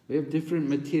 We have different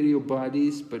material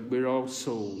bodies, but we're all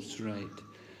souls, right?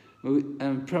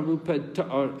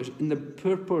 Prabhupada, in the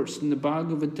purports in the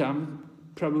Bhagavatam,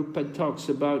 Prabhupada talks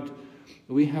about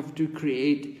we have to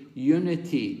create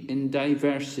unity in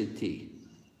diversity.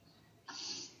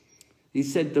 He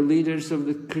said the leaders of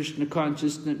the Krishna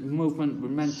consciousness movement were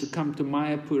meant to come to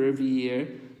Mayapur every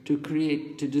year to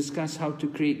discuss how to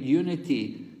create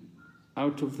unity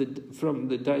from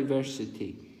the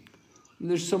diversity.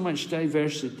 There's so much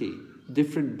diversity,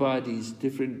 different bodies,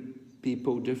 different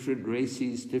people, different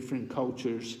races, different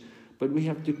cultures, but we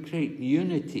have to create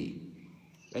unity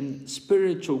and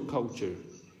spiritual culture.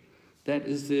 That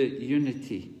is the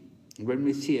unity, when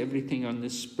we see everything on the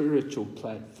spiritual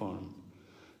platform.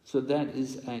 So that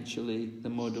is actually the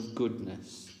mode of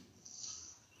goodness.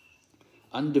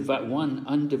 One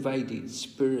undivided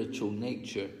spiritual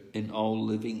nature in all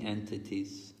living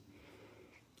entities.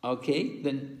 Okay,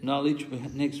 then knowledge,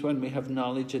 next one we have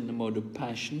knowledge in the mode of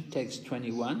passion, text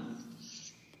 21.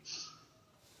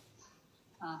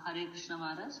 Hare Krishna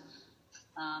Maharaj.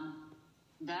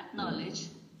 That knowledge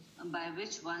by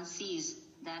which one sees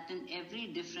that in every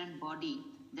different body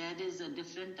there is a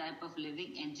different type of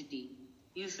living entity,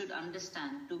 you should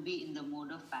understand to be in the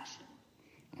mode of passion.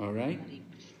 All right.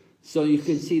 So you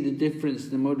can see the difference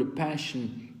in the mode of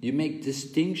passion. You make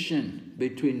distinction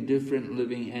between different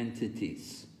living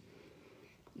entities.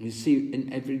 You see,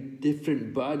 in every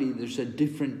different body, there's a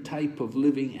different type of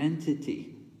living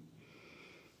entity.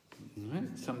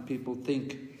 Right? Some people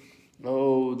think,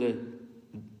 oh,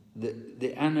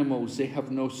 the animals, they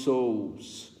have no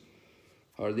souls.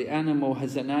 Or the animal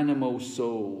has an animal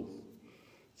soul.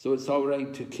 So it's all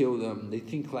right to kill them. They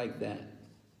think like that.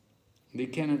 They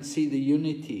cannot see the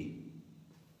unity.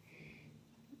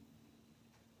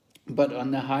 But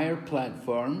on the higher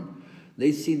platform,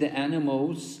 they see the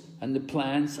animals and the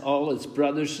plants all as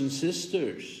brothers and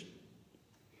sisters.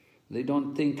 They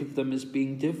don't think of them as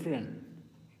being different.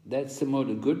 That's the mode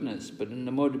of goodness. But in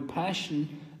the mode of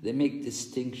passion, they make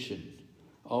distinction.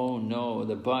 Oh no,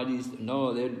 the bodies,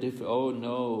 no, they're different. Oh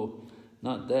no,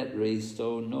 not that race.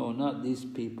 Oh no, not these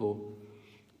people.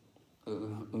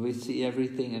 We see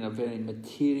everything in a very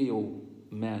material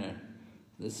manner.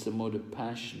 This is the mode of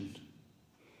passion.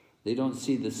 They don't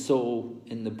see the soul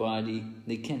in the body.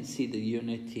 They can't see the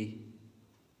unity.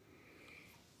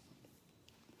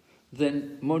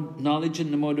 Then knowledge in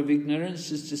the mode of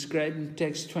ignorance is described in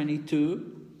text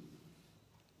 22.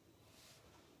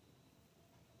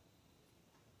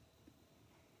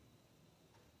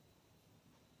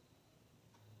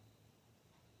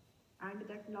 And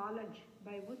that knowledge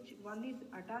by which one is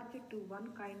attached to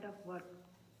one kind of work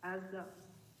as the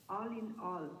all in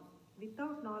all,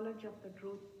 without knowledge of the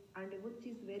truth, and which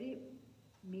is very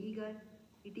meager,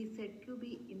 it is said to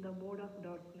be in the mode of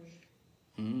darkness.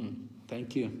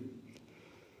 Thank you.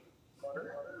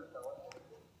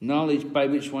 Knowledge by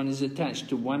which one is attached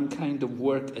to one kind of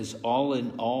work as all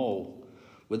in all,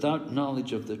 without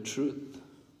knowledge of the truth.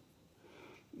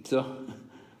 So,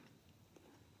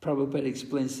 Prabhupada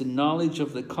explains the knowledge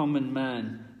of the common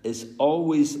man is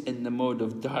always in the mode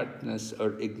of darkness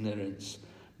or ignorance,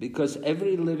 because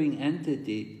every living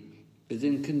entity is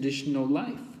in conditional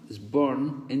life, is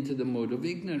born into the mode of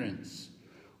ignorance.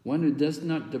 One who does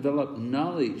not develop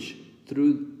knowledge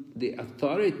through the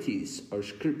authorities or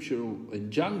scriptural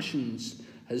injunctions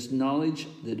has knowledge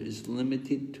that is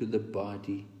limited to the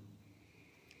body.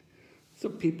 So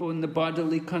people in the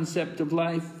bodily concept of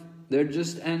life, they're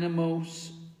just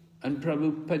animals. And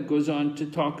Prabhupada goes on to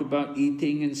talk about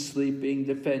eating and sleeping,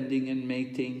 defending and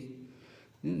mating.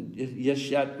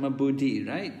 Yashyatma buddhi,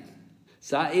 right?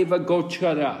 Sa eva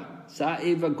gochara, sa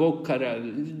eva gokara.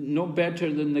 No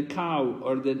better than the cow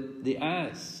or the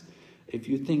ass. If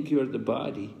you think you're the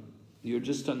body, you're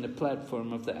just on the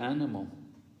platform of the animal.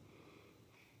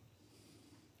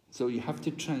 So you have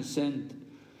to transcend.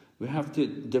 We have to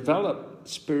develop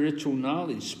spiritual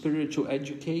knowledge, spiritual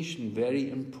education, very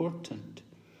important.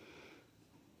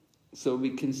 So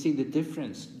we can see the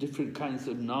difference, different kinds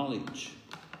of knowledge.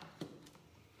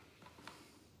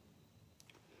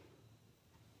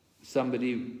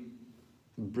 Somebody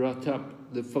brought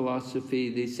up the philosophy,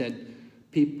 they said,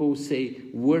 people say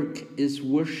work is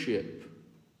worship.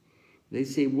 They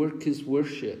say work is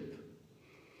worship.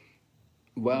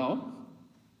 Well,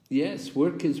 yes,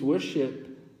 work is worship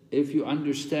if you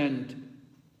understand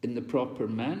in the proper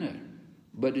manner.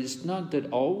 But it's not that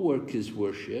all work is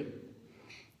worship.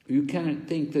 You cannot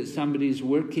think that somebody's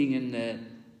working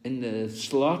in the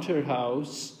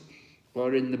slaughterhouse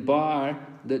or in the bar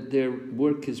that their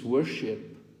work is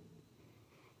worship.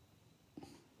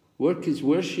 Work is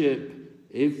worship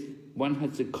if one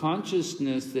has a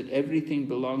consciousness that everything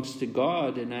belongs to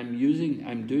God and I'm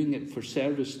doing it for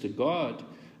service to God,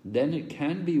 then it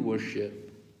can be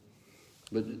worship.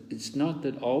 But it's not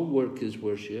that all work is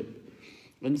worship.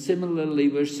 And similarly,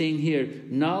 we're seeing here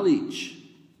knowledge.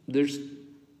 There's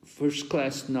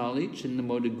first-class knowledge in the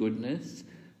mode of goodness,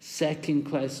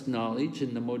 second-class knowledge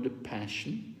in the mode of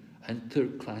passion, and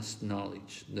third-class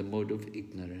knowledge, the mode of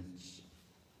ignorance.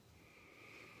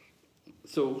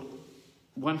 So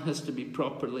one has to be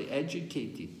properly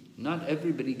educated. Not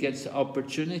everybody gets the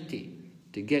opportunity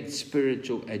to get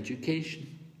spiritual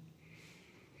education.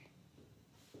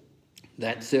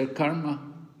 That's their karma.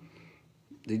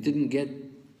 They didn't get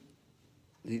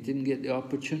the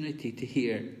opportunity to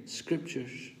hear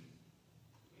scriptures.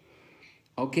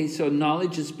 Okay, so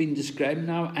knowledge has been described.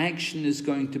 Now action is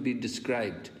going to be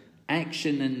described.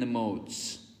 Action in the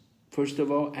modes. First of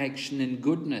all, action in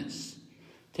goodness.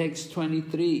 Text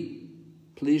 23,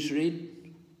 Please read.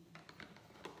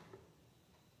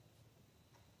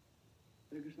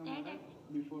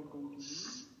 Before continuing,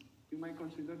 you might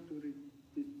consider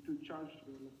to charge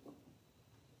your laptop.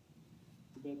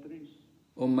 The batteries.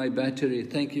 Oh, my battery.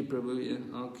 Thank you, Prabhu.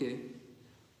 Yeah, okay.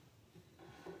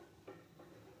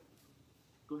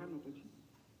 Go ahead, Mataji.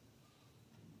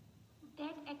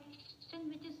 That action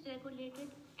which is regulated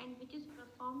and which is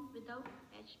performed without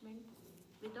attachment,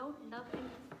 without love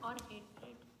or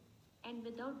hatred, and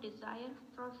without desire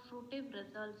for fruitive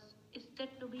results is said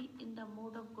to be in the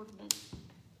mode of goodness.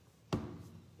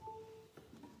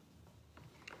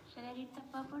 Shall I read the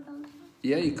purport also?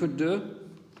 Yeah, you could do.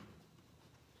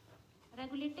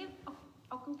 Regulative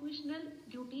occupational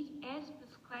duties as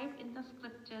prescribed in the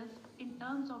scriptures in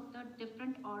terms of the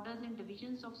different orders and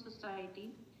divisions of society,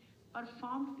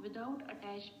 performed without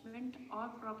attachment or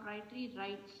proprietary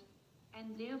rights,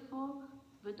 and therefore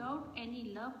without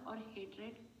any love or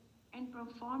hatred, and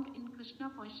performed in Krishna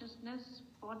consciousness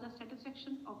for the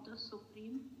satisfaction of the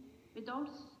Supreme, without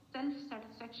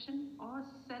self-satisfaction or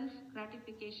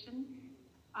self-gratification,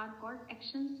 are called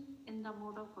actions in the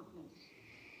mode of goodness.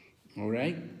 All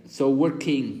right. So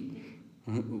working,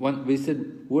 we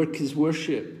said work is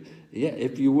worship. Yeah,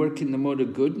 if you work in the mode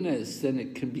of goodness, then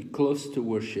it can be close to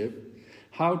worship.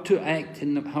 How to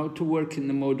how to work in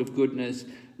the mode of goodness?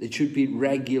 It should be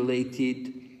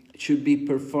regulated. It should be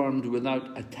performed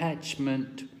without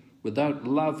attachment, without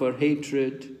love or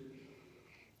hatred,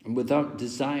 and without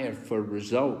desire for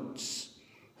results.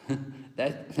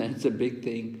 That's a big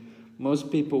thing.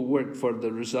 Most people work for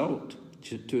the result,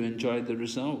 to enjoy the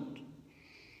result.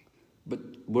 But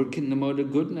work in the mode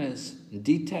of goodness,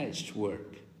 detached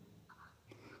work,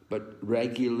 but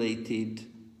regulated,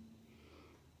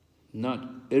 not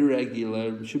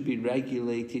irregular. It should be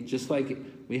regulated, just like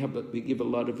we give a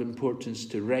lot of importance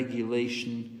to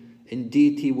regulation. In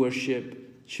deity worship,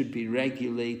 it should be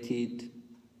regulated.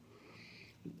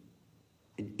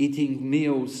 Eating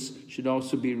meals should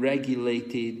also be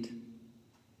regulated.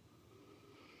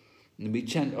 And we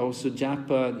chant also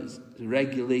japa,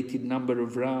 regulated number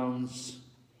of rounds,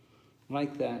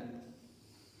 like that.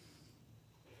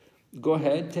 Go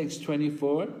ahead, text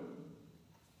 24.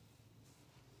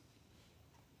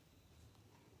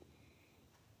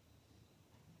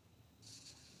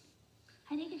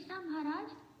 Hare Krishna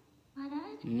Maharaj.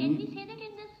 Can we say that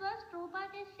in this verse,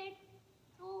 Prabhupada has said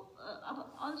to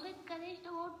also encourage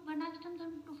about Varnashram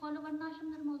Dharma, to follow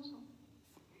Varnashram Dharma also?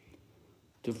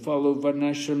 To follow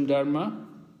Varnashram Dharma?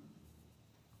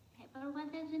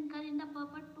 Prabhupada has encouraged in the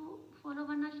purport to follow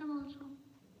Varnashram also.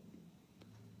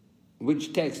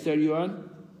 Which text are you on?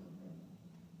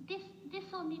 This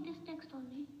text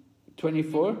only.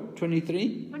 24?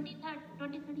 23? 23rd,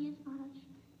 yes, Maharaj.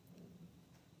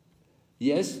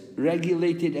 Yes,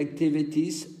 regulated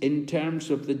activities in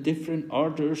terms of the different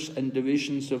orders and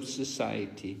divisions of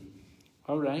society.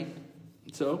 All right.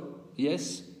 So,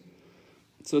 yes.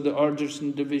 So the orders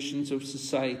and divisions of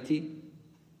society,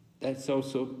 that's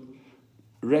also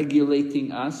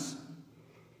regulating us,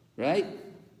 right?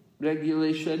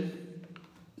 Regulation,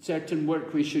 certain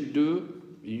work we should do.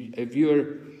 If you're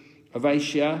a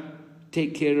Vaishya,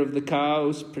 take care of the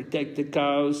cows, protect the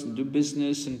cows, and do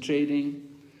business and trading.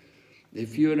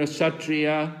 If you're a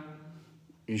Kshatriya,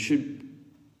 you should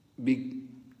be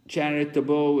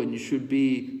charitable and you should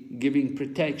be giving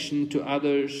protection to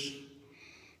others.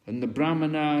 And the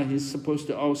Brahmana, he's supposed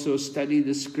to also study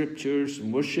the scriptures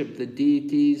and worship the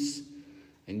deities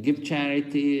and give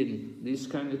charity and these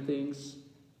kind of things.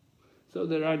 So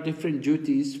there are different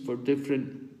duties for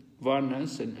different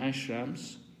varnas and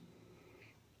ashrams.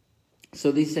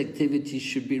 So these activities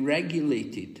should be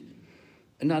regulated.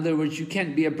 In other words, you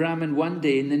can't be a Brahmin one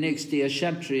day and the next day a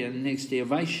Kshatriya and the next day a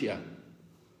Vaishya.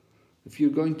 If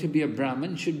you're going to be a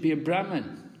Brahmin, you should be a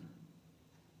Brahmin.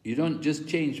 You don't just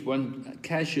change one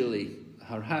casually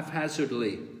or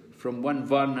haphazardly from one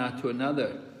varna to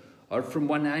another or from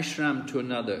one ashram to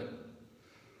another.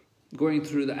 Going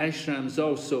through the ashrams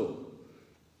also.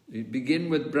 You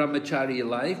begin with brahmachari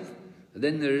life,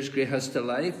 then there is grihastha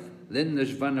life, then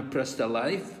there's vanaprastha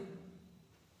life,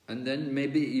 and then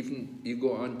maybe even you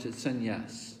go on to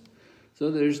sannyas.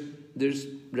 So there's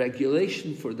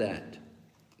regulation for that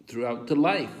throughout the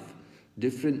life.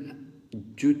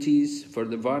 Different duties for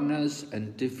the varnas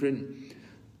and different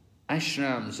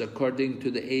ashrams according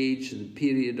to the age and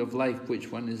period of life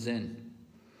which one is in.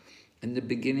 In the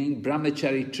beginning,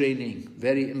 brahmachari training,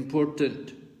 very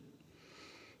important.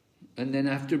 And then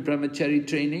after brahmachari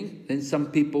training, then some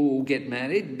people will get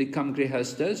married, become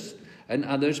grihastas, and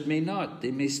others may not.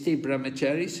 They may stay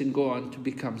brahmacharis and go on to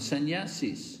become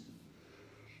sannyasis.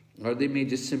 Or they may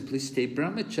just simply stay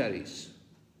brahmacharis.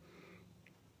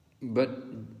 But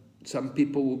some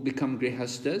people will become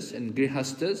grihastas, and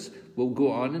grihastas will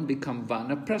go on and become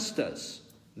vanaprasthas.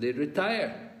 They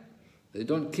retire. They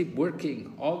don't keep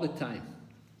working all the time.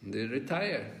 They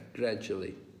retire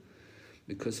gradually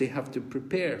because they have to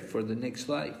prepare for the next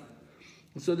life.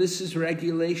 So this is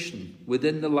regulation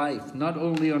within the life, not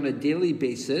only on a daily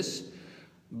basis,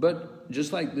 but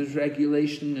just like there's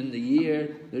regulation in the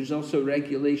year, there's also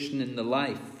regulation in the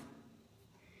life.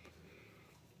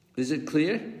 Is it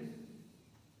clear?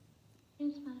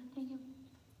 Yes, ma'am. Thank you.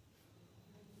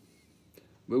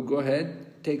 We'll go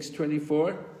ahead. Text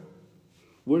 24.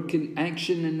 Work in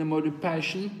action in the mode of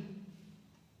passion.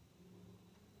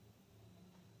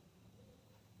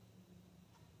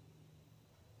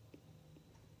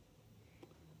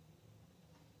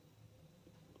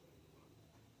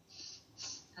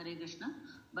 Hare Krishna.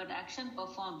 But action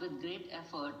performed with great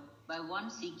effort by one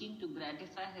seeking to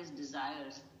gratify his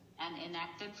desires and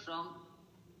enacted from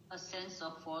a sense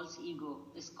of false ego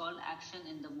is called action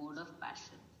in the mode of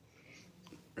passion.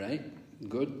 Right?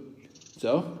 Good.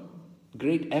 So,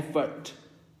 great effort.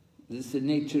 This is the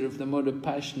nature of the mode of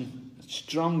passion.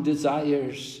 Strong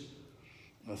desires,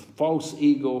 a false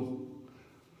ego.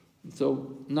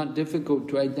 So, not difficult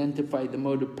to identify the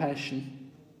mode of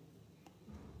passion.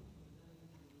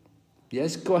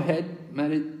 Yes, go ahead,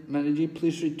 Manaji,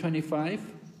 please read 25.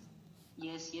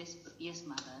 Yes,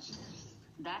 Maharaj.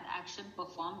 That action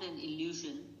performed in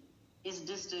illusion is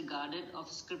disregarded of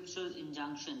scriptural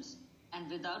injunctions and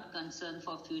without concern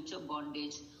for future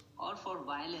bondage or for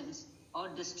violence or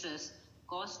distress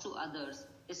caused to others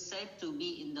is said to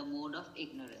be in the mode of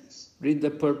ignorance. Read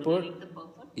the purport. Read the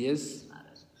purport? Yes.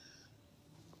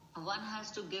 Maharaj. One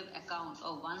has to give account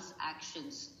of one's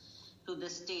actions to the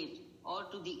state or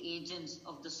to the agents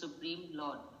of the Supreme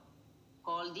Lord,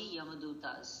 called the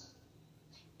Yamadutas.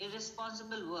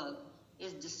 Irresponsible work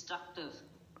is destructive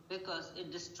because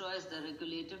it destroys the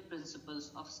regulative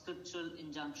principles of scriptural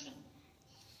injunction.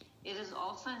 It is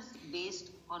often based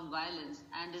on violence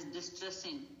and is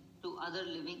distressing to other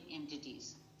living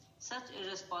entities. Such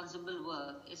irresponsible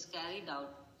work is carried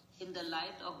out in the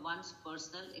light of one's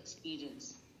personal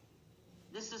experience.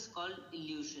 This is called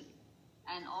illusion.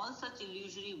 And all such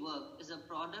illusory work is a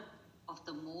product of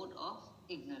the mode of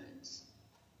ignorance.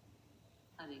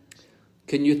 Hare.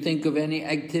 Can you think of any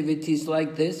activities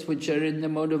like this which are in the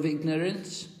mode of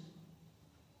ignorance?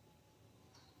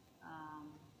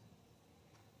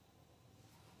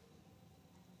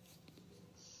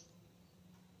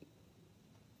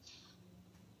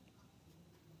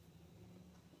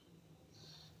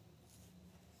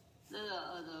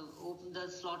 The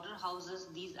slaughterhouses,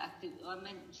 these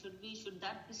should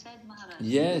that be said, Maharaj?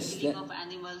 Yes. Killing of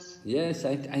animals. Yes,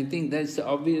 I think that's the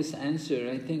obvious answer.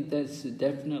 I think that's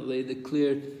definitely the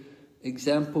clear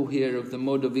example here of the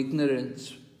mode of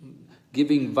ignorance.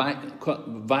 Giving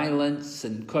violence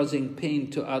and causing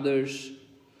pain to others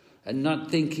and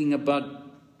not thinking about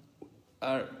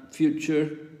our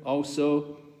future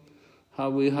also, how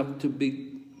we have to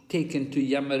be taken to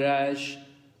Yamaraj,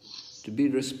 to be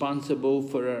responsible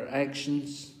for our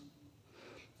actions.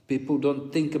 People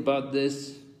don't think about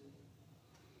this.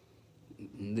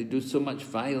 They do so much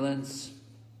violence.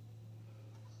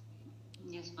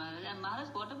 Yes, Maharaj. And Maharaj,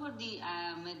 what about the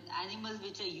animals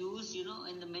which are used,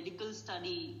 in the medical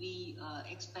study? We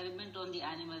experiment on the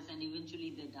animals and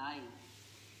eventually they die.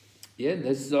 Yeah,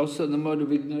 this is also the mode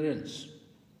of ignorance.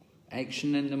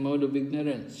 Action in the mode of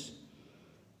ignorance.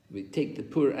 We take the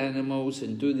poor animals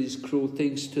and do these cruel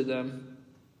things to them.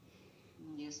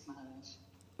 Yes, Maharaj.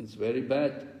 It's very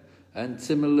bad. And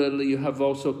similarly, you have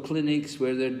also clinics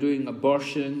where they're doing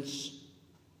abortions.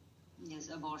 Yes,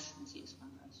 abortions, yes,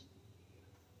 Maharaj.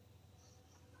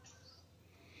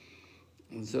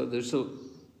 And so there's a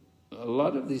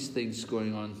lot of these things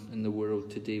going on in the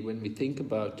world today when we think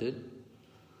about it.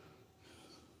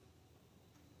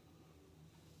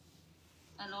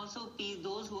 And also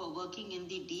those who are working in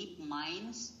the deep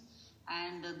mines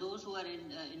and those who are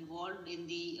involved in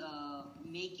the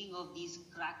making of these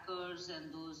crackers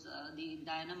and those the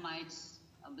dynamites,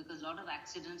 because a lot of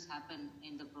accidents happen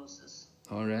in the process.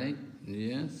 All right,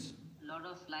 yes. A lot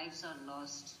of lives are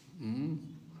lost.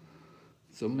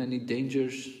 So many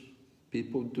dangers.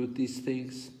 People do these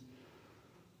things.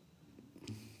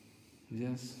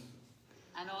 Yes.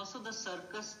 And also the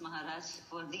circus, Maharaj,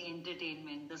 for the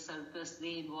entertainment. The circus,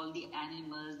 they involve the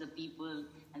animals, the people,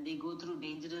 and they go through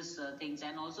dangerous things.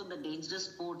 And also the dangerous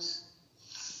sports.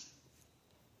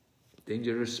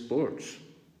 Dangerous sports?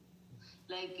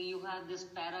 Like you have this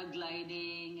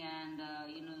paragliding and,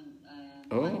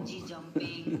 bungee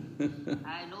jumping.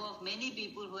 I know of many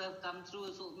people who have come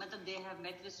through, so they have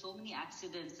met with so many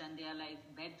accidents and they are like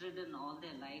bedridden all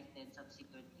their life, then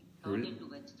subsequently turned into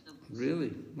vegetables.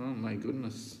 Really? Oh my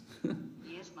goodness.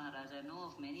 Yes, Maharaj, I know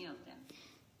of many of them.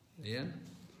 Yeah.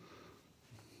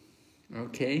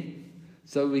 Okay.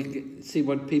 So we see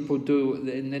what people do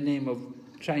in the name of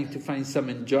trying to find some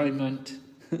enjoyment.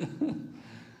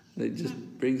 They just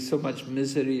bring so much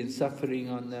misery and suffering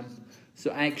on them.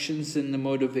 So actions in the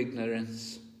mode of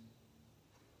ignorance.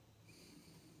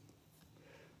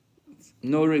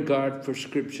 No regard for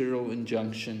scriptural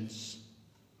injunctions.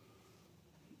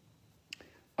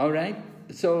 All right,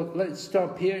 so let's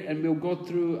stop here and we'll go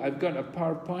through. I've got a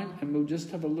PowerPoint and we'll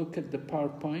just have a look at the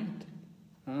PowerPoint.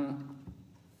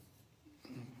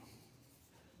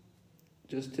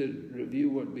 Just to review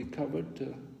what we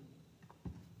covered.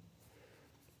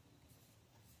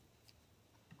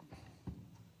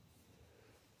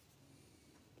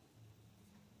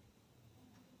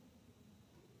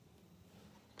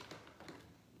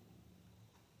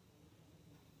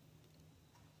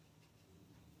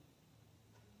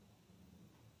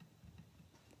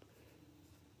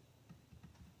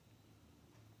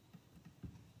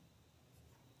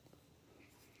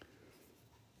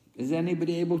 Is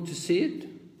anybody able to see it?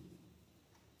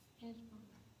 Yes.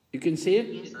 You can see it?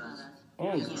 Yes, Maharaj.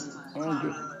 Oh, Yes, oh,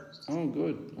 good. Oh,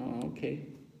 good. Oh, okay.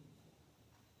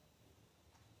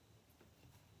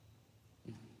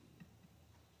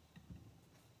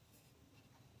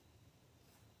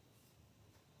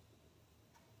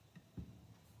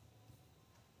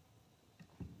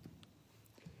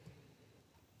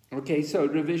 Okay, so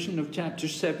revision of chapter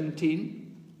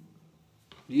 17.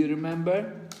 Do you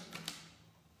remember?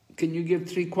 Can you give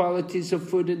 3 qualities of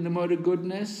food in the mode of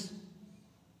goodness?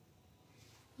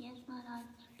 Yes, Maharaj.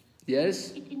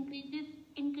 Yes? It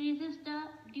increases the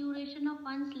duration of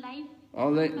one's life.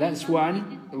 All right, that's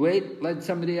one. Wait, let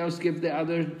somebody else give the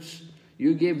others.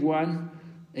 You gave one.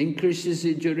 Increases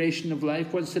the duration of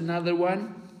life. What's another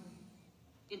one?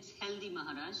 It's healthy,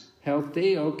 Maharaj.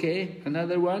 Healthy, okay.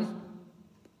 Another one?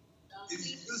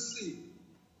 It's juicy.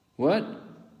 What?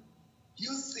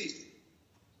 Juicy.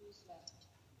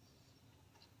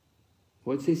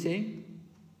 What's he saying?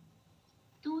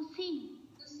 Juicy.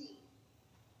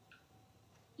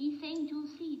 He's saying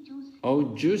juicy.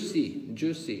 Oh, juicy,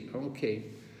 juicy,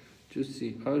 okay.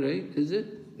 Juicy, all right, is it?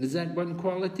 Is that one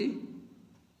quality?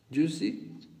 Juicy?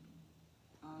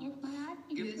 Yes, Maharaj.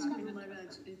 Yes,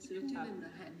 Maharaj, it's written in the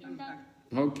hand.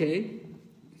 Okay.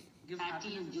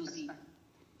 Fatty and juicy.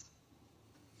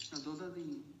 Those are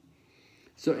the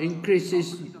So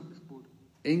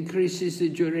increases the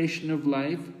duration of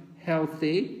life,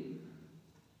 healthy.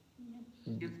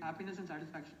 gives happiness and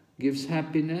satisfaction. Gives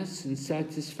happiness and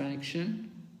satisfaction.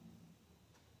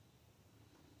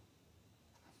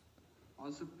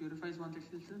 Also purifies one's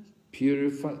existence.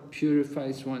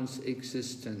 Purifies one's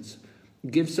existence.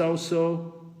 Gives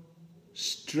also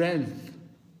strength.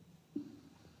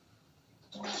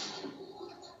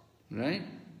 Right?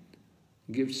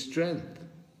 Gives strength.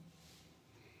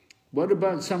 What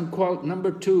about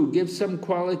number 2? Give some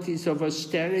qualities of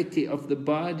austerity of the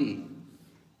body.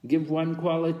 Give one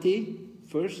quality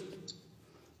first.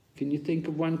 Can you think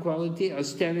of one quality?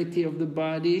 Austerity of the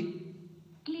body.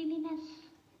 Cleanliness.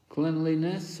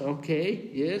 Cleanliness, okay,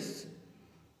 yes.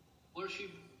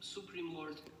 Worship Supreme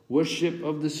Lord. Worship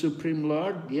of the Supreme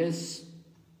Lord, yes.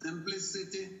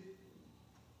 Simplicity.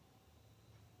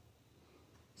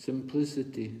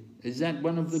 Simplicity. Is that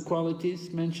one of the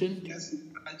qualities mentioned? Yes,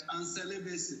 and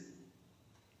celibacy.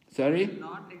 Sorry?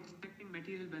 Not expecting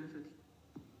material benefits.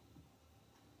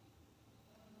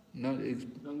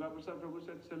 Ganga Prasad Prabhu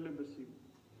said celibacy.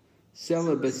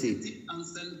 Celibacy. And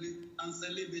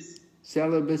celibacy.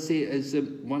 Celibacy is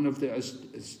one of the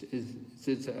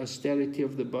it's austerity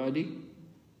of the body.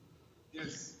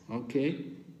 Yes. Okay.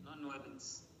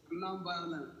 Non-violence.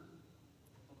 Non-violence.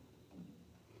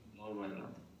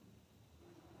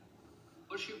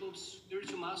 Worship of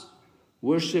spiritual master.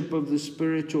 Worship of the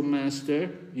spiritual master.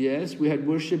 Yes, we had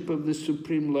worship of the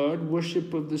Supreme Lord,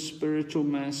 worship of the spiritual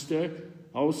master.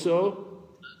 Also,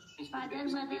 Father,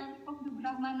 mother of the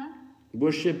Brahmana.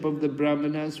 worship of the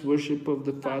Brahmanas, worship of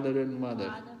the father and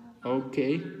mother.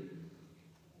 Okay.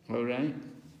 All right.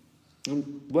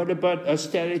 And what about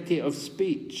austerity of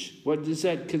speech? What does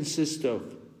that consist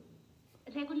of?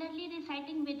 Regularly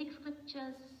reciting Vedic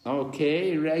scriptures.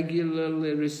 Okay,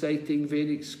 regularly reciting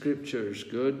Vedic scriptures.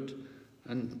 Good.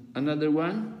 And another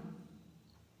one?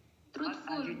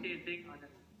 Truthful.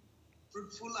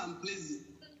 Fruitful and pleasing.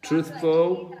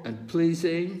 Truthful and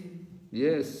pleasing.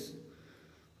 Yes.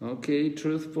 Okay,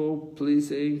 truthful,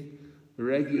 pleasing,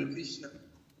 regular.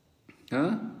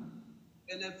 Huh?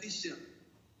 Beneficial.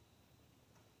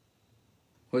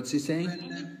 What's he saying?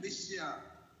 Beneficial.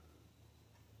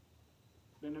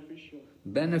 Beneficial.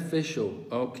 Beneficial.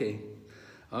 Okay.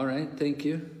 All right, thank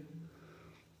you.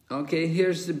 Okay,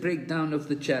 here's the breakdown of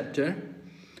the chapter.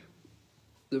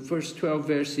 The first 12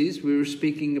 verses, we were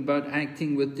speaking about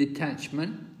acting with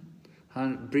detachment,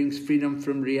 how it brings freedom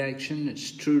from reaction,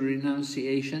 it's true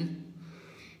renunciation.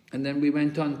 And then we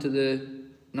went on to the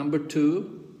number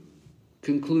 2,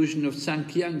 conclusion of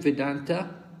Sankhya and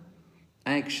Vedanta.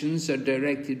 Actions are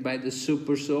directed by the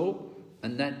Super Soul,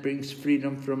 and that brings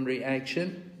freedom from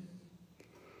reaction.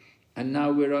 And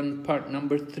now we're on part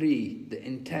number 3, the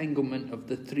entanglement of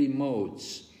the 3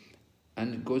 modes.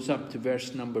 And it goes up to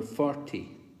verse number 40.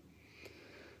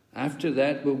 After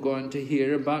that, we'll go on to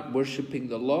hear about worshipping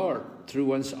the Lord through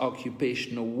one's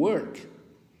occupational work,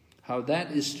 how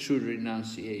that is true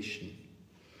renunciation.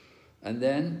 And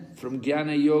then from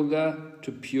Jnana Yoga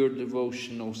to pure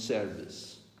devotional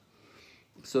service.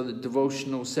 So the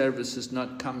devotional service has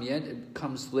not come yet, it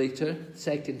comes later,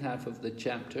 second half of the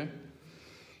chapter.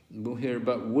 We'll hear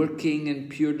about working in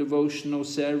pure devotional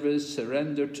service,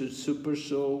 surrender to Super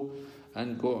Soul,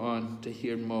 and go on to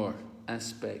hear more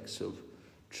aspects of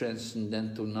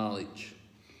transcendental knowledge.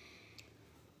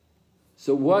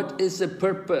 So what is the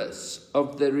purpose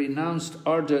of the renounced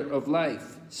order of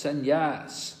life,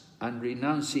 sannyas, and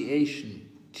renunciation,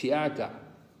 tyaga?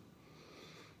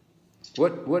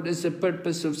 What is the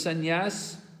purpose of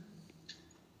sannyas?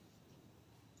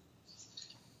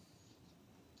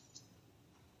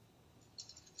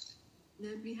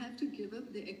 That we have to give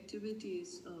up the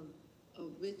activities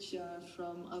which are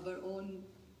from our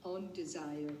own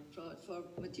desire, for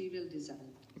material desire.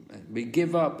 We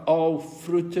give up all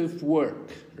fruitive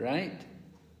work, right?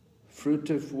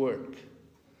 Fruitive work.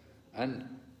 And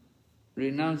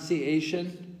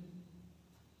renunciation,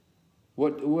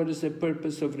 what is the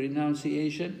purpose of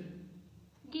renunciation?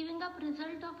 Giving up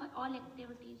result of all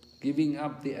activities. Giving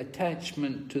up the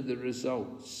attachment to the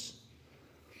results.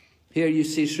 Here you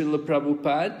see Srila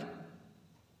Prabhupada.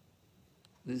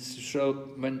 This is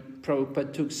when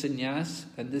Prabhupada took sannyas,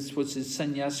 and this was his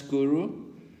sannyas guru.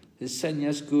 His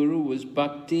sannyas guru was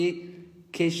Bhakti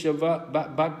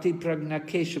Pragna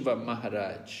Keshava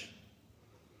Maharaj.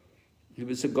 He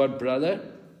was a god brother.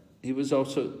 He was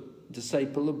also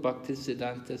disciple of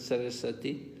Bhakti-siddhanta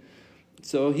Saraswati.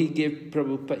 So he gave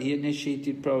Prabhupada, he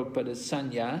initiated Prabhupada as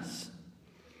sannyas.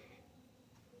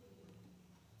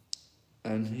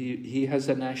 And he has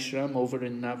an ashram over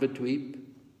in Navadvip.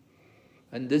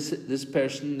 And this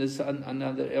person,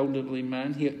 another elderly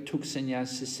man, he took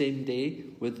sannyas the same day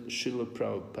with Srila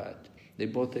Prabhupada. They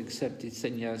both accepted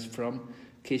sannyas from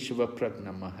Keshava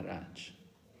Pragna Maharaj.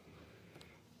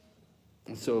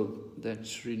 So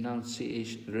that's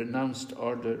renunciation, renounced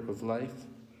order of life.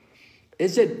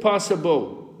 Is it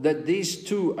possible that these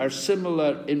two are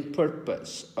similar in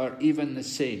purpose or even the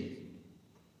same?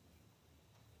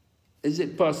 Is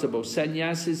it possible?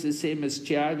 Sannyas is the same as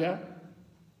tyaga?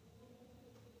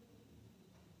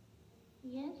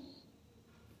 Yes.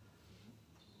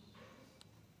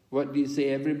 What do you say,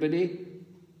 everybody?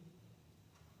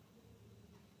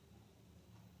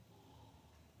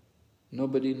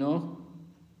 Nobody know?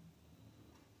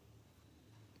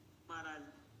 Maharaj,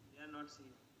 they are not seen.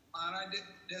 Maharaj,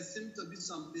 there seems to be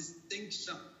some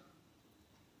distinction.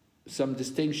 Some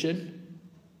distinction?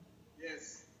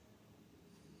 Yes.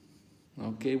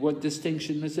 Okay, what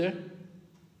distinction is there?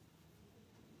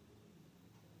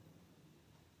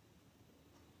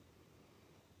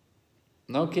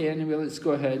 Okay, anyway, let's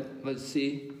go ahead. Let's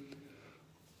see.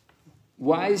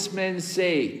 Wise men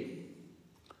say,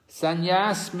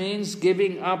 sannyas means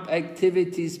giving up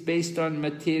activities based on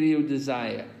material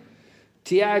desire.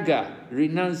 Tyaga,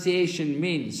 renunciation,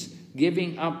 means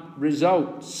giving up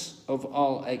results of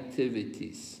all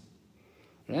activities.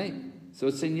 Right? So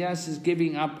sannyas is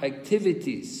giving up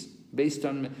activities based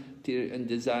on material and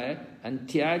desire, and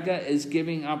tyaga is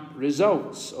giving up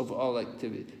results of all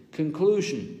activity.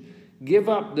 Conclusion. Give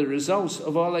up the results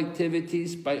of all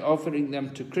activities by offering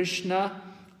them to Krishna.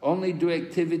 Only do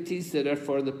activities that are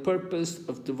for the purpose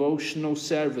of devotional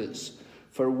service.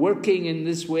 For working in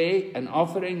this way and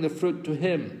offering the fruit to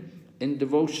Him in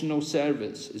devotional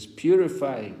service is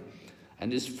purifying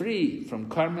and is free from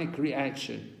karmic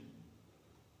reaction.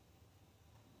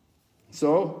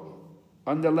 So,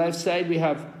 on the left side we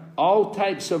have all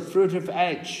types of fruitive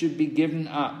acts should be given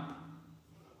up.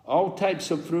 All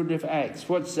types of fruitive acts.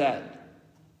 What's that?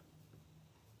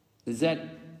 Is that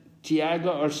tyaga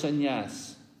or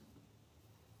sannyas?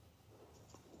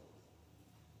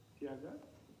 Tyaga?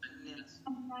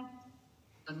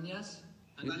 Sannyas.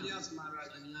 Sannyas Maharaj.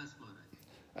 Sannyas Maharaj.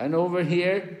 And over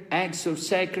here, acts of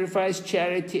sacrifice,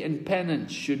 charity and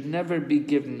penance should never be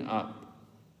given up.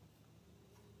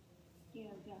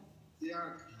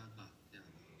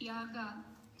 Yaga.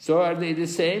 So are they the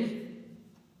same?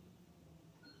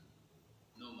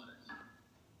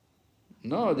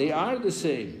 No, they are the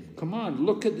same. Come on,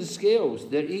 look at the scales.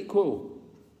 They're equal.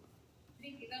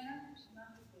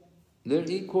 They're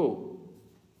equal.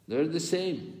 They're the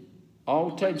same.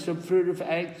 All types of fruitive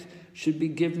acts should be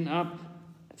given up.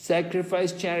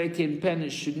 Sacrifice, charity and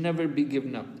penance should never be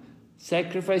given up.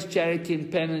 Sacrifice, charity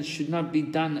and penance should not be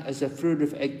done as a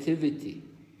fruitive activity.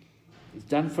 It's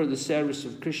done for the service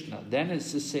of Krishna. Then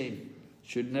it's the same.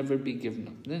 Should never be given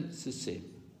up. Then it's the same.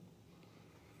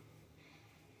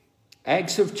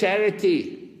 Acts of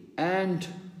charity and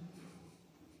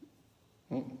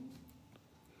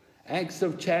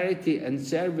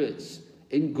service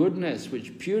in goodness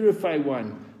which purify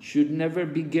one should never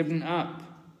be given up.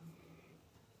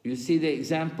 You see the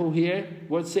example here?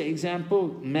 What's the example?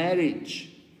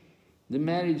 Marriage. The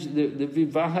marriage, the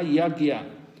Vivaha Yagya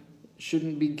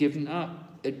shouldn't be given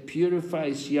up. It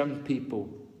purifies young people.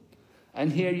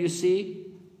 And here you see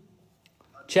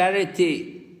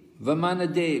charity,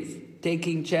 Vamanadev,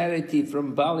 taking charity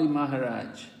from Bali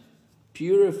Maharaj,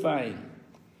 purifying.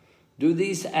 Do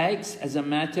these acts as a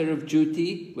matter of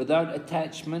duty without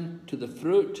attachment to the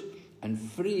fruit and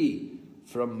free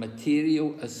from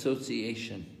material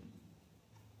association.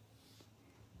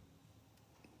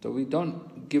 So we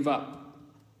don't give up.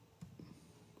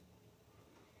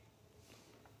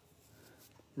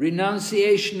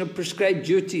 Renunciation of prescribed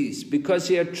duties because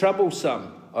they are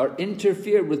troublesome or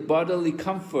interfere with bodily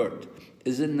comfort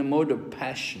is in the mode of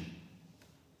passion.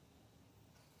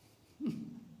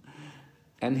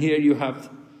 And here you have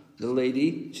the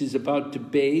lady, she's about to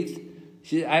bathe.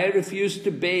 I refuse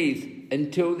to bathe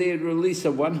until they release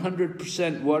a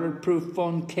 100% waterproof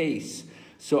phone case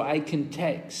so I can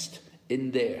text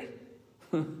in there.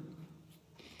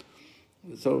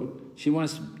 So she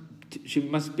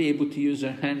must be able to use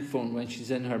her handphone when she's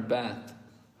in her bath.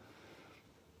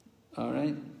 All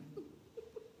right?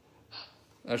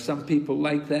 Are some people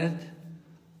like that?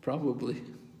 Probably.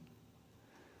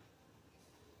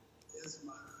 Yes,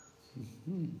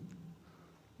 ma'am.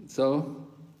 So,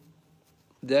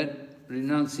 that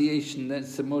renunciation,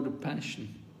 that's the mode of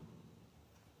passion.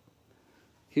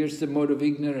 Here's the mode of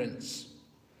ignorance.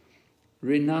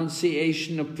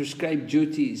 Renunciation of prescribed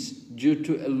duties due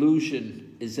to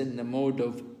illusion is in the mode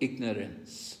of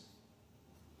ignorance.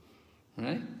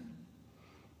 Right?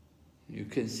 You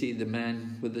can see the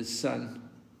man with his son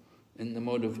in the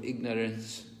mode of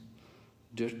ignorance,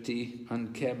 dirty,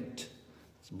 unkempt.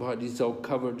 His body's all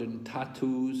covered in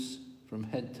tattoos from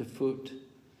head to foot.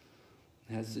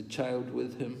 He has the child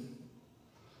with him.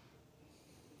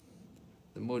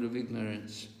 The mode of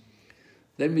ignorance.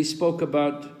 Then we spoke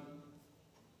about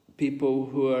people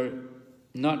who are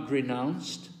not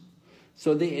renounced,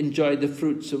 so they enjoy the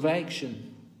fruits of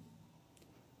action.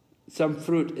 Some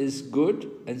fruit is good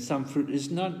and some fruit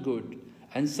is not good,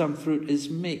 and some fruit is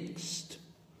mixed.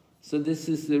 So this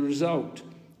is the result.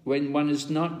 When one is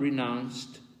not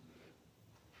renounced,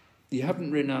 you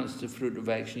haven't renounced the fruit of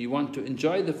action. You want to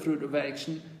enjoy the fruit of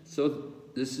action, so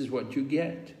this is what you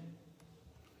get.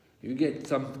 You get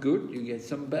some good, you get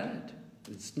some bad.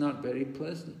 It's not very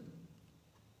pleasant.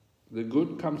 The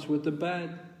good comes with the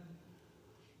bad.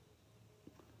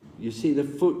 You see the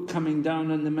foot coming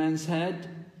down on the man's head?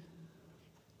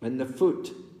 When the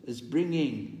foot is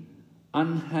bringing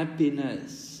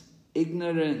unhappiness,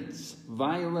 ignorance,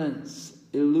 violence,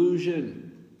 illusion,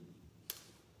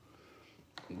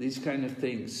 these kind of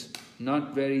things,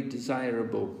 not very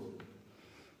desirable.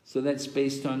 So that's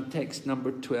based on text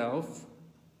number 12.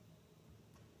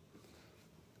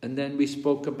 And then we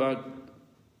spoke about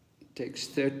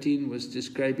text 13 was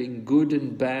describing good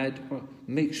and bad, or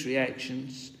mixed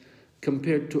reactions,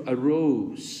 compared to a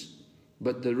rose.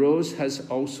 But the rose has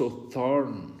also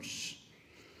thorns.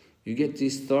 You get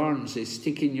these thorns, they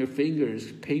stick in your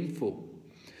fingers, painful.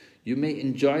 You may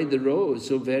enjoy the rose,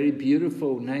 so very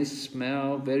beautiful, nice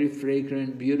smell, very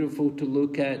fragrant, beautiful to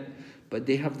look at, but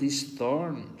they have these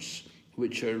thorns,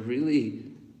 which are really,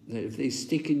 if they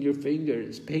stick in your finger,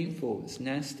 it's painful, it's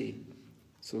nasty.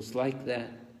 So it's like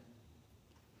that.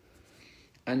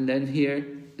 And then here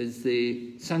is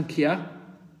the Sankhya,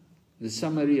 the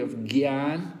summary of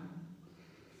Gyan,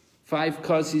 5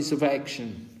 causes of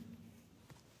action.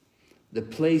 The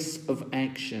place of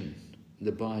action,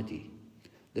 the body.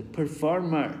 The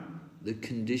performer, the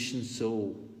conditioned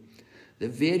soul. The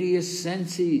various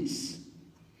senses.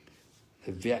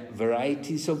 The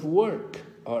varieties of work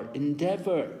or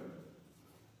endeavor.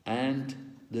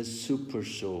 And the super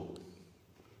soul,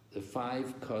 the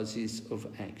 5 causes of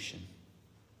action.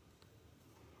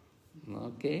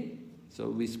 Okay? So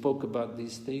we spoke about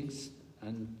these things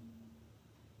and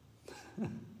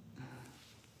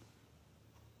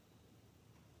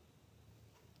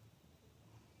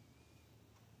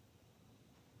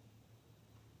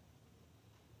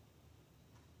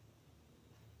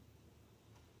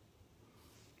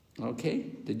okay,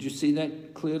 did you see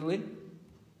that clearly?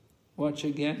 Watch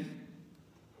again.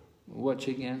 Watch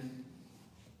again.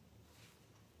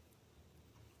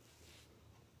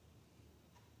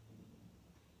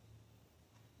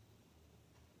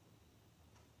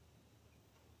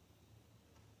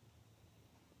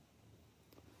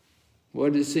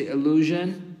 What is the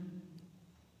illusion?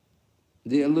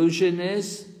 The illusion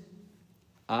is,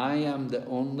 I am the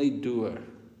only doer.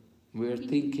 We're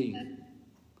thinking.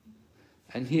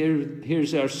 And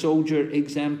here's our soldier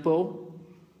example.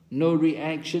 No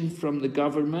reaction from the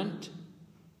government.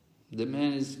 The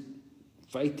man is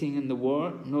fighting in the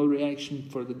war. No reaction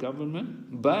for the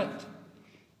government. But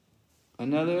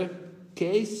another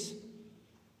case,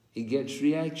 he gets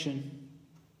reaction.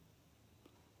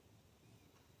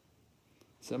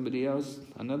 Somebody else,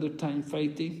 another time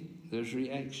fighting, there's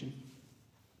reaction.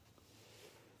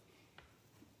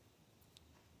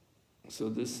 So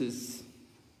this is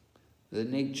the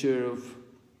nature of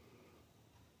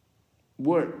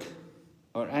work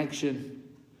or action.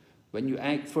 When you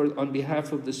act on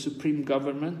behalf of the supreme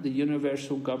government, the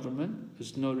universal government,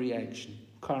 there's no reaction.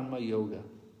 Karma yoga.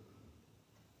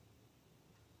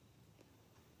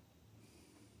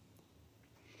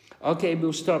 Okay,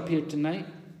 we'll stop here tonight.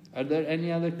 Are there any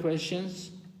other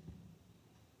questions?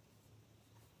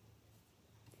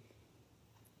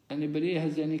 Anybody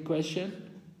has any question?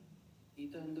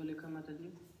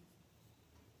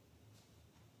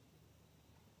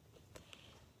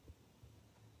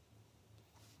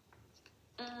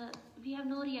 We have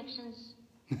no reactions.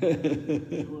 You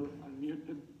were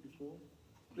unmuted before.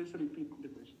 Please repeat the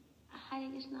question. Hare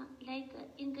Krishna. Like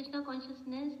in Krishna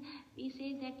consciousness, we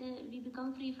say that we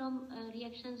become free from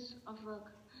reactions of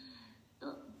work.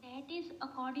 So that is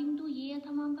according to Ye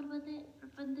Athamam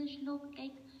Prapanda Shlok,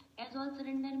 like as all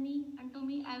surrender me unto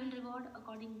me, I will reward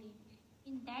accordingly.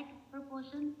 In that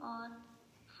proportion or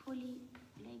fully,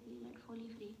 like we get fully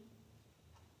free.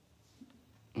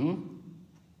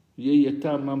 Ye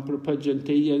Yatamam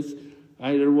Prapajante, yes,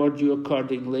 I reward you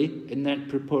accordingly in that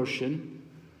proportion.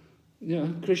 You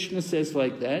know, Krishna says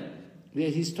like that. Yeah,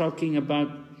 he's talking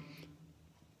about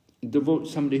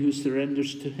somebody who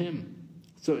surrenders to him.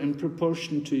 So in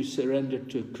proportion to surrender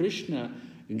to Krishna,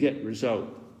 you get result.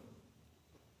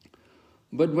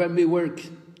 But when we work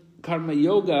karma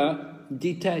yoga,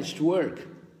 detached work,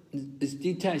 it's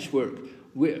detached work.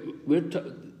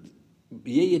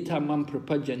 Yeyatamam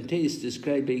prapajante is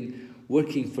describing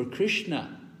working for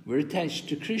Krishna. We're attached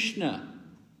to Krishna.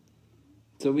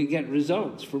 So we get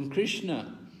results from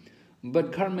Krishna.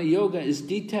 But karma yoga is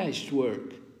detached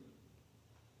work.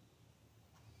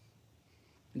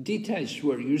 Detached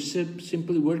work, you're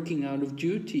simply working out of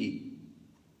duty.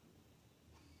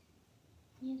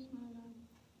 Yes, my Lord.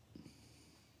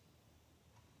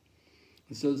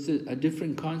 So it's a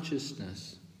different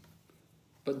consciousness.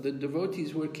 But the devotee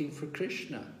is working for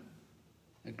Krishna.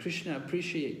 And Krishna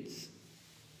appreciates.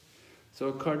 So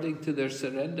according to their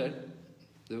surrender,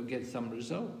 they'll get some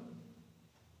result.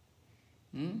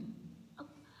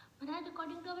 Maharaj,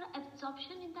 according to our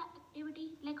absorption in the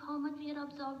activity, like how much we are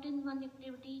absorbed in one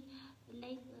activity,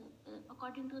 like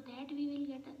according to that we will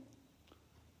get it.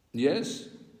 Yes,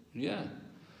 yeah.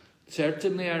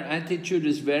 Certainly our attitude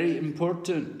is very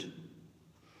important.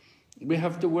 We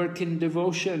have to work in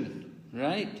devotion,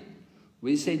 right?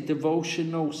 We say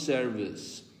devotional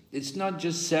service. It's not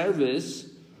just service,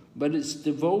 but it's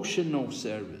devotional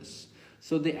service.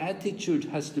 So the attitude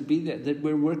has to be that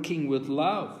we're working with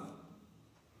love.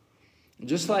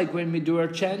 Just like when we do our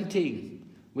chanting,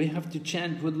 we have to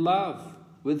chant with love,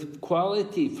 with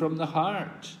quality from the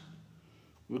heart.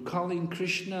 We're calling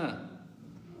Krishna,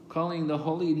 calling the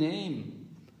holy name.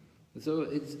 So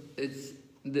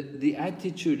the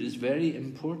attitude is very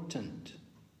important.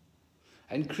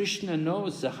 And Krishna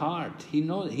knows the heart.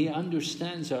 He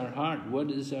understands our heart.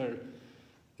 What is our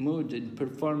mood in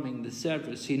performing the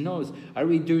service? He knows. Are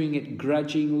we doing it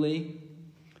grudgingly?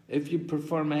 If you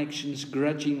perform actions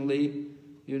grudgingly,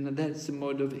 you know, that's a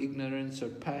mode of ignorance or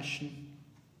passion.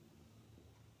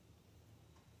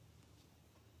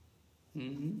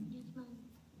 Yes, ma'am.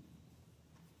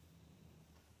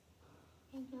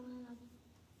 Thank you, Maharaj.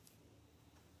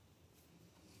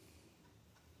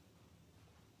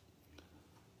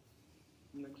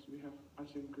 Next we have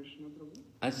Asim Krishna Prabhu.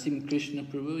 Asim Krishna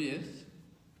Prabhu, yes.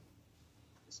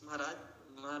 Yes, Maharaj.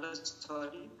 Maharaj,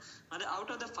 sorry. Maharaj,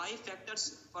 out of the 5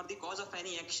 factors for the cause of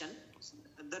any action,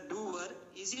 the doer,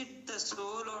 is it the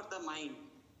soul or the mind?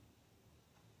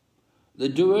 The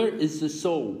doer is the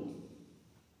soul.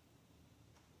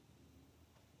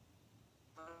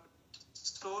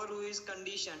 Soul who is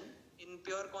conditioned in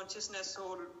pure consciousness,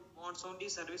 soul wants only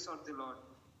service of the Lord.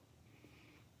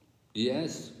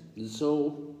 Yes, the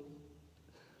soul,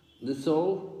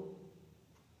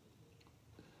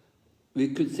 we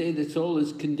could say the soul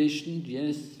is conditioned,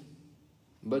 yes,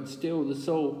 but still the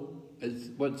soul is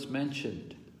what's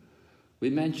mentioned.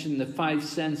 We mentioned the 5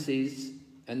 senses,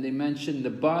 and they mentioned the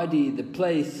body, the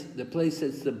place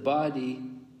is the body.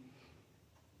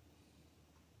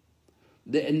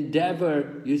 The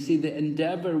endeavor, you see, the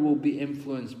endeavor will be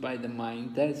influenced by the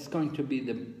mind. That's going to be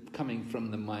coming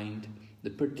from the mind,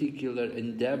 the particular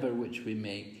endeavor which we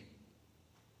make.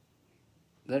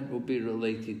 That will be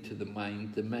related to the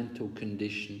mind, the mental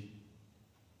condition.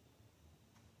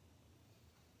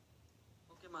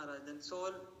 Okay, Maharaj, then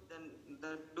soul, then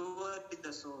the doer is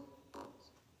the soul.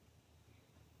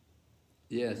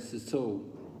 Yes, the soul.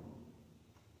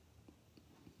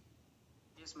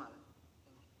 Yes, Maharaj.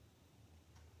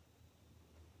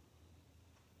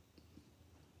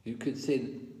 You could say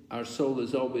our soul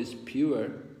is always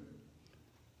pure,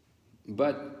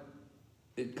 but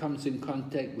it comes in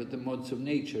contact with the modes of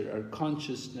nature. Our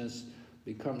consciousness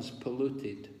becomes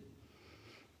polluted.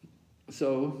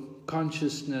 So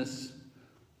consciousness,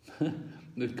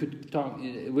 we could talk,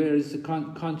 whereas the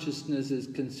consciousness is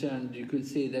concerned, you could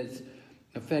say that's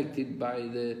affected by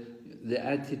the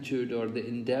attitude or the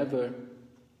endeavor.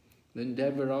 The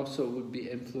endeavor also would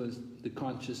be influenced, the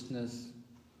consciousness.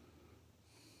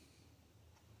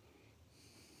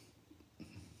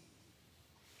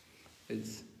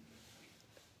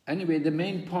 Anyway, the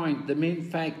main point, the main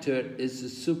factor is the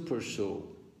super soul.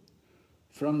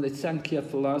 From the Sankhya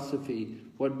philosophy,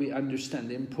 what we understand,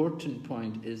 the important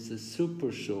point is the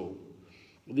super soul.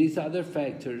 These other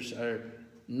factors are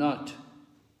not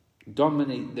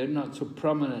dominate, they're not so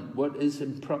prominent. What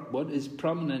is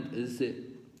prominent is the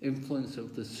influence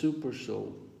of the super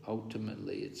soul,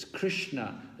 ultimately. It's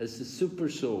Krishna as the super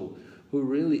soul who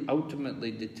really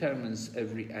ultimately determines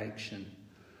every action.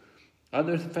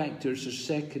 Other factors are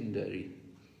secondary.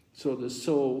 So the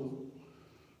soul,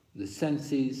 the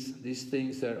senses, these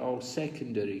things are all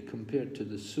secondary compared to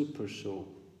the super soul.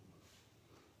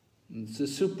 It's the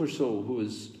super soul who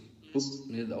is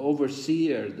the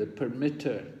overseer, the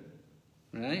permitter,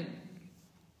 right?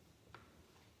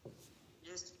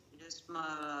 Yes,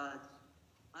 Maharaj.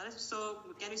 Maharaj, so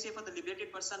can you say for the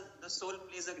liberated person, the soul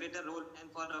plays a greater role,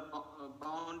 and for a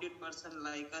bounded person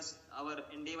like us, our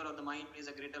endeavor of the mind plays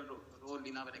a greater role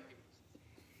in our activity?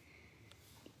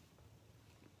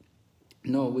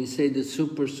 No, we say the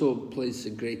super soul plays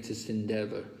the greatest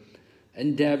endeavor.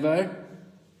 And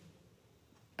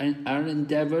our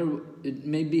endeavor, it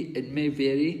may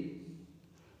vary.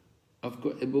 Of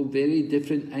course, it will vary.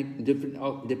 Different.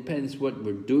 Depends what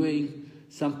we're doing.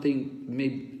 Something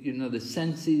the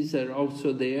senses are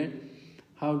also there.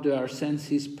 How do our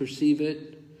senses perceive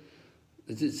it?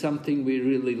 Is it something we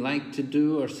really like to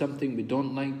do or something we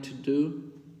don't like to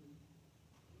do?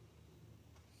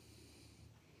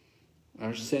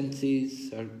 Our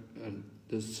senses,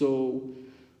 the soul,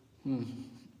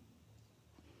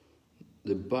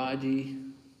 the body.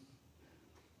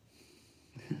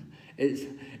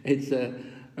 It's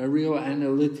a real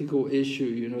analytical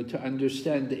issue, to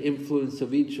understand the influence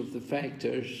of each of the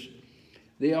factors.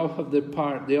 They all have their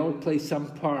part, they all play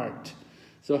some part.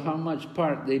 So how much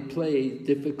part they play is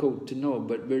difficult to know,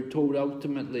 but we're told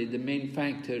ultimately the main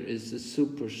factor is the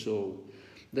super soul.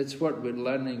 That's what we're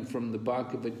learning from the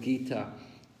Bhagavad Gita,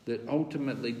 that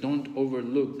ultimately don't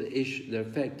overlook the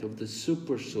effect of the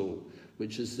super soul,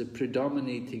 which is the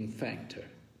predominating factor.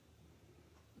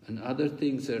 And other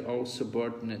things are all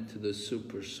subordinate to the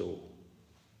super soul.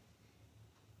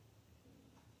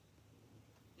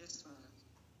 Yes, Maharaj.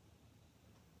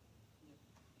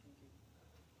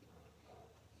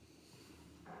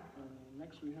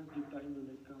 Next we have Gita in the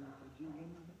Lekha Mataji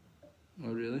again.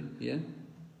 Oh really? Yeah?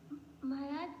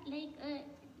 Maharaj,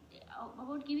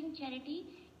 about giving charity,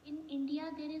 in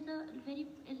India there is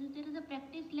a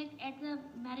practice like at the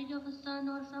marriage of a son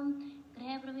or some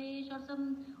Graha Pravesh or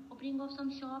some opening of some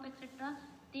shop, etc.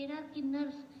 There are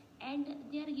kinnars and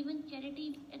they are given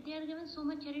charity. They are given so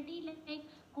much charity like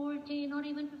gold chain or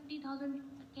even 50,000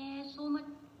 cash, so much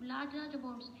large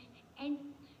amounts. And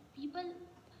people,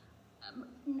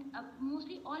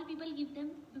 mostly all people give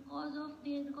them because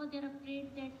they are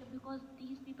afraid that because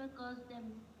these people curse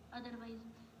them. otherwise.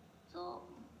 So,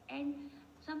 and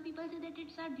some people say that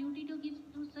it's our duty to give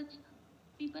to such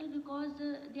people because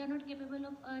they are not capable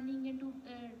of earning and to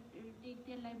take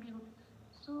their livelihood.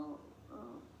 So,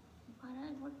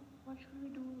 Maharaj, what should we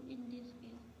do in this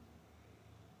case?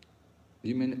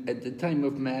 You mean at the time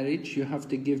of marriage you have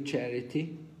to give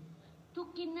charity? To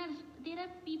kinnars, there are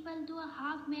people who are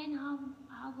half men,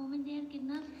 half women, they are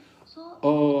kinnars. So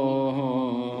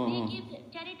they give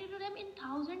charity to them in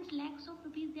thousands, lakhs of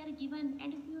rupees they are given,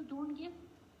 and if you don't give,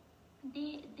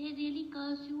 they really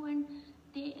curse you, and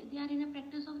they are in a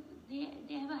practice of,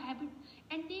 they have a habit,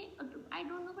 and they, I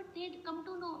don't know, but they come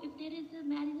to know if there is a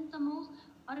marriage in some house,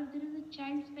 or if there is a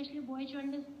child, especially a boy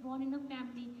child is born in a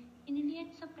family. In India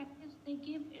it's a practice, they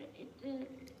give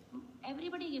it,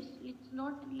 everybody gives. It's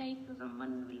not like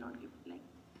someone will not give, like.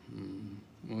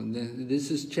 Well, this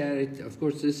is charity. Of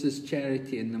course, this is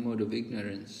charity in the mode of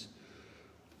ignorance.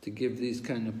 To give these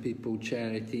kind of people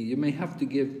charity, you may have to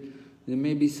give. There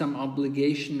may be some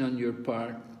obligation on your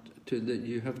part to that.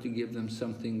 You have to give them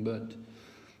something, but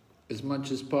as much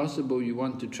as possible, you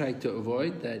want to try to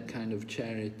avoid that kind of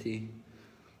charity.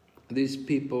 These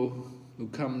people who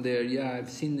come there, yeah,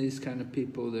 I've seen these kind of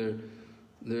people.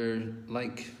 They're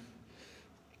like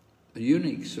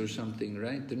eunuchs or something,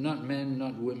 right? They're not men,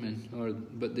 not women,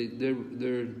 but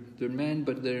they're men,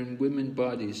 but they're in women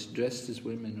bodies, dressed as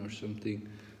women or something,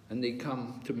 and they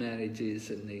come to marriages,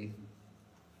 and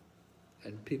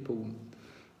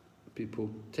people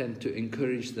tend to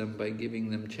encourage them by giving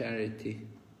them charity.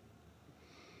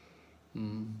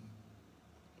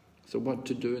 So what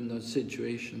to do in those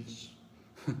situations?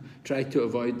 Try to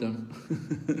avoid them.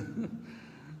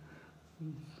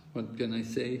 What can I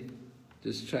say?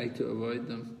 Just try to avoid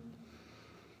them.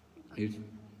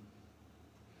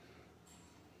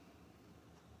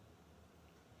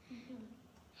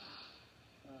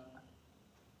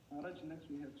 Maharaj, next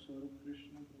we have Swarup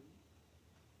Krishna.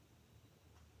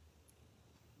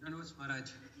 Dhanwas Maharaj.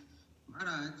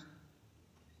 Maharaj,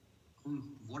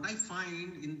 what I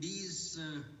find in these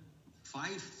 5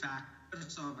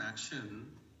 factors of action,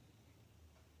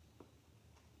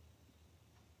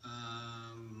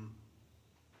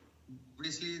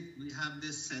 basically we have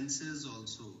these senses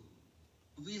also.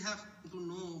 We have to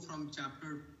know from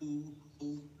chapter 2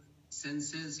 how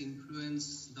senses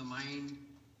influence the mind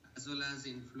as well as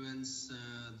influence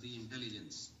the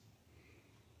intelligence.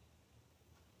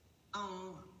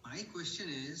 Now, my question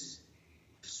is,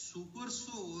 super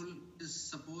soul is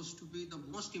supposed to be the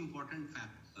most important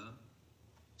factor.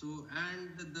 So,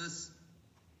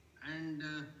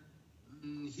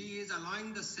 he is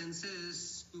allowing the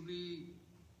senses to be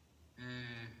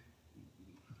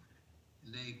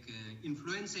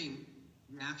influencing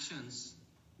the actions.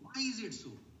 Why is it so?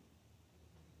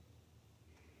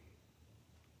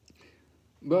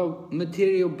 Well,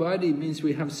 material body means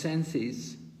we have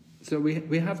senses. So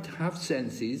we have to have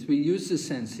senses. We use the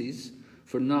senses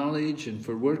for knowledge and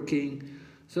for working.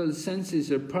 So the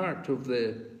senses are part of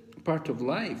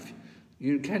life.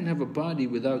 You can't have a body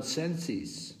without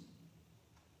senses.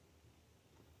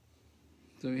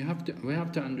 So we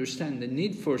have to understand the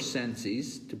need for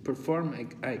senses to perform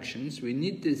actions. We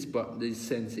need these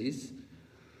senses.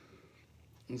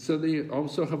 And so they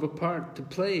also have a part to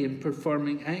play in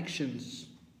performing actions.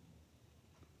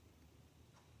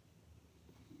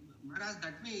 Whereas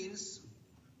that means,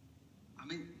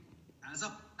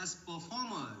 as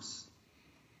performers,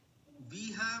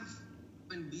 we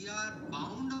are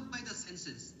bound up by the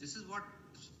senses. This is what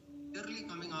clearly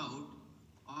coming out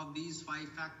of these 5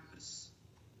 factors.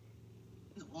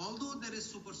 Although there is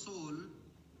super soul,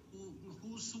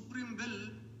 whose supreme will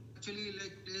actually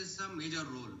plays a major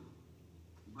role,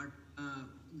 but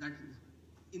that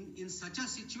in such a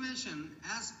situation,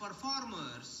 as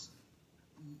performers,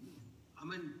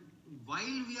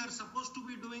 while we are supposed to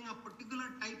be doing a particular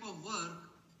type of work,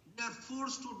 we are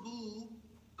forced to do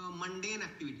mundane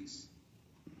activities.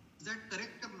 Is that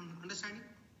correct understanding?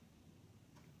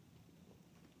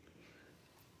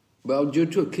 Well, due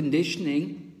to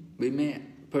conditioning, we may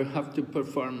have to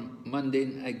perform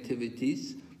mundane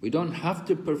activities. We don't have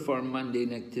to perform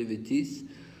mundane activities.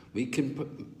 We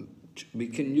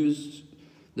can use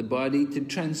the body to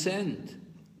transcend,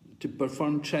 to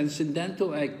perform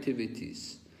transcendental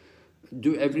activities.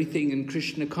 Do everything in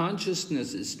Krishna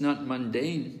consciousness. It's not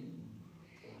mundane.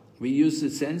 We use the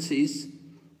senses,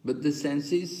 but the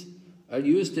senses are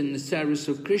used in the service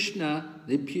of Krishna.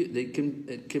 It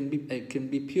can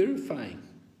be purifying.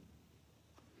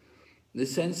 The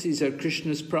senses are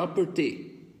Krishna's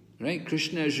property, right?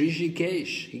 Krishna is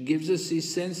Rishikesh. He gives us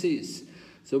these senses,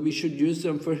 so we should use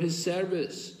them for his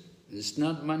service. It's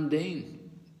not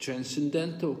mundane,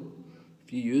 transcendental.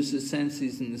 If you use the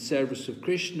senses in the service of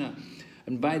Krishna,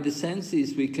 and by the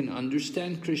senses we can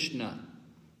understand Krishna,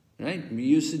 right? We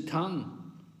use the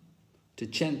tongue to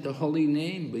chant the holy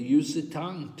name. We use the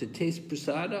tongue to taste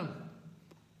prasadam.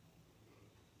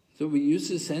 So we use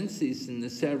the senses in the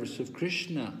service of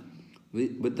Krishna.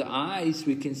 With the eyes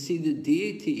we can see the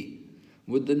deity.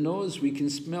 With the nose we can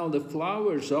smell the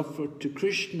flowers offered to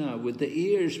Krishna. With the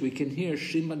ears we can hear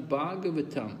Srimad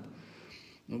Bhagavatam.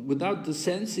 Without the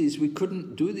senses we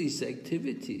couldn't do these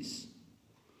activities.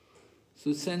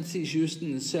 So senses used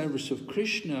in the service of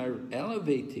Krishna are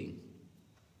elevating.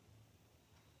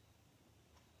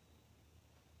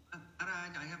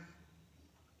 Maharaj, I have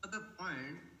another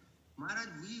point. Maharaj,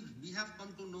 we have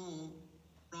come to know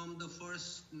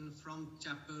from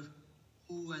chapter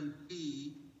 2 and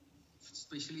 3,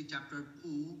 especially chapter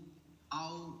 2,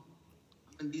 how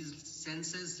these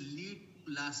senses lead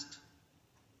to lust.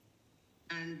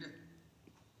 And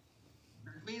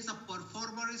that means a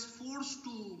performer is forced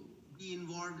to be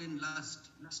involved in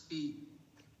lusty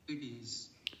activities.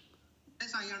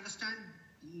 Yes, I understand.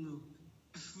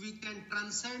 If we can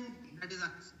transcend, that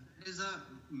is a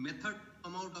method to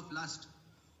come out of lust.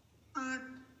 But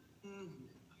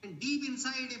deep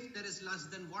inside, if there is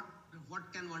lust, then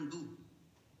what can one do?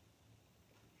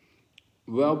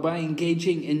 Well, by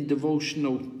engaging in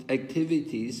devotional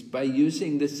activities, by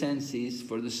using the senses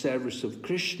for the service of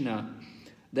Krishna,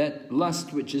 that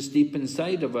lust which is deep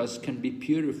inside of us can be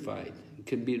purified,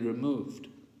 can be removed.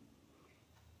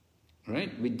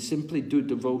 Right? We'd simply do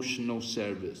devotional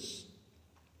service.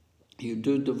 You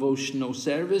do devotional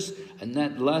service, and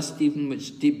that lust, even which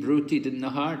is deep-rooted in the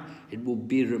heart, it will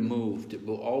be removed. It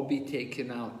will all be taken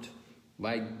out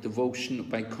by devotion,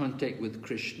 by contact with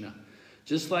Krishna.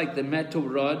 Just like the metal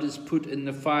rod is put in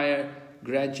the fire,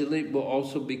 gradually it will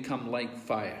also become like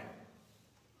fire.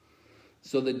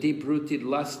 So the deep-rooted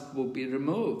lust will be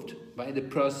removed by the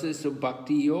process of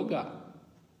bhakti yoga.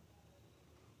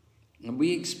 And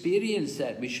we experience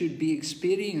that. We should be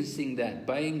experiencing that.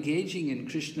 By engaging in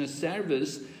Krishna's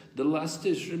service, the lust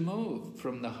is removed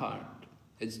from the heart.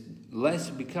 It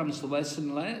becomes less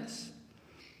and less.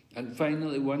 And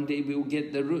finally, one day we'll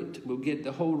get the root. We'll get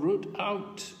the whole root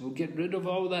out. We'll get rid of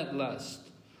all that lust.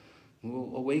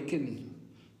 We'll awaken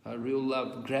our real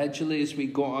love. Gradually, as we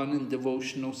go on in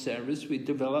devotional service, we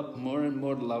develop more and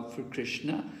more love for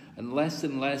Krishna and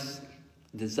less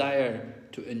desire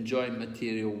to enjoy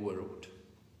material world.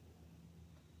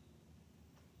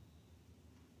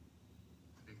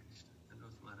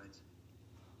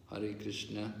 Hare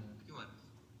Krishna.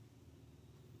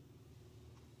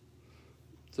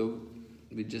 So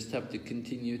we just have to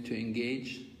continue to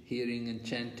engage, hearing and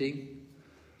chanting,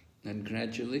 and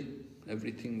gradually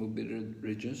everything will be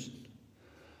reduced.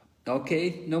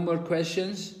 Okay, no more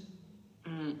questions?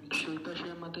 Shilpa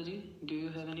Shah Mataji, do you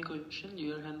have any question?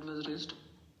 Your hand was raised.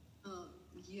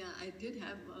 Yeah, I did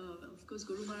have, of course,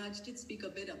 Guru Maharaj did speak a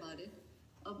bit about it.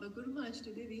 But Guru Maharaj,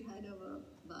 today we had our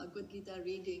Bhagavad Gita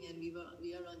reading, and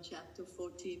we are on chapter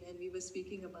 14, and we were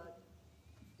speaking about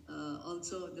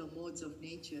also the modes of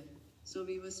nature. So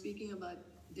we were speaking about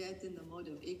death in the mode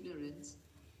of ignorance,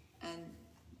 and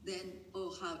then,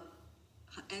 how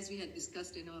as we had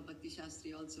discussed in our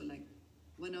Bhakti-sastri also, like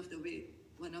one of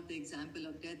the example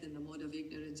of death in the mode of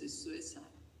ignorance is suicide.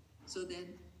 So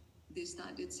then they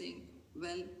started saying,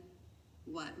 well,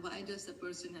 why does the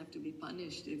person have to be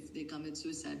punished if they commit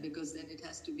suicide? Because then it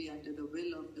has to be under the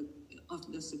will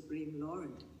of the Supreme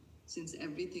Lord, since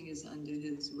everything is under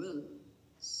His will.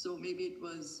 So maybe it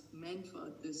was meant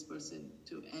for this person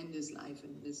to end his life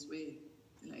in this way.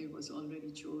 Like it was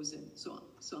already chosen. So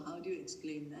how do you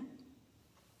explain that?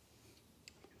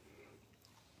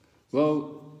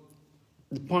 Well,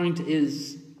 the point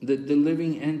is that the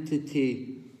living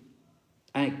entity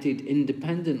acted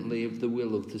independently of the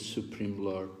will of the Supreme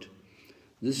Lord.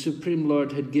 The Supreme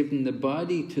Lord had given the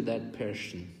body to that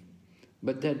person,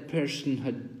 but that person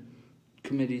had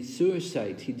committed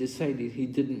suicide. He decided he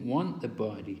didn't want the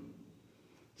body.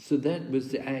 So that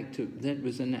was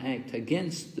an act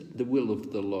against the will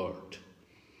of the Lord.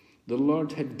 The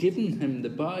Lord had given him the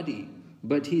body,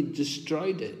 but he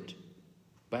destroyed it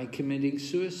by committing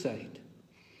suicide.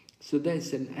 So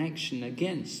that's an action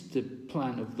against the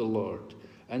plan of the Lord.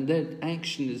 And that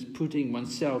action is putting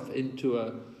oneself into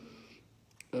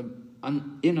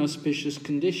an inauspicious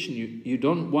condition. You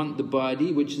don't want the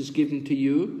body which is given to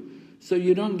you, so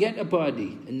you don't get a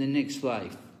body in the next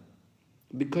life.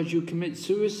 Because you commit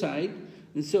suicide,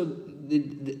 and so the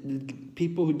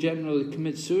people who generally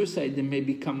commit suicide, they may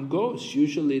become ghosts.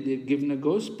 Usually they're given a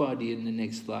ghost body in the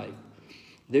next life.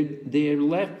 They are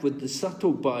left with the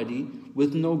subtle body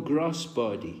with no gross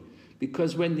body.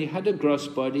 Because when they had a gross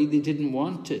body, they didn't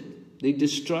want it. They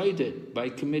destroyed it by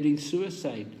committing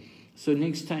suicide. So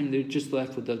next time they're just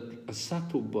left with a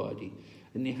subtle body,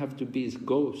 and they have to be as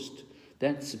ghost.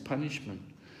 That's the punishment.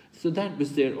 So that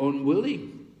was their own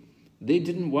willing. They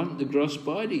didn't want the gross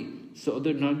body, so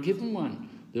they're not given one.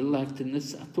 They're left in the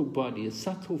subtle body, a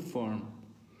subtle form.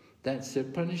 That's their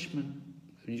punishment.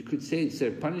 You could say it's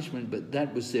their punishment, but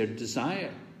that was their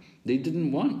desire. They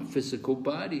didn't want a physical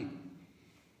body.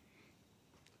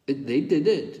 They did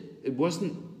it. It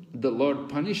wasn't the Lord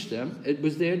punished them, it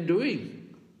was their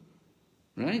doing.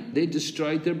 Right? They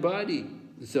destroyed their body.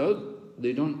 So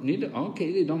they don't need it.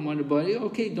 Okay, they don't want a body.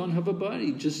 Okay, don't have a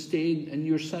body. Just stay in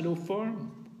your subtle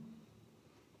form.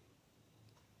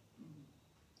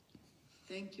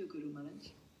 Thank you, Guru Maharaj.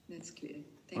 That's clear.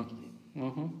 Thank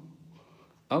you.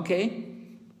 Okay.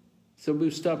 So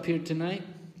we'll stop here tonight.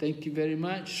 Thank you very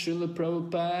much. Srila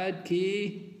Prabhupada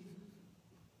ki.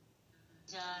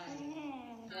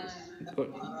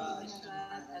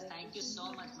 Thank you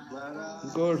so much,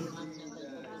 Maharaj.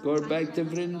 Go back to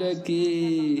Vrinda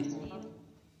ki.